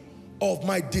story of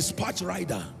my dispatch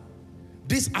rider.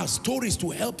 These are stories to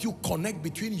help you connect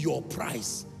between your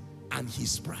price and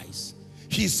his price.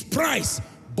 His price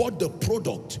bought the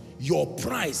product. Your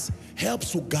price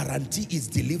helps to guarantee its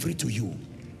delivery to you.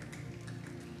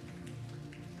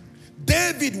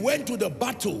 David went to the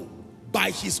battle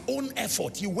by his own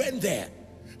effort. He went there.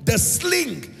 The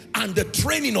sling and the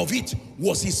training of it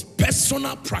was his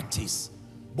personal practice.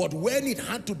 But when it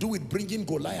had to do with bringing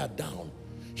Goliath down,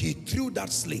 he threw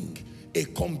that sling. A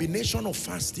combination of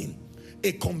fasting,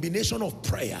 a combination of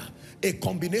prayer, a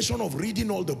combination of reading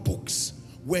all the books.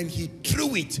 When he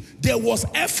threw it, there was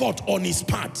effort on his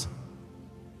part,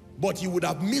 but he would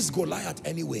have missed Goliath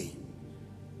anyway.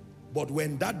 But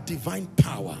when that divine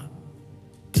power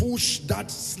pushed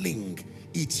that sling,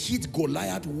 it hit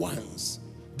Goliath once.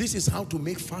 This is how to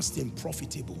make fasting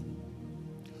profitable.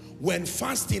 When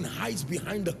fasting hides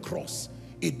behind the cross,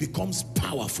 it becomes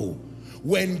powerful.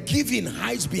 When giving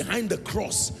hides behind the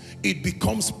cross, it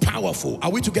becomes powerful. Are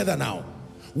we together now?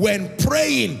 When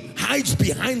praying hides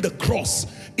behind the cross,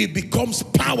 it becomes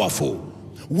powerful.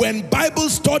 When Bible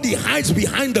study hides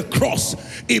behind the cross,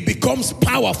 it becomes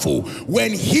powerful.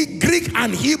 When Greek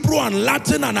and Hebrew and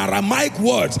Latin and Aramaic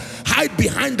words hide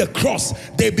behind the cross,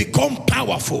 they become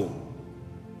powerful.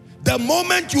 The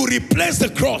moment you replace the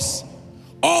cross,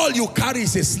 all you carry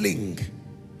is a sling.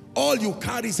 All you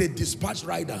carry is a dispatch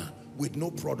rider with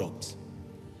no product.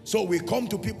 So we come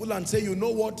to people and say, you know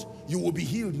what? You will be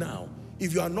healed now.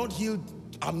 If you are not healed,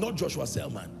 I'm not Joshua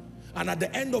Selman. And at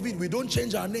the end of it, we don't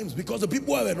change our names because the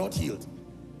people were not healed.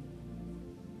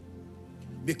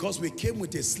 Because we came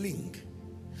with a sling.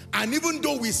 And even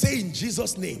though we say in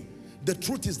Jesus' name, The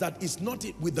truth is that it's not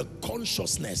with the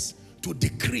consciousness to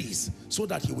decrease so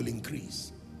that he will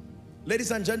increase.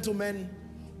 Ladies and gentlemen,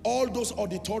 all those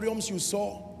auditoriums you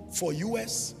saw for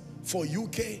US, for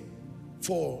UK,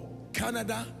 for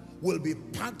Canada will be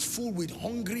packed full with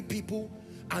hungry people,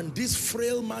 and this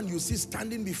frail man you see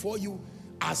standing before you,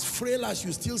 as frail as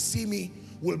you still see me,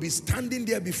 will be standing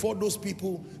there before those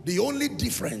people. The only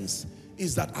difference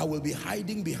is that I will be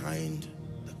hiding behind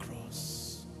the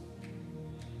cross.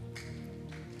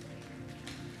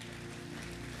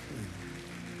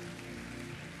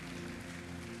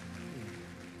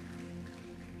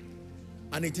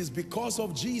 And it is because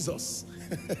of Jesus.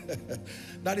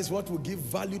 That is what will give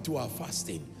value to our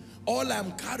fasting. All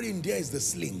I'm carrying there is the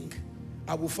sling.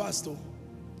 I will fast,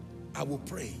 I will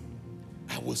pray,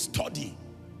 I will study.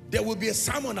 There will be a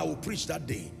sermon I will preach that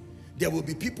day. There will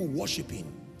be people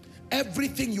worshiping.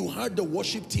 Everything you heard the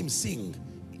worship team sing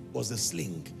was the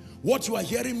sling. What you are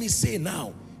hearing me say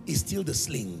now is still the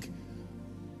sling.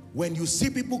 When you see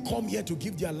people come here to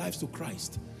give their lives to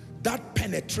Christ, that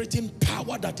penetrating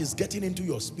power that is getting into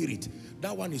your spirit,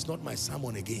 that one is not my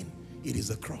sermon again. It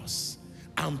is a cross,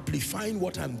 amplifying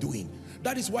what I'm doing.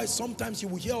 That is why sometimes you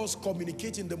will hear us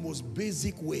communicate in the most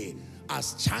basic way,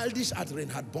 as childish as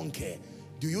Reinhard Bonnke.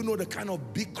 Do you know the kind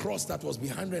of big cross that was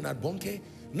behind Reinhard Bonnke?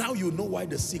 Now you know why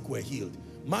the sick were healed.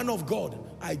 Man of God,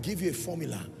 I give you a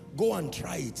formula. Go and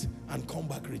try it and come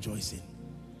back rejoicing.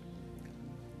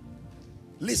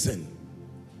 Listen,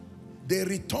 they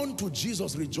returned to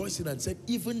Jesus rejoicing and said,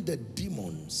 even the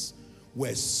demons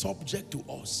were subject to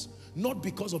us, not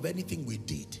because of anything we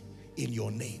did in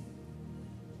your name.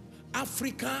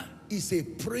 Africa is a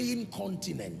praying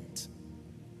continent.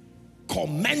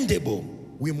 Commendable.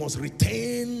 We must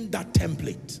retain that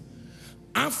template.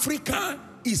 Africa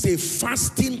is a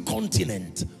fasting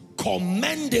continent.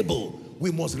 Commendable.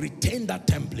 We must retain that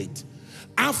template.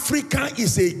 Africa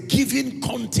is a giving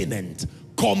continent.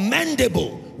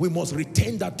 Commendable. We must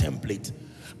retain that template.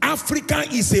 Africa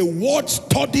is a word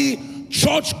study,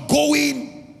 church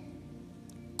going,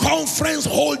 conference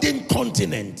holding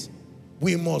continent.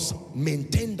 We must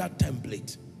maintain that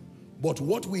template. But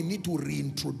what we need to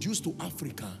reintroduce to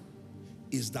Africa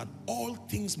is that all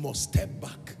things must step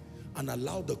back and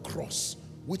allow the cross,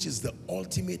 which is the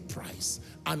ultimate price,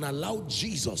 and allow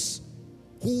Jesus,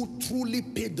 who truly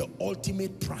paid the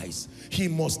ultimate price. He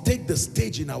must take the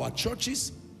stage in our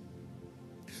churches.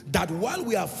 That while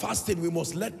we are fasting, we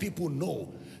must let people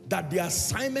know that the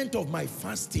assignment of my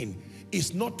fasting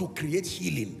is not to create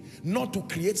healing, not to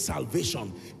create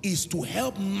salvation, is to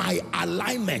help my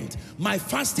alignment. My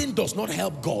fasting does not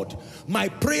help God. My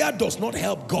prayer does not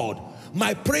help God.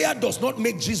 My prayer does not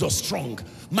make Jesus strong.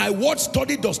 My word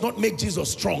study does not make Jesus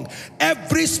strong.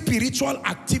 Every spiritual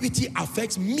activity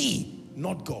affects me,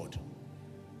 not God.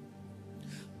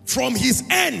 From his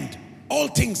end, all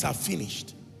things are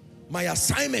finished. My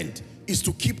assignment is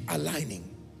to keep aligning.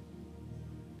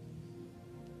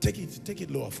 Take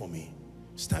it lower for me.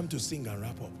 It's time to sing and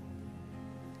wrap up.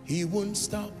 He won't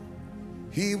stop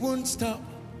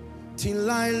till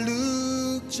I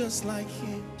look just like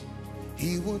him.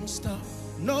 He won't stop,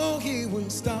 no, he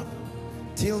won't stop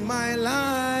till my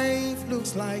life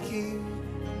looks like him.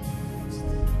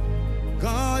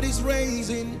 God is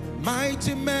raising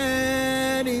mighty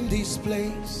men in this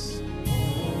place.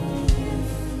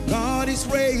 God is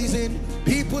raising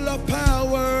people of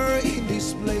power in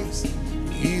this place.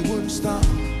 He won't stop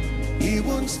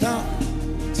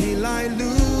till I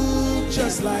look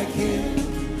just like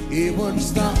him. He won't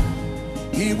stop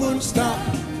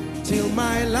till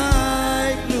my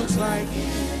life looks like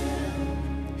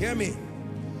him. Hear me.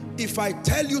 If I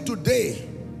tell you today,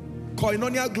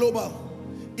 Koinonia Global,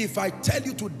 if I tell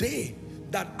you today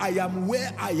that I am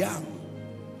where I am,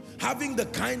 having the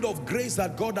kind of grace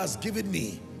that God has given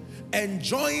me,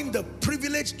 enjoying the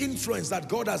privileged influence that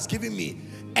God has given me,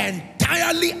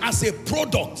 entirely as a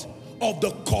product of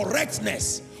the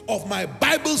correctness of my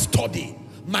Bible study,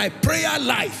 my prayer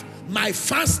life, my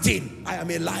fasting, I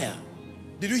am a liar.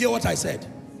 Did you hear what I said?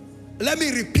 Let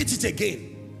me repeat it again.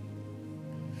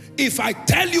 If I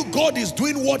tell you God is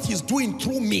doing what he's doing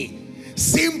through me,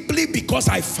 simply because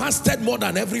I fasted more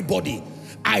than everybody,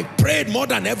 I prayed more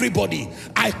than everybody,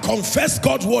 I confessed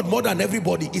God's word more than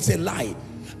everybody, it's a lie.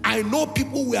 I know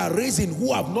people we are raising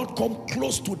who have not come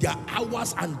close to their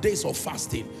hours and days of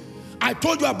fasting. I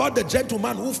told you about the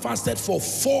gentleman who fasted for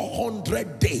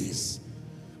 400 days.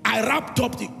 I wrapped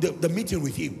up the meeting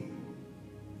with him.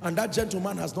 And that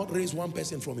gentleman has not raised one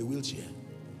person from a wheelchair.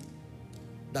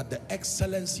 That the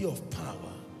excellency of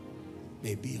power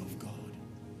may be of God.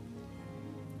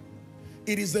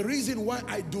 It is the reason why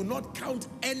I do not count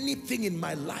anything in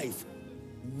my life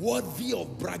worthy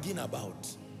of bragging about.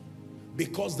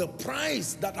 Because the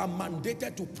price that I'm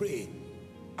mandated to pray,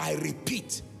 I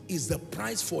repeat, is the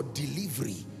price for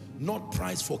delivery, not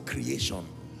price for creation.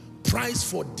 Price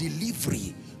for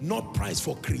delivery, not price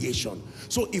for creation.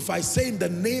 So if I say in the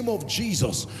name of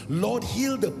Jesus, Lord,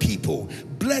 heal the people,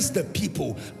 bless the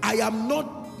people, I am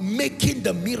not making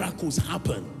the miracles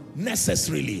happen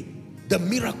necessarily. The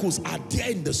miracles are there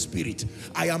in the spirit.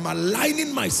 I am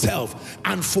aligning myself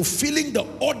and fulfilling the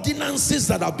ordinances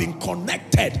that have been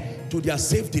connected to their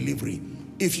safe delivery.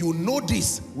 If you know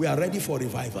this, we are ready for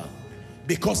revival.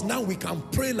 Because now we can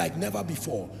pray like never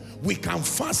before. We can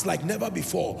fast like never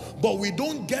before. But we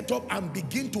don't get up and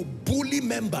begin to bully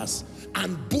members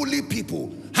and bully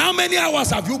people. How many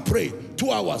hours have you prayed?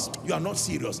 2 hours. You are not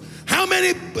serious. How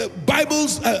many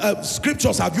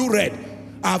scriptures have you read?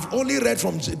 I've only read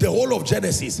from the whole of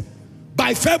Genesis.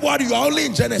 By February, you are only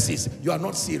in Genesis. You are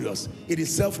not serious. It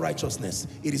is self-righteousness.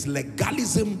 It is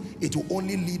legalism. It will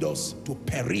only lead us to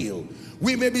peril.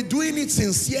 We may be doing it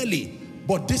sincerely,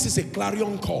 but this is a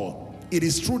clarion call. It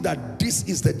is true that this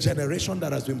is the generation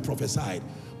that has been prophesied,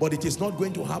 but it is not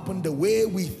going to happen the way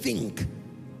we think.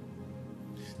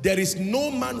 There is no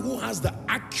man who has the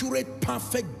accurate,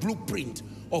 perfect blueprint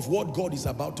of what God is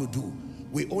about to do.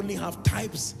 We only have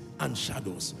types and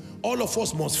shadows. All of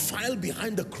us must file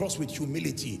behind the cross with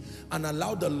humility and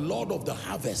allow the Lord of the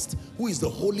harvest, who is the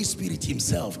Holy Spirit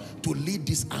himself, to lead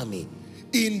this army.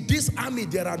 In this army,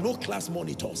 there are no class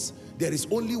monitors. There is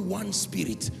only one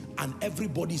spirit and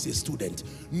everybody is a student.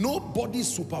 Nobody is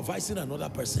supervising another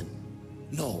person.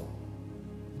 No.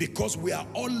 Because we are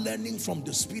all learning from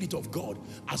the Spirit of God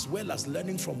as well as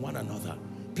learning from one another.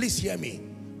 Please hear me.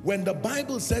 When the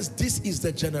Bible says this is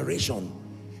the generation,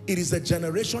 it is a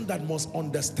generation that must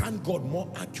understand God more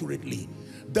accurately.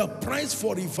 The price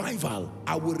for revival,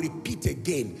 I will repeat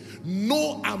again,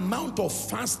 no amount of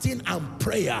fasting and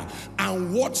prayer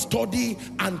and word study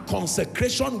and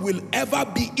consecration will ever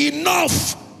be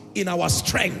enough in our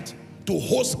strength to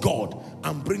host God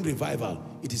and bring revival.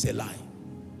 It is a lie.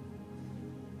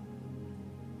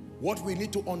 What we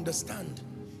need to understand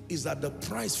is that the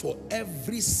price for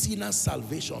every sinner's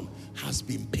salvation has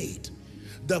been paid.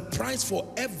 The price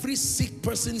for every sick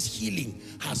person's healing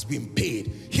has been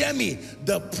paid. Hear me,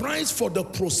 the price for the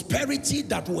prosperity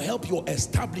that will help your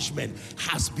establishment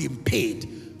has been paid.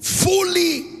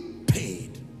 Fully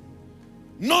paid.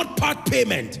 Not part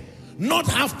payment, not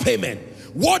half payment.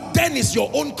 What then is your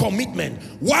own commitment?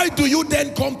 Why do you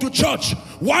then come to church?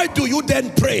 Why do you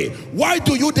then pray? Why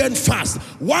do you then fast?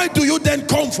 Why do you then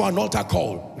come for an altar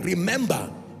call?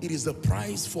 Remember, it is the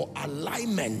price for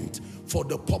alignment for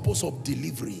the purpose of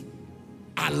delivery.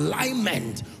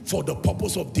 Alignment for the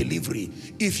purpose of delivery.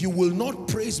 If you will not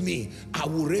praise me, I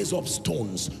will raise up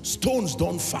stones. Stones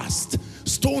don't fast.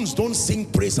 Stones don't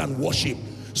sing praise and worship.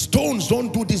 Stones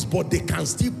don't do this, but they can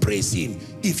still praise him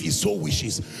if he so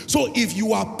wishes. So if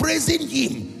you are praising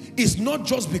him, it's not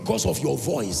just because of your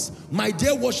voice. My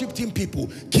dear worship team people,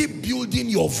 keep building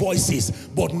your voices,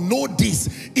 but know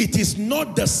this, it is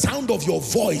not the sound of your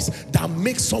voice that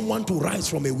makes someone to rise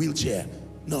from a wheelchair.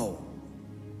 No.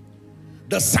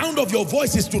 The sound of your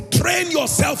voice is to train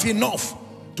yourself enough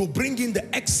to bring in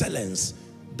the excellence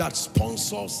that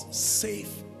sponsors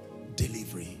safe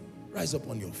delivery. Rise up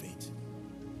on your feet.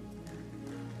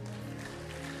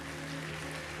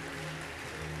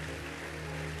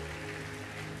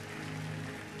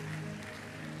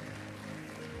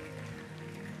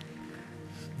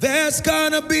 There's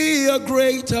gonna be a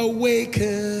great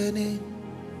awakening.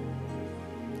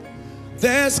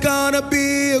 There's gonna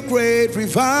be a great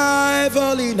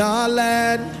revival in our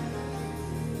land.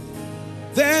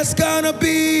 There's gonna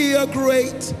be a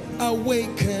great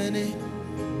awakening.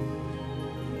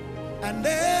 And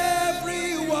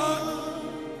everyone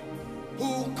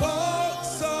who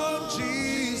calls on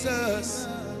Jesus,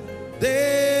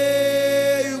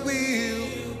 they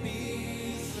will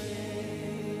be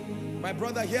saved. My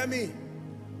brother, hear me.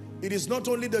 It is not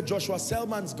only the Joshua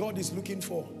Selmans God is looking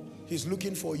for. He's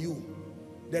looking for you.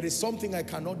 There is something I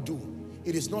cannot do.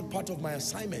 It is not part of my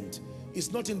assignment.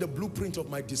 It's not in the blueprint of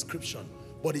my description,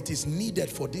 but it is needed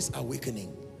for this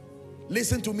awakening.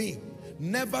 Listen to me.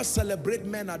 Never celebrate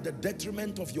men at the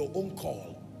detriment of your own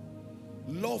call.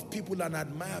 Love people and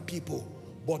admire people,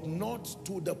 but not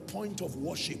to the point of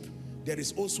worship. There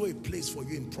is also a place for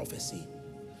you in prophecy.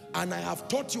 And I have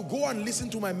taught you, go and listen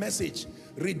to my message,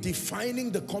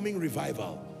 redefining the coming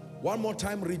revival. One more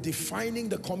time, redefining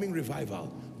the coming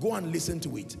revival. Go and listen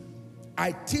to it.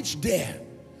 I teach there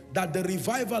that the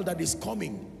revival that is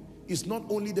coming is not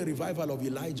only the revival of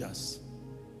Elijah's.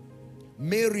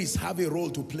 Marys have a role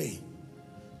to play.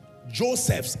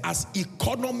 Josephs as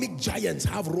economic giants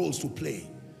have roles to play.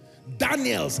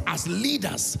 Daniels as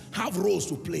leaders have roles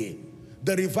to play.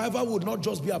 The revival would not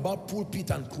just be about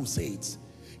pulpit and crusades.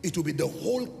 It will be the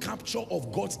whole capture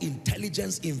of God's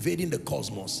intelligence invading the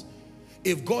cosmos.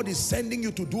 If God is sending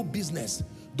you to do business,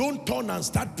 don't turn and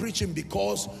start preaching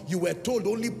because you were told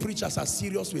only preachers are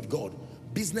serious with God.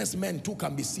 Businessmen too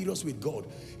can be serious with God.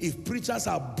 If preachers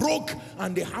are broke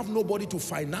and they have nobody to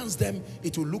finance them,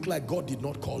 it will look like God did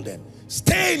not call them.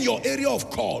 Stay in your area of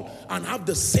call and have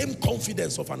the same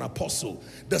confidence of an apostle,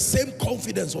 the same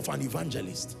confidence of an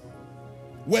evangelist.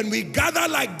 When we gather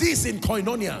like this in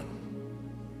Koinonia,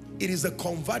 it is a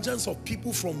convergence of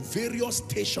people from various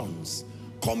stations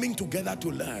coming together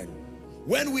to learn.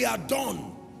 When we are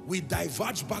done, we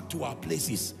diverge back to our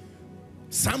places.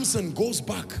 Samson goes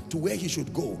back to where he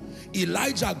should go.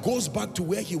 Elijah goes back to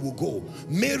where he will go.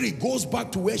 Mary goes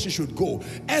back to where she should go.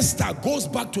 Esther goes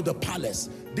back to the palace.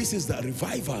 This is the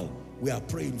revival we are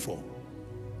praying for.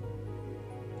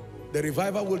 The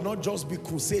revival will not just be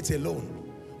crusades alone.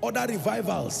 Other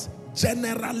revivals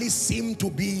generally seem to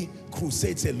be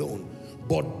crusades alone.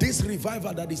 But this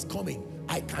revival that is coming,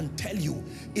 I can tell you,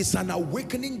 is an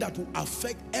awakening that will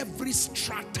affect every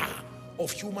strata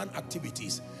of human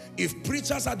activities. If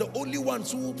preachers are the only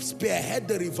ones who spearhead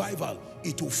the revival,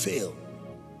 it will fail.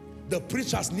 The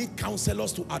preachers need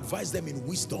counselors to advise them in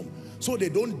wisdom so they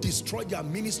don't destroy their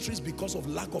ministries because of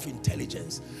lack of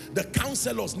intelligence. The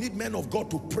counselors need men of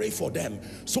God to pray for them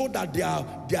so that they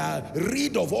are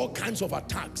rid of all kinds of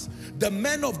attacks. The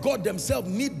men of God themselves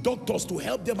need doctors to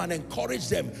help them and encourage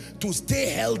them to stay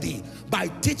healthy by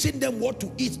teaching them what to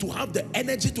eat to have the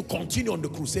energy to continue on the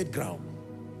crusade ground.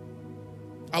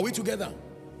 Are we together?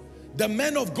 The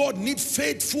men of God need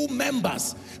faithful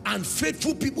members and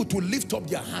faithful people to lift up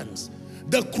their hands.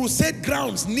 The crusade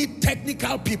grounds need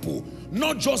technical people,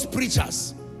 not just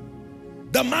preachers.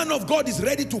 The man of God is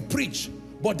ready to preach,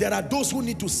 but there are those who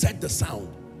need to set the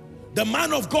sound. The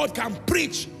man of God can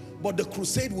preach, but the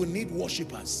crusade will need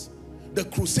worshipers. The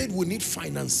crusade will need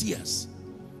financiers.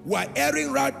 We're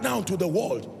airing right now to the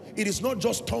world. It is not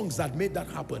just tongues that made that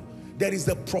happen. There is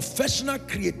the professional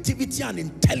creativity and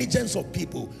intelligence of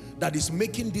people that is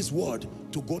making this word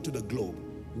to go to the globe.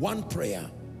 One prayer: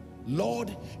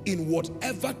 Lord, in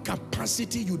whatever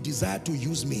capacity you desire to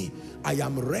use me, I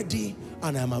am ready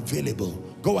and I am available.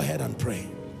 Go ahead and pray.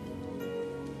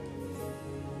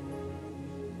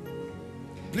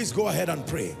 Please go ahead and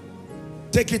pray.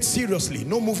 Take it seriously.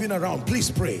 No moving around. Please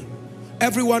pray.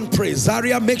 Everyone pray.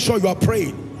 Zaria, make sure you are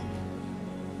praying.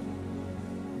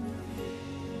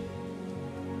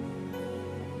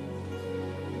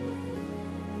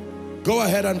 Go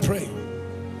ahead and pray.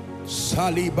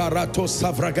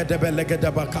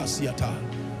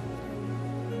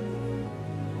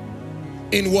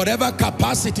 In whatever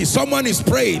capacity, someone is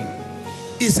praying.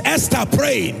 Is Esther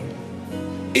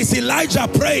praying? Is Elijah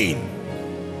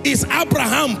praying? Is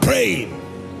Abraham praying?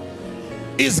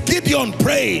 Is Gideon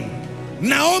praying?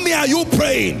 Naomi, are you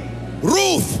praying?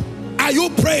 Ruth, are you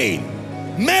praying?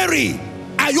 Mary,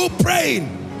 are you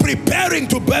praying? Preparing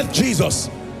to birth Jesus.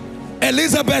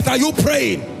 Elizabeth, are you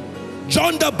praying?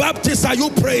 John the Baptist, are you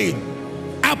praying?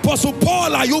 Apostle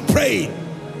Paul, are you praying?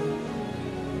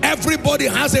 Everybody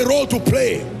has a role to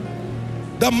play.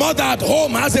 The mother at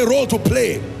home has a role to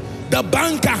play. The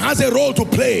banker has a role to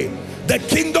play. The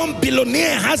kingdom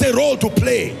billionaire has a role to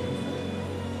play.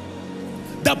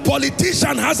 The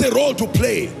politician has a role to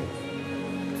play.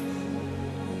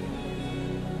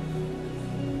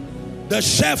 The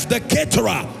chef, the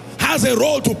caterer has a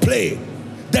role to play.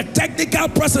 The technical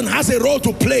person has a role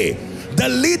to play. The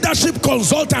leadership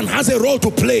consultant has a role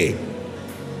to play.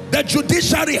 The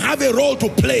judiciary have a role to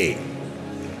play.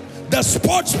 The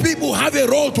sports people have a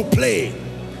role to play.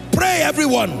 Pray,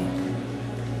 everyone.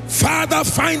 Father,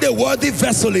 find a worthy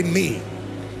vessel in me.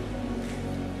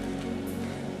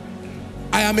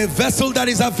 I am a vessel that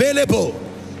is available.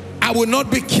 I will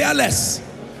not be careless.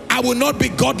 I will not be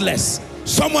godless.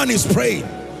 Someone is praying.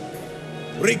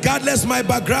 Regardless my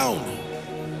background,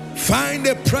 find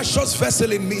a precious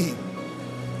vessel in me.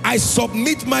 I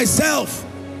submit myself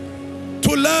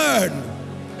to learn.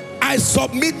 I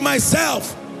submit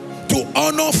myself to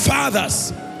honor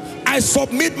fathers. I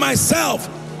submit myself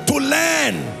to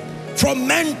learn from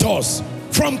mentors,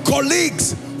 from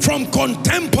colleagues, from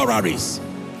contemporaries.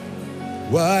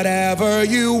 Whatever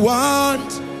you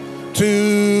want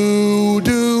to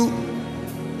do,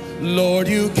 Lord,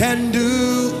 you can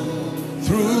do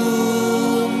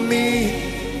through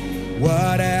me.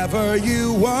 Whatever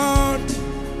you want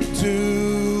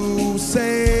to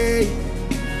say,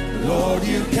 Lord,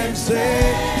 you can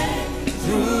say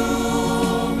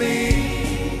through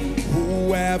me.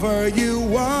 whatever you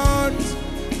want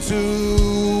to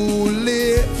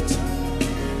lift,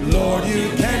 Lord, you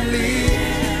can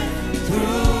live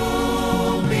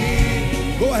through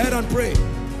me. Go ahead and pray.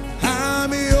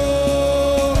 I'm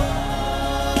yours.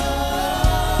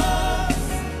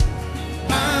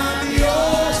 I'm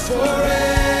yours forevermore.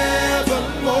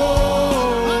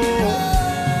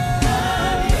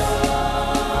 I'm yours.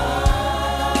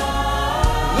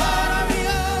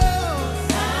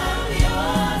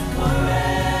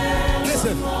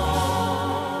 Listen.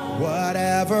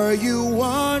 Whatever you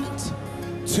want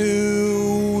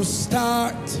to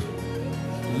start,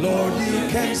 Lord, you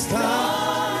can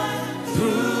start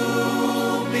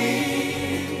through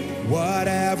me.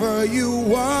 Whatever you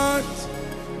want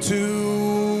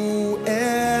to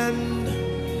end,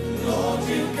 Lord,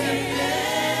 you can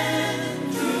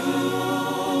end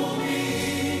through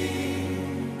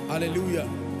me. Hallelujah.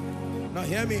 Now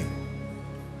hear me.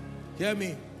 Hear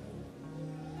me.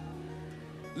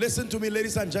 Listen to me,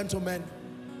 ladies and gentlemen.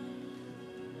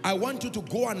 I want you to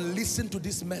go and listen to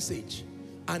this message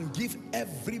and give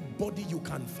everybody you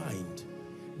can find.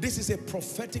 This is a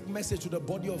prophetic message to the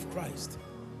body of Christ,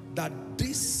 that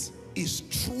this is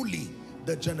truly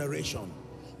the generation.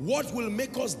 What will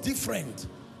make us different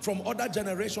from other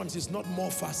generations is not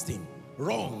more fasting.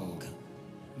 Wrong.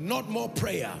 Not more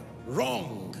prayer.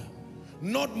 Wrong.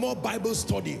 Not more Bible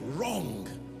study. Wrong.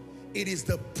 It is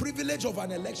the privilege of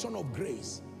an election of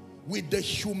grace with the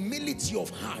humility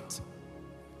of heart.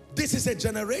 This is a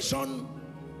generation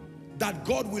that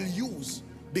God will use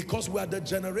because we are the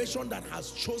generation that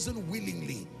has chosen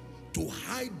willingly to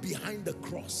hide behind the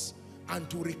cross and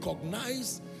to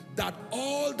recognize that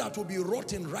all that will be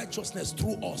wrought in righteousness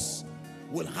through us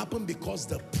will happen because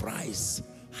the price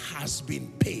has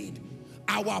been paid.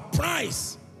 Our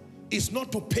price is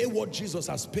not to pay what Jesus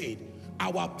has paid.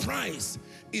 Our price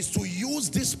is to use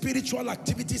these spiritual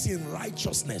activities in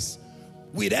righteousness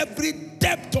with every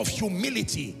depth of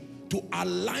humility to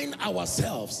align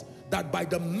ourselves that by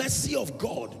the mercy of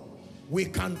God, we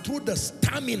can, through the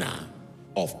stamina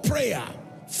of prayer,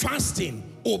 fasting,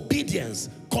 obedience,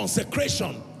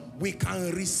 consecration, we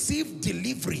can receive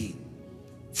delivery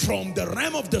from the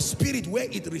realm of the spirit where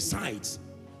it resides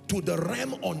to the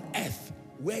realm on earth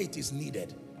where it is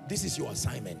needed. This is your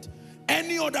assignment.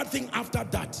 Any other thing after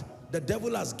that, the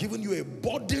devil has given you a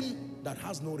burden that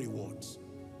has no rewards.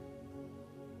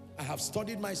 I have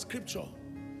studied my scripture.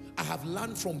 I have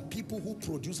learned from people who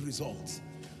produce results.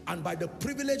 And by the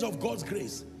privilege of God's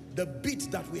grace, the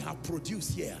bit that we have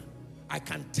produced here, I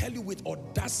can tell you with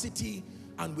audacity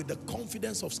and with the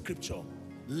confidence of scripture,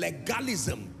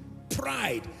 legalism,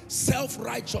 pride,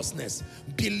 self-righteousness,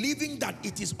 believing that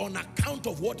it is on account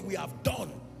of what we have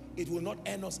done, it will not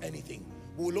earn us anything.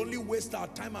 We will only waste our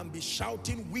time and be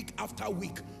shouting week after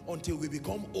week until we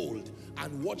become old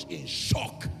and watch in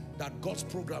shock that God's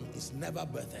program is never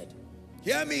birthed.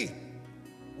 Hear me.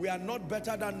 We are not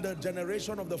better than the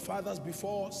generation of the fathers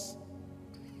before us.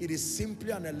 It is simply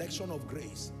an election of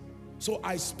grace. So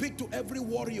I speak to every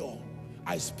warrior.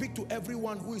 I speak to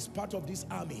everyone who is part of this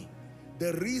army.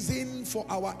 The reason for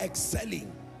our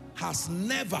excelling has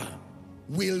never,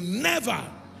 will never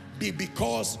be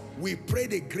because we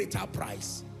paid a greater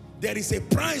price. There is a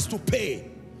price to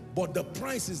pay, but the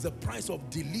price is the price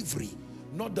of delivery,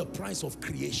 not the price of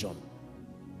creation.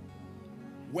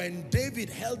 When David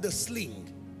held the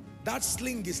sling, that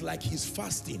sling is like his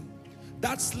fasting.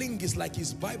 That sling is like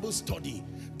his Bible study.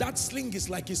 That sling is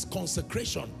like his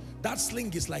consecration. That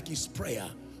sling is like his prayer.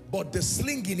 But the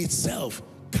sling in itself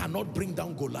cannot bring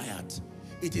down Goliath.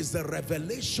 It is the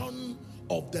revelation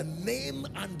of the name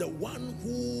and the one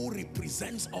who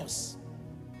represents us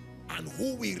and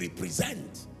who we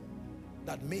represent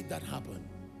that made that happen.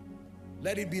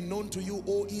 Let it be known to you,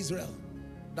 O Israel,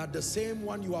 that the same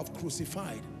one you have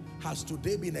crucified has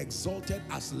today been exalted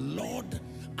as Lord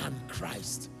and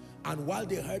Christ. And while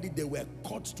they heard it, they were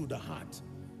cut to the heart.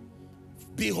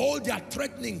 Behold their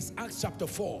threatenings, Acts chapter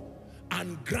 4,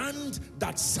 and grant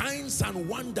that signs and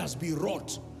wonders be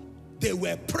wrought. They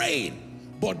were praying,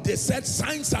 but they said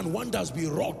signs and wonders be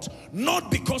wrought,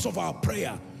 not because of our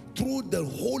prayer, through the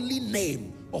holy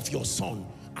name of your Son.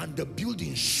 And the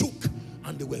building shook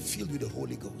and they were filled with the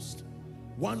Holy Ghost.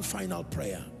 One final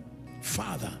prayer.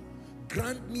 Father,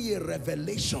 grant me a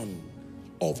revelation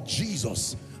of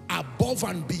Jesus above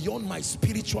and beyond my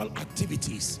spiritual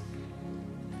activities.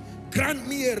 Grant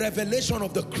me a revelation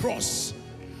of the cross,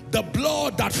 the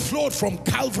blood that flowed from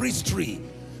Calvary's tree,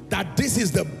 that this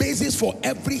is the basis for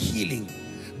every healing.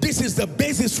 This is the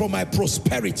basis for my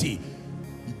prosperity.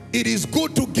 It is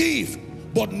good to give,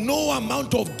 but no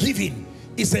amount of giving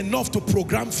is enough to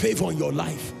program favor on your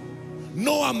life.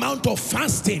 no amount of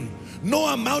fasting, no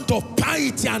amount of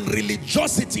piety and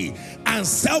religiosity and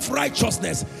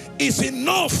self-righteousness is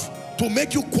enough to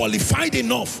make you qualified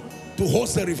enough to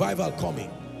host the revival coming.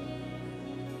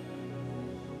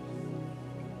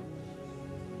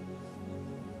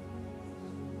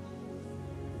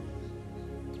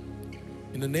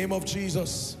 In the name of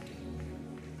Jesus,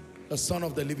 the Son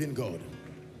of the living God.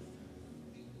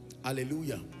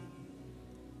 Hallelujah.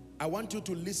 I want you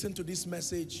to listen to this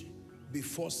message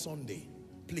before Sunday.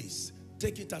 Please,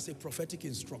 take it as a prophetic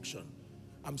instruction.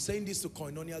 I'm saying this to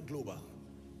Koinonia Global.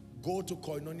 Go to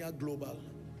Koinonia Global.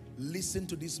 Listen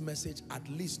to this message at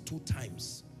least 2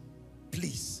 times.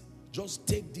 Please, just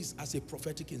take this as a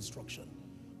prophetic instruction.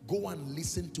 Go and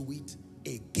listen to it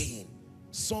again.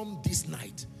 Some this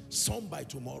night, some by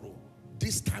tomorrow.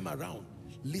 This time around,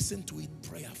 listen to it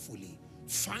prayerfully.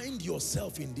 Find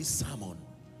yourself in this sermon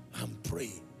and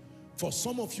pray. For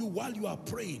some of you, while you are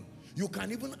praying, you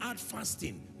can even add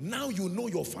fasting. Now you know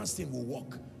your fasting will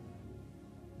work.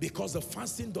 Because the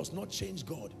fasting does not change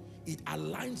God. It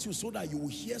aligns you so that you will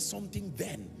hear something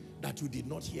then that you did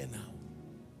not hear now.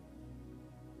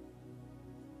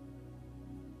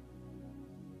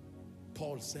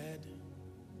 Paul said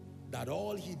that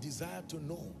all he desired to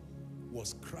know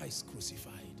was Christ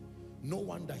crucified. No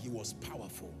wonder he was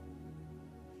powerful.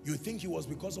 You think it was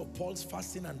because of Paul's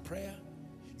fasting and prayer?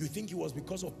 You think it was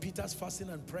because of Peter's fasting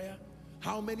and prayer?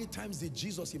 How many times did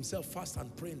Jesus himself fast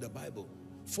and pray in the Bible?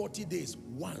 40 days,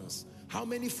 once. How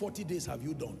many 40 days have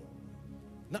you done?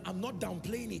 Now, I'm not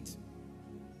downplaying it.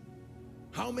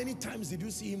 How many times did you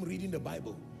see him reading the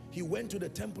Bible? He went to the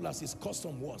temple as his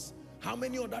custom was. How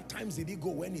many other times did he go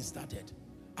when he started?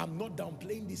 I'm not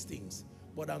downplaying these things,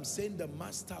 but I'm saying the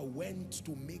master went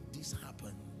to make this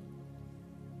happen.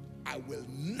 I will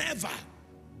never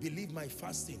believe my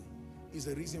fasting is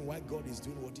the reason why God is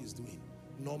doing what he's doing,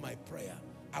 nor my prayer.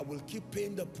 I will keep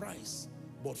paying the price,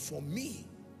 but for me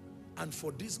and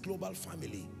for this global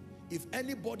family, if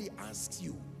anybody asks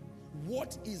you,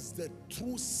 what is the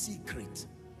true secret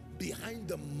behind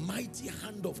the mighty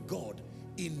hand of God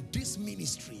in this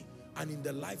ministry and in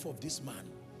the life of this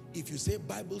man? If you say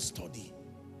Bible study,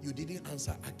 you didn't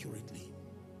answer accurately.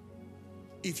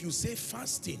 If you say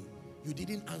fasting, you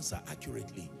didn't answer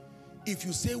accurately. If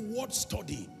you say word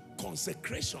study,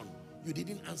 consecration, you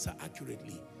didn't answer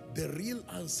accurately. The real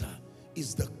answer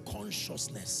is the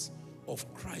consciousness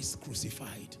of Christ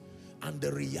crucified and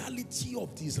the reality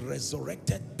of this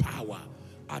resurrected power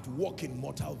at work in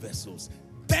mortal vessels.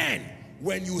 Then,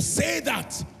 when you say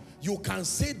that, you can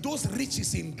say those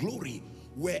riches in glory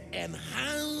were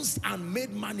enhanced and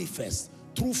made manifest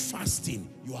through fasting.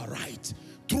 You are right.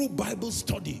 Through Bible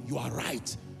study, you are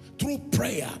right. Through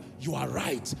prayer, you are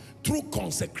right. Through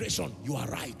consecration, you are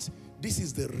right. This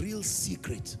is the real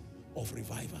secret of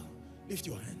revival. Lift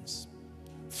your hands.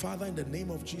 Father, in the name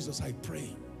of Jesus, I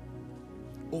pray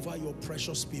over your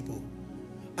precious people.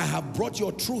 I have brought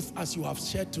your truth as you have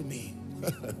shared to me.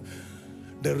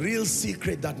 The real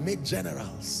secret that made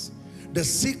generals. The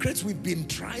secrets we've been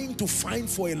trying to find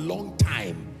for a long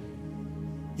time.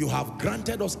 You have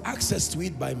granted us access to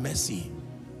it by mercy.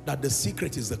 That the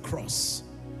secret is the cross.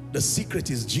 The secret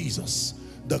is Jesus.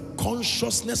 The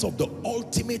consciousness of the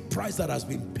ultimate price that has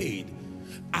been paid,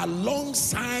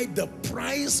 alongside the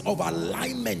price of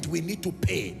alignment we need to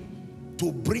pay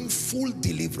to bring full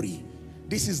delivery.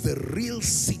 This is the real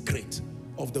secret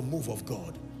of the move of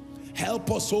God. Help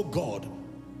us, oh God,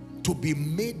 to be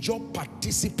major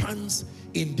participants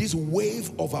in this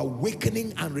wave of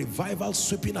awakening and revival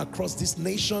sweeping across this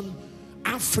nation,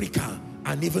 Africa,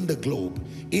 and even the globe.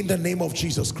 In the name of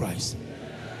Jesus Christ.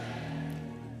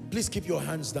 Please keep your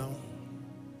hands down.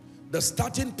 The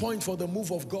starting point for the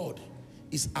move of God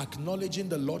is acknowledging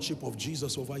the lordship of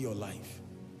Jesus over your life.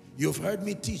 You've heard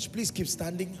me teach. Please keep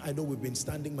standing. I know we've been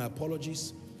standing. My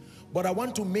apologies. But I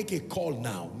want to make a call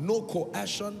now. No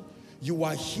coercion. You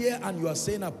are here and you are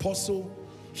saying, Apostle,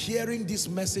 hearing this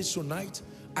message tonight,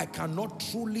 I cannot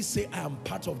truly say I am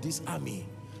part of this army,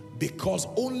 because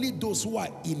only those who are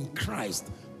in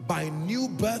Christ by new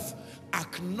birth,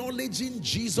 acknowledging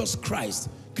Jesus Christ,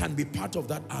 can be part of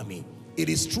that army. It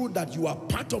is true that you are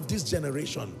part of this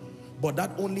generation, but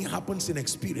that only happens in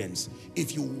experience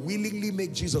if you willingly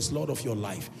make Jesus Lord of your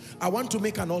life. I want to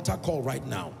make an altar call right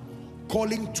now,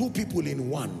 calling 2 people in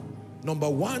one. Number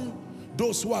 1,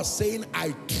 those who are saying,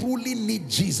 I truly need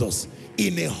Jesus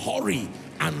in a hurry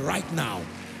and right now.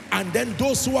 And then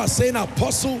those who are saying,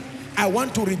 Apostle, I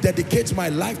want to rededicate my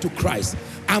life to Christ.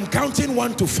 I'm counting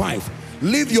 1 to 5.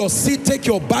 Leave your seat, take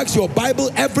your bags, your Bible,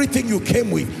 everything you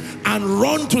came with, and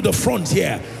run to the front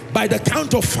here. By the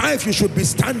count of 5, you should be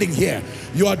standing here.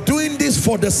 You are doing this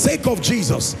for the sake of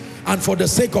Jesus and for the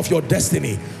sake of your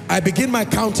destiny. I begin my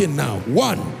counting now.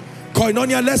 1.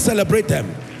 Koinonia, let's celebrate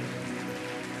them.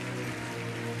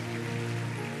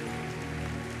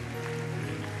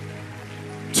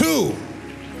 2.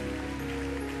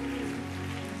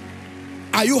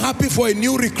 Are you happy for a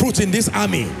new recruit in this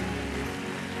army?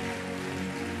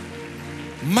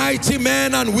 Mighty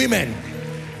men and women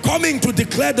coming to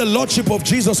declare the lordship of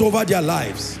Jesus over their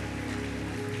lives.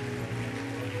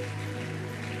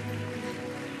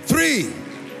 3.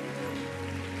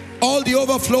 All the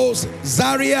overflows,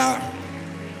 Zaria,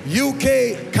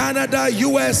 UK, Canada,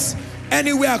 US,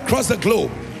 anywhere across the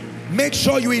globe. Make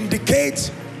sure you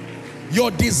indicate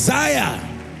your desire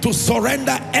to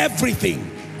surrender everything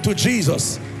to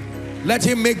Jesus. Let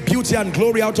him make beauty and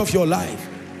glory out of your life.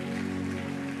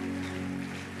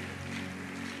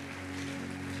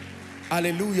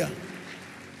 Hallelujah.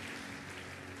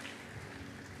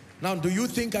 Now, do you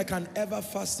think I can ever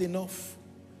fast enough,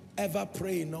 ever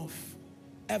pray enough,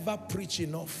 ever preach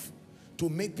enough to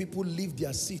make people leave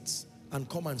their seats and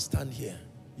come and stand here?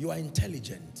 You are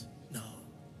intelligent. No.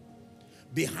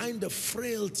 Behind the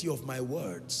frailty of my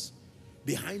words,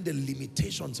 behind the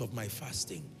limitations of my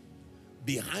fasting,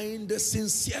 behind the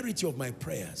sincerity of my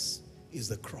prayers is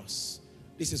the cross.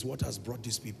 This is what has brought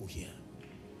these people here.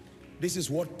 This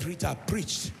is what Peter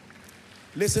preached.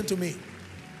 Listen to me.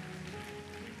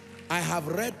 I have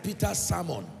read Peter's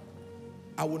sermon.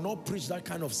 I will not preach that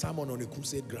kind of sermon on a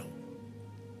crusade ground.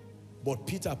 But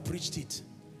Peter preached it,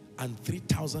 and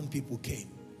 3,000 people came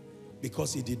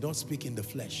because he did not speak in the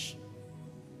flesh.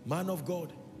 Man of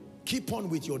God, keep on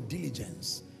with your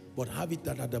diligence, but have it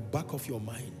that at the back of your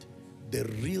mind, the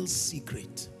real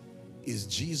secret is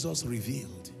Jesus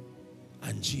revealed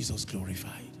and Jesus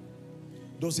glorified.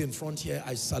 Those in front here,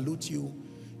 I salute you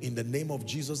in the name of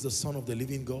Jesus, the Son of the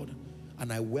living God,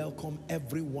 and I welcome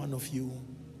every one of you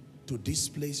to this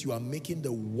place. You are making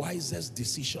the wisest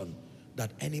decision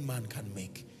that any man can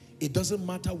make. It doesn't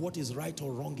matter what is right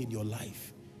or wrong in your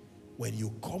life. When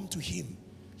you come to him,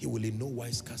 he will in no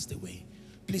wise cast away.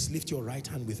 Please lift your right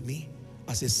hand with me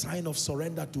as a sign of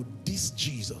surrender to this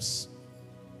Jesus.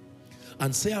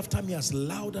 And say after me as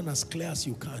loud and as clear as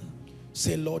you can.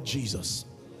 Say, Lord Jesus,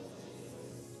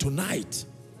 tonight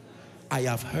I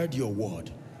have heard your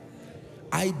word.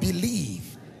 I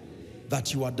believe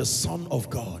that you are the Son of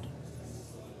God.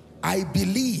 I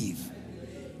believe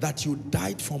that you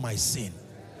died for my sin.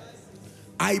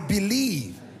 I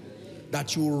believe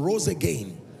that you rose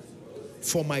again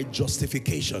for my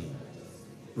justification.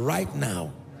 Right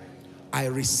now, I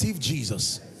receive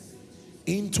Jesus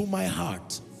into my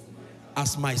heart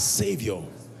as my Savior,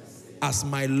 as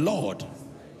my Lord,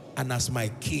 and as my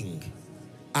King.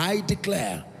 I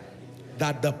declare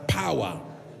that the power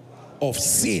of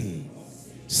sin,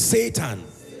 Satan,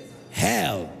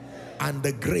 hell, and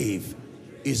the grave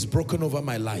is broken over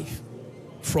my life.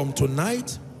 From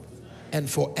tonight and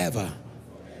forever,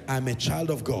 I'm a child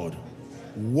of God,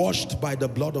 washed by the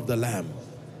blood of the Lamb.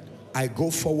 I go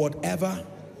forward ever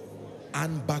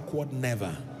and backward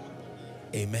never.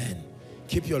 Amen.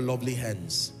 Keep your lovely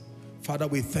hands. Father,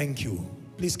 we thank you.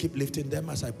 Please keep lifting them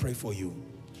as I pray for you.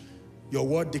 Your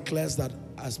word declares that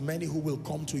as many who will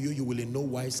come to you, you will in no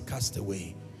wise cast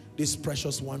away. These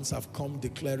precious ones have come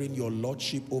declaring your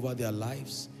lordship over their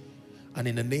lives. And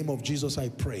in the name of Jesus, I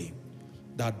pray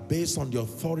that based on the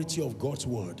authority of God's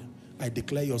word, I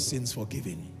declare your sins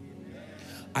forgiven.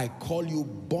 I call you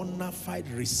bona fide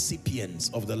recipients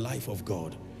of the life of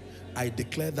God. I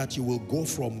declare that you will go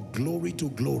from glory to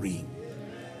glory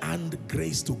and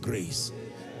grace to grace.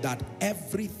 That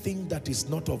everything that is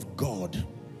not of God,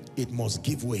 it must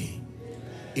give way.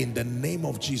 In the name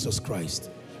of Jesus Christ,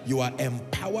 you are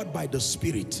empowered by the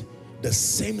Spirit. The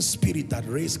same Spirit that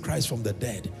raised Christ from the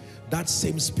dead, that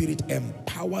same Spirit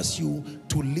empowers you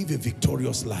to live a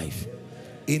victorious life.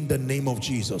 In the name of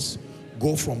Jesus,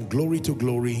 go from glory to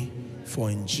glory, for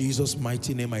in Jesus'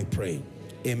 mighty name I pray.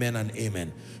 Amen and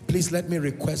amen. Please let me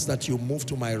request that you move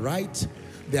to my right.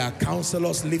 There are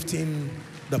counselors lifting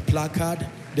the placard.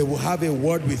 They will have a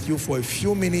word with you for a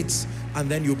few minutes, and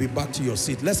then you'll be back to your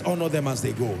seat. Let's honor them as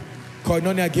they go.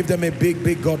 Koinonia, give them a big,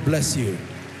 big God bless you.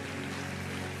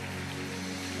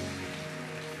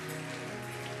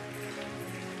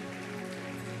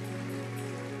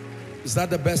 Is that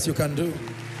the best you can do?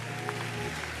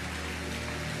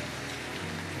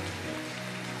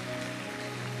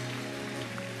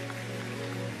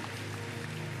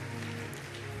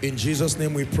 In Jesus'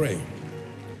 name we pray.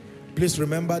 Please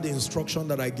remember the instruction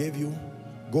that I gave you.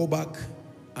 Go back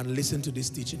and listen to this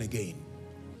teaching again.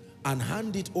 And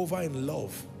hand it over in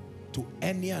love to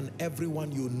any and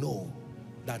everyone you know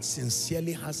that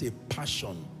sincerely has a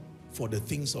passion for the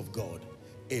things of God,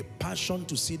 a passion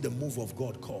to see the move of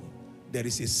God come. There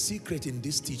is a secret in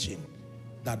this teaching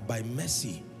that by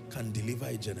mercy can deliver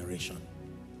a generation.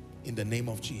 In the name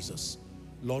of Jesus.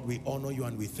 Lord, we honor you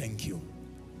and we thank you.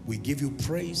 We give you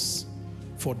praise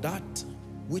for that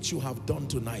which you have done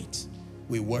tonight.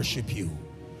 We worship you.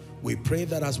 We pray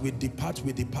that as we depart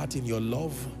in your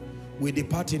love, we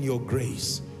depart in your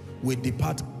grace, we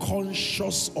depart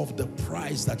conscious of the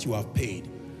price that you have paid,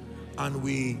 and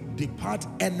we depart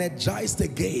energized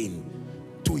again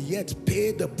to yet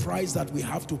pay the price that we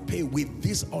have to pay, with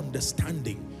this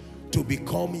understanding to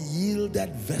become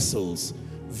yielded vessels,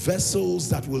 vessels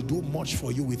that will do much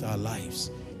for you with our lives.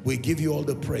 We give you all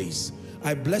the praise.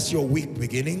 I bless your week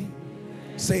beginning.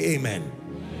 Say amen.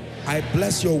 I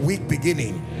bless your week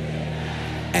beginning.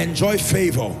 Enjoy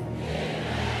favor.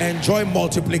 Enjoy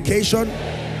multiplication.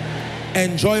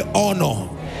 Enjoy honor.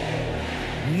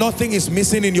 Nothing is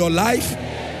missing in your life.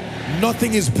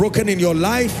 Nothing is broken in your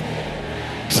life.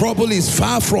 Trouble is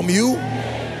far from you.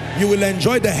 You will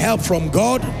enjoy the help from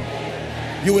God.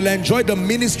 You will enjoy the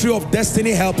ministry of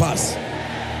destiny helpers.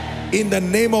 In the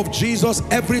name of Jesus,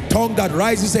 every tongue that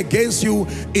rises against you,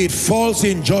 it falls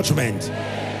in judgment.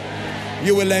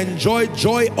 You will enjoy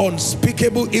joy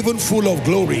unspeakable, even full of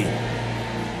glory.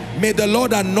 May the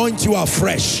Lord anoint you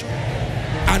afresh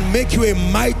and make you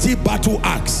a mighty battle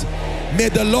axe. May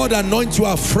the Lord anoint you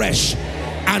afresh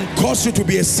and cause you to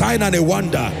be a sign and a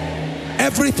wonder.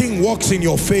 Everything works in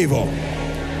your favor.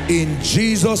 In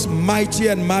Jesus' mighty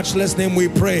and matchless name we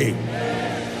pray.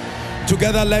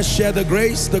 Together let's share the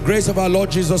grace of our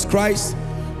Lord Jesus Christ,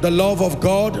 the love of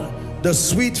God, the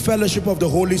sweet fellowship of the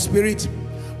Holy Spirit,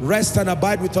 rest and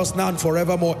abide with us now and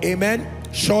forevermore. Amen.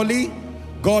 Surely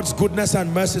God's goodness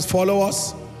and mercies follow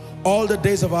us all the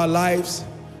days of our lives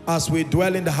as we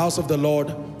dwell in the house of the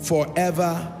Lord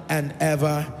forever and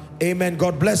ever. Amen.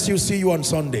 God bless you. See you on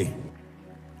Sunday.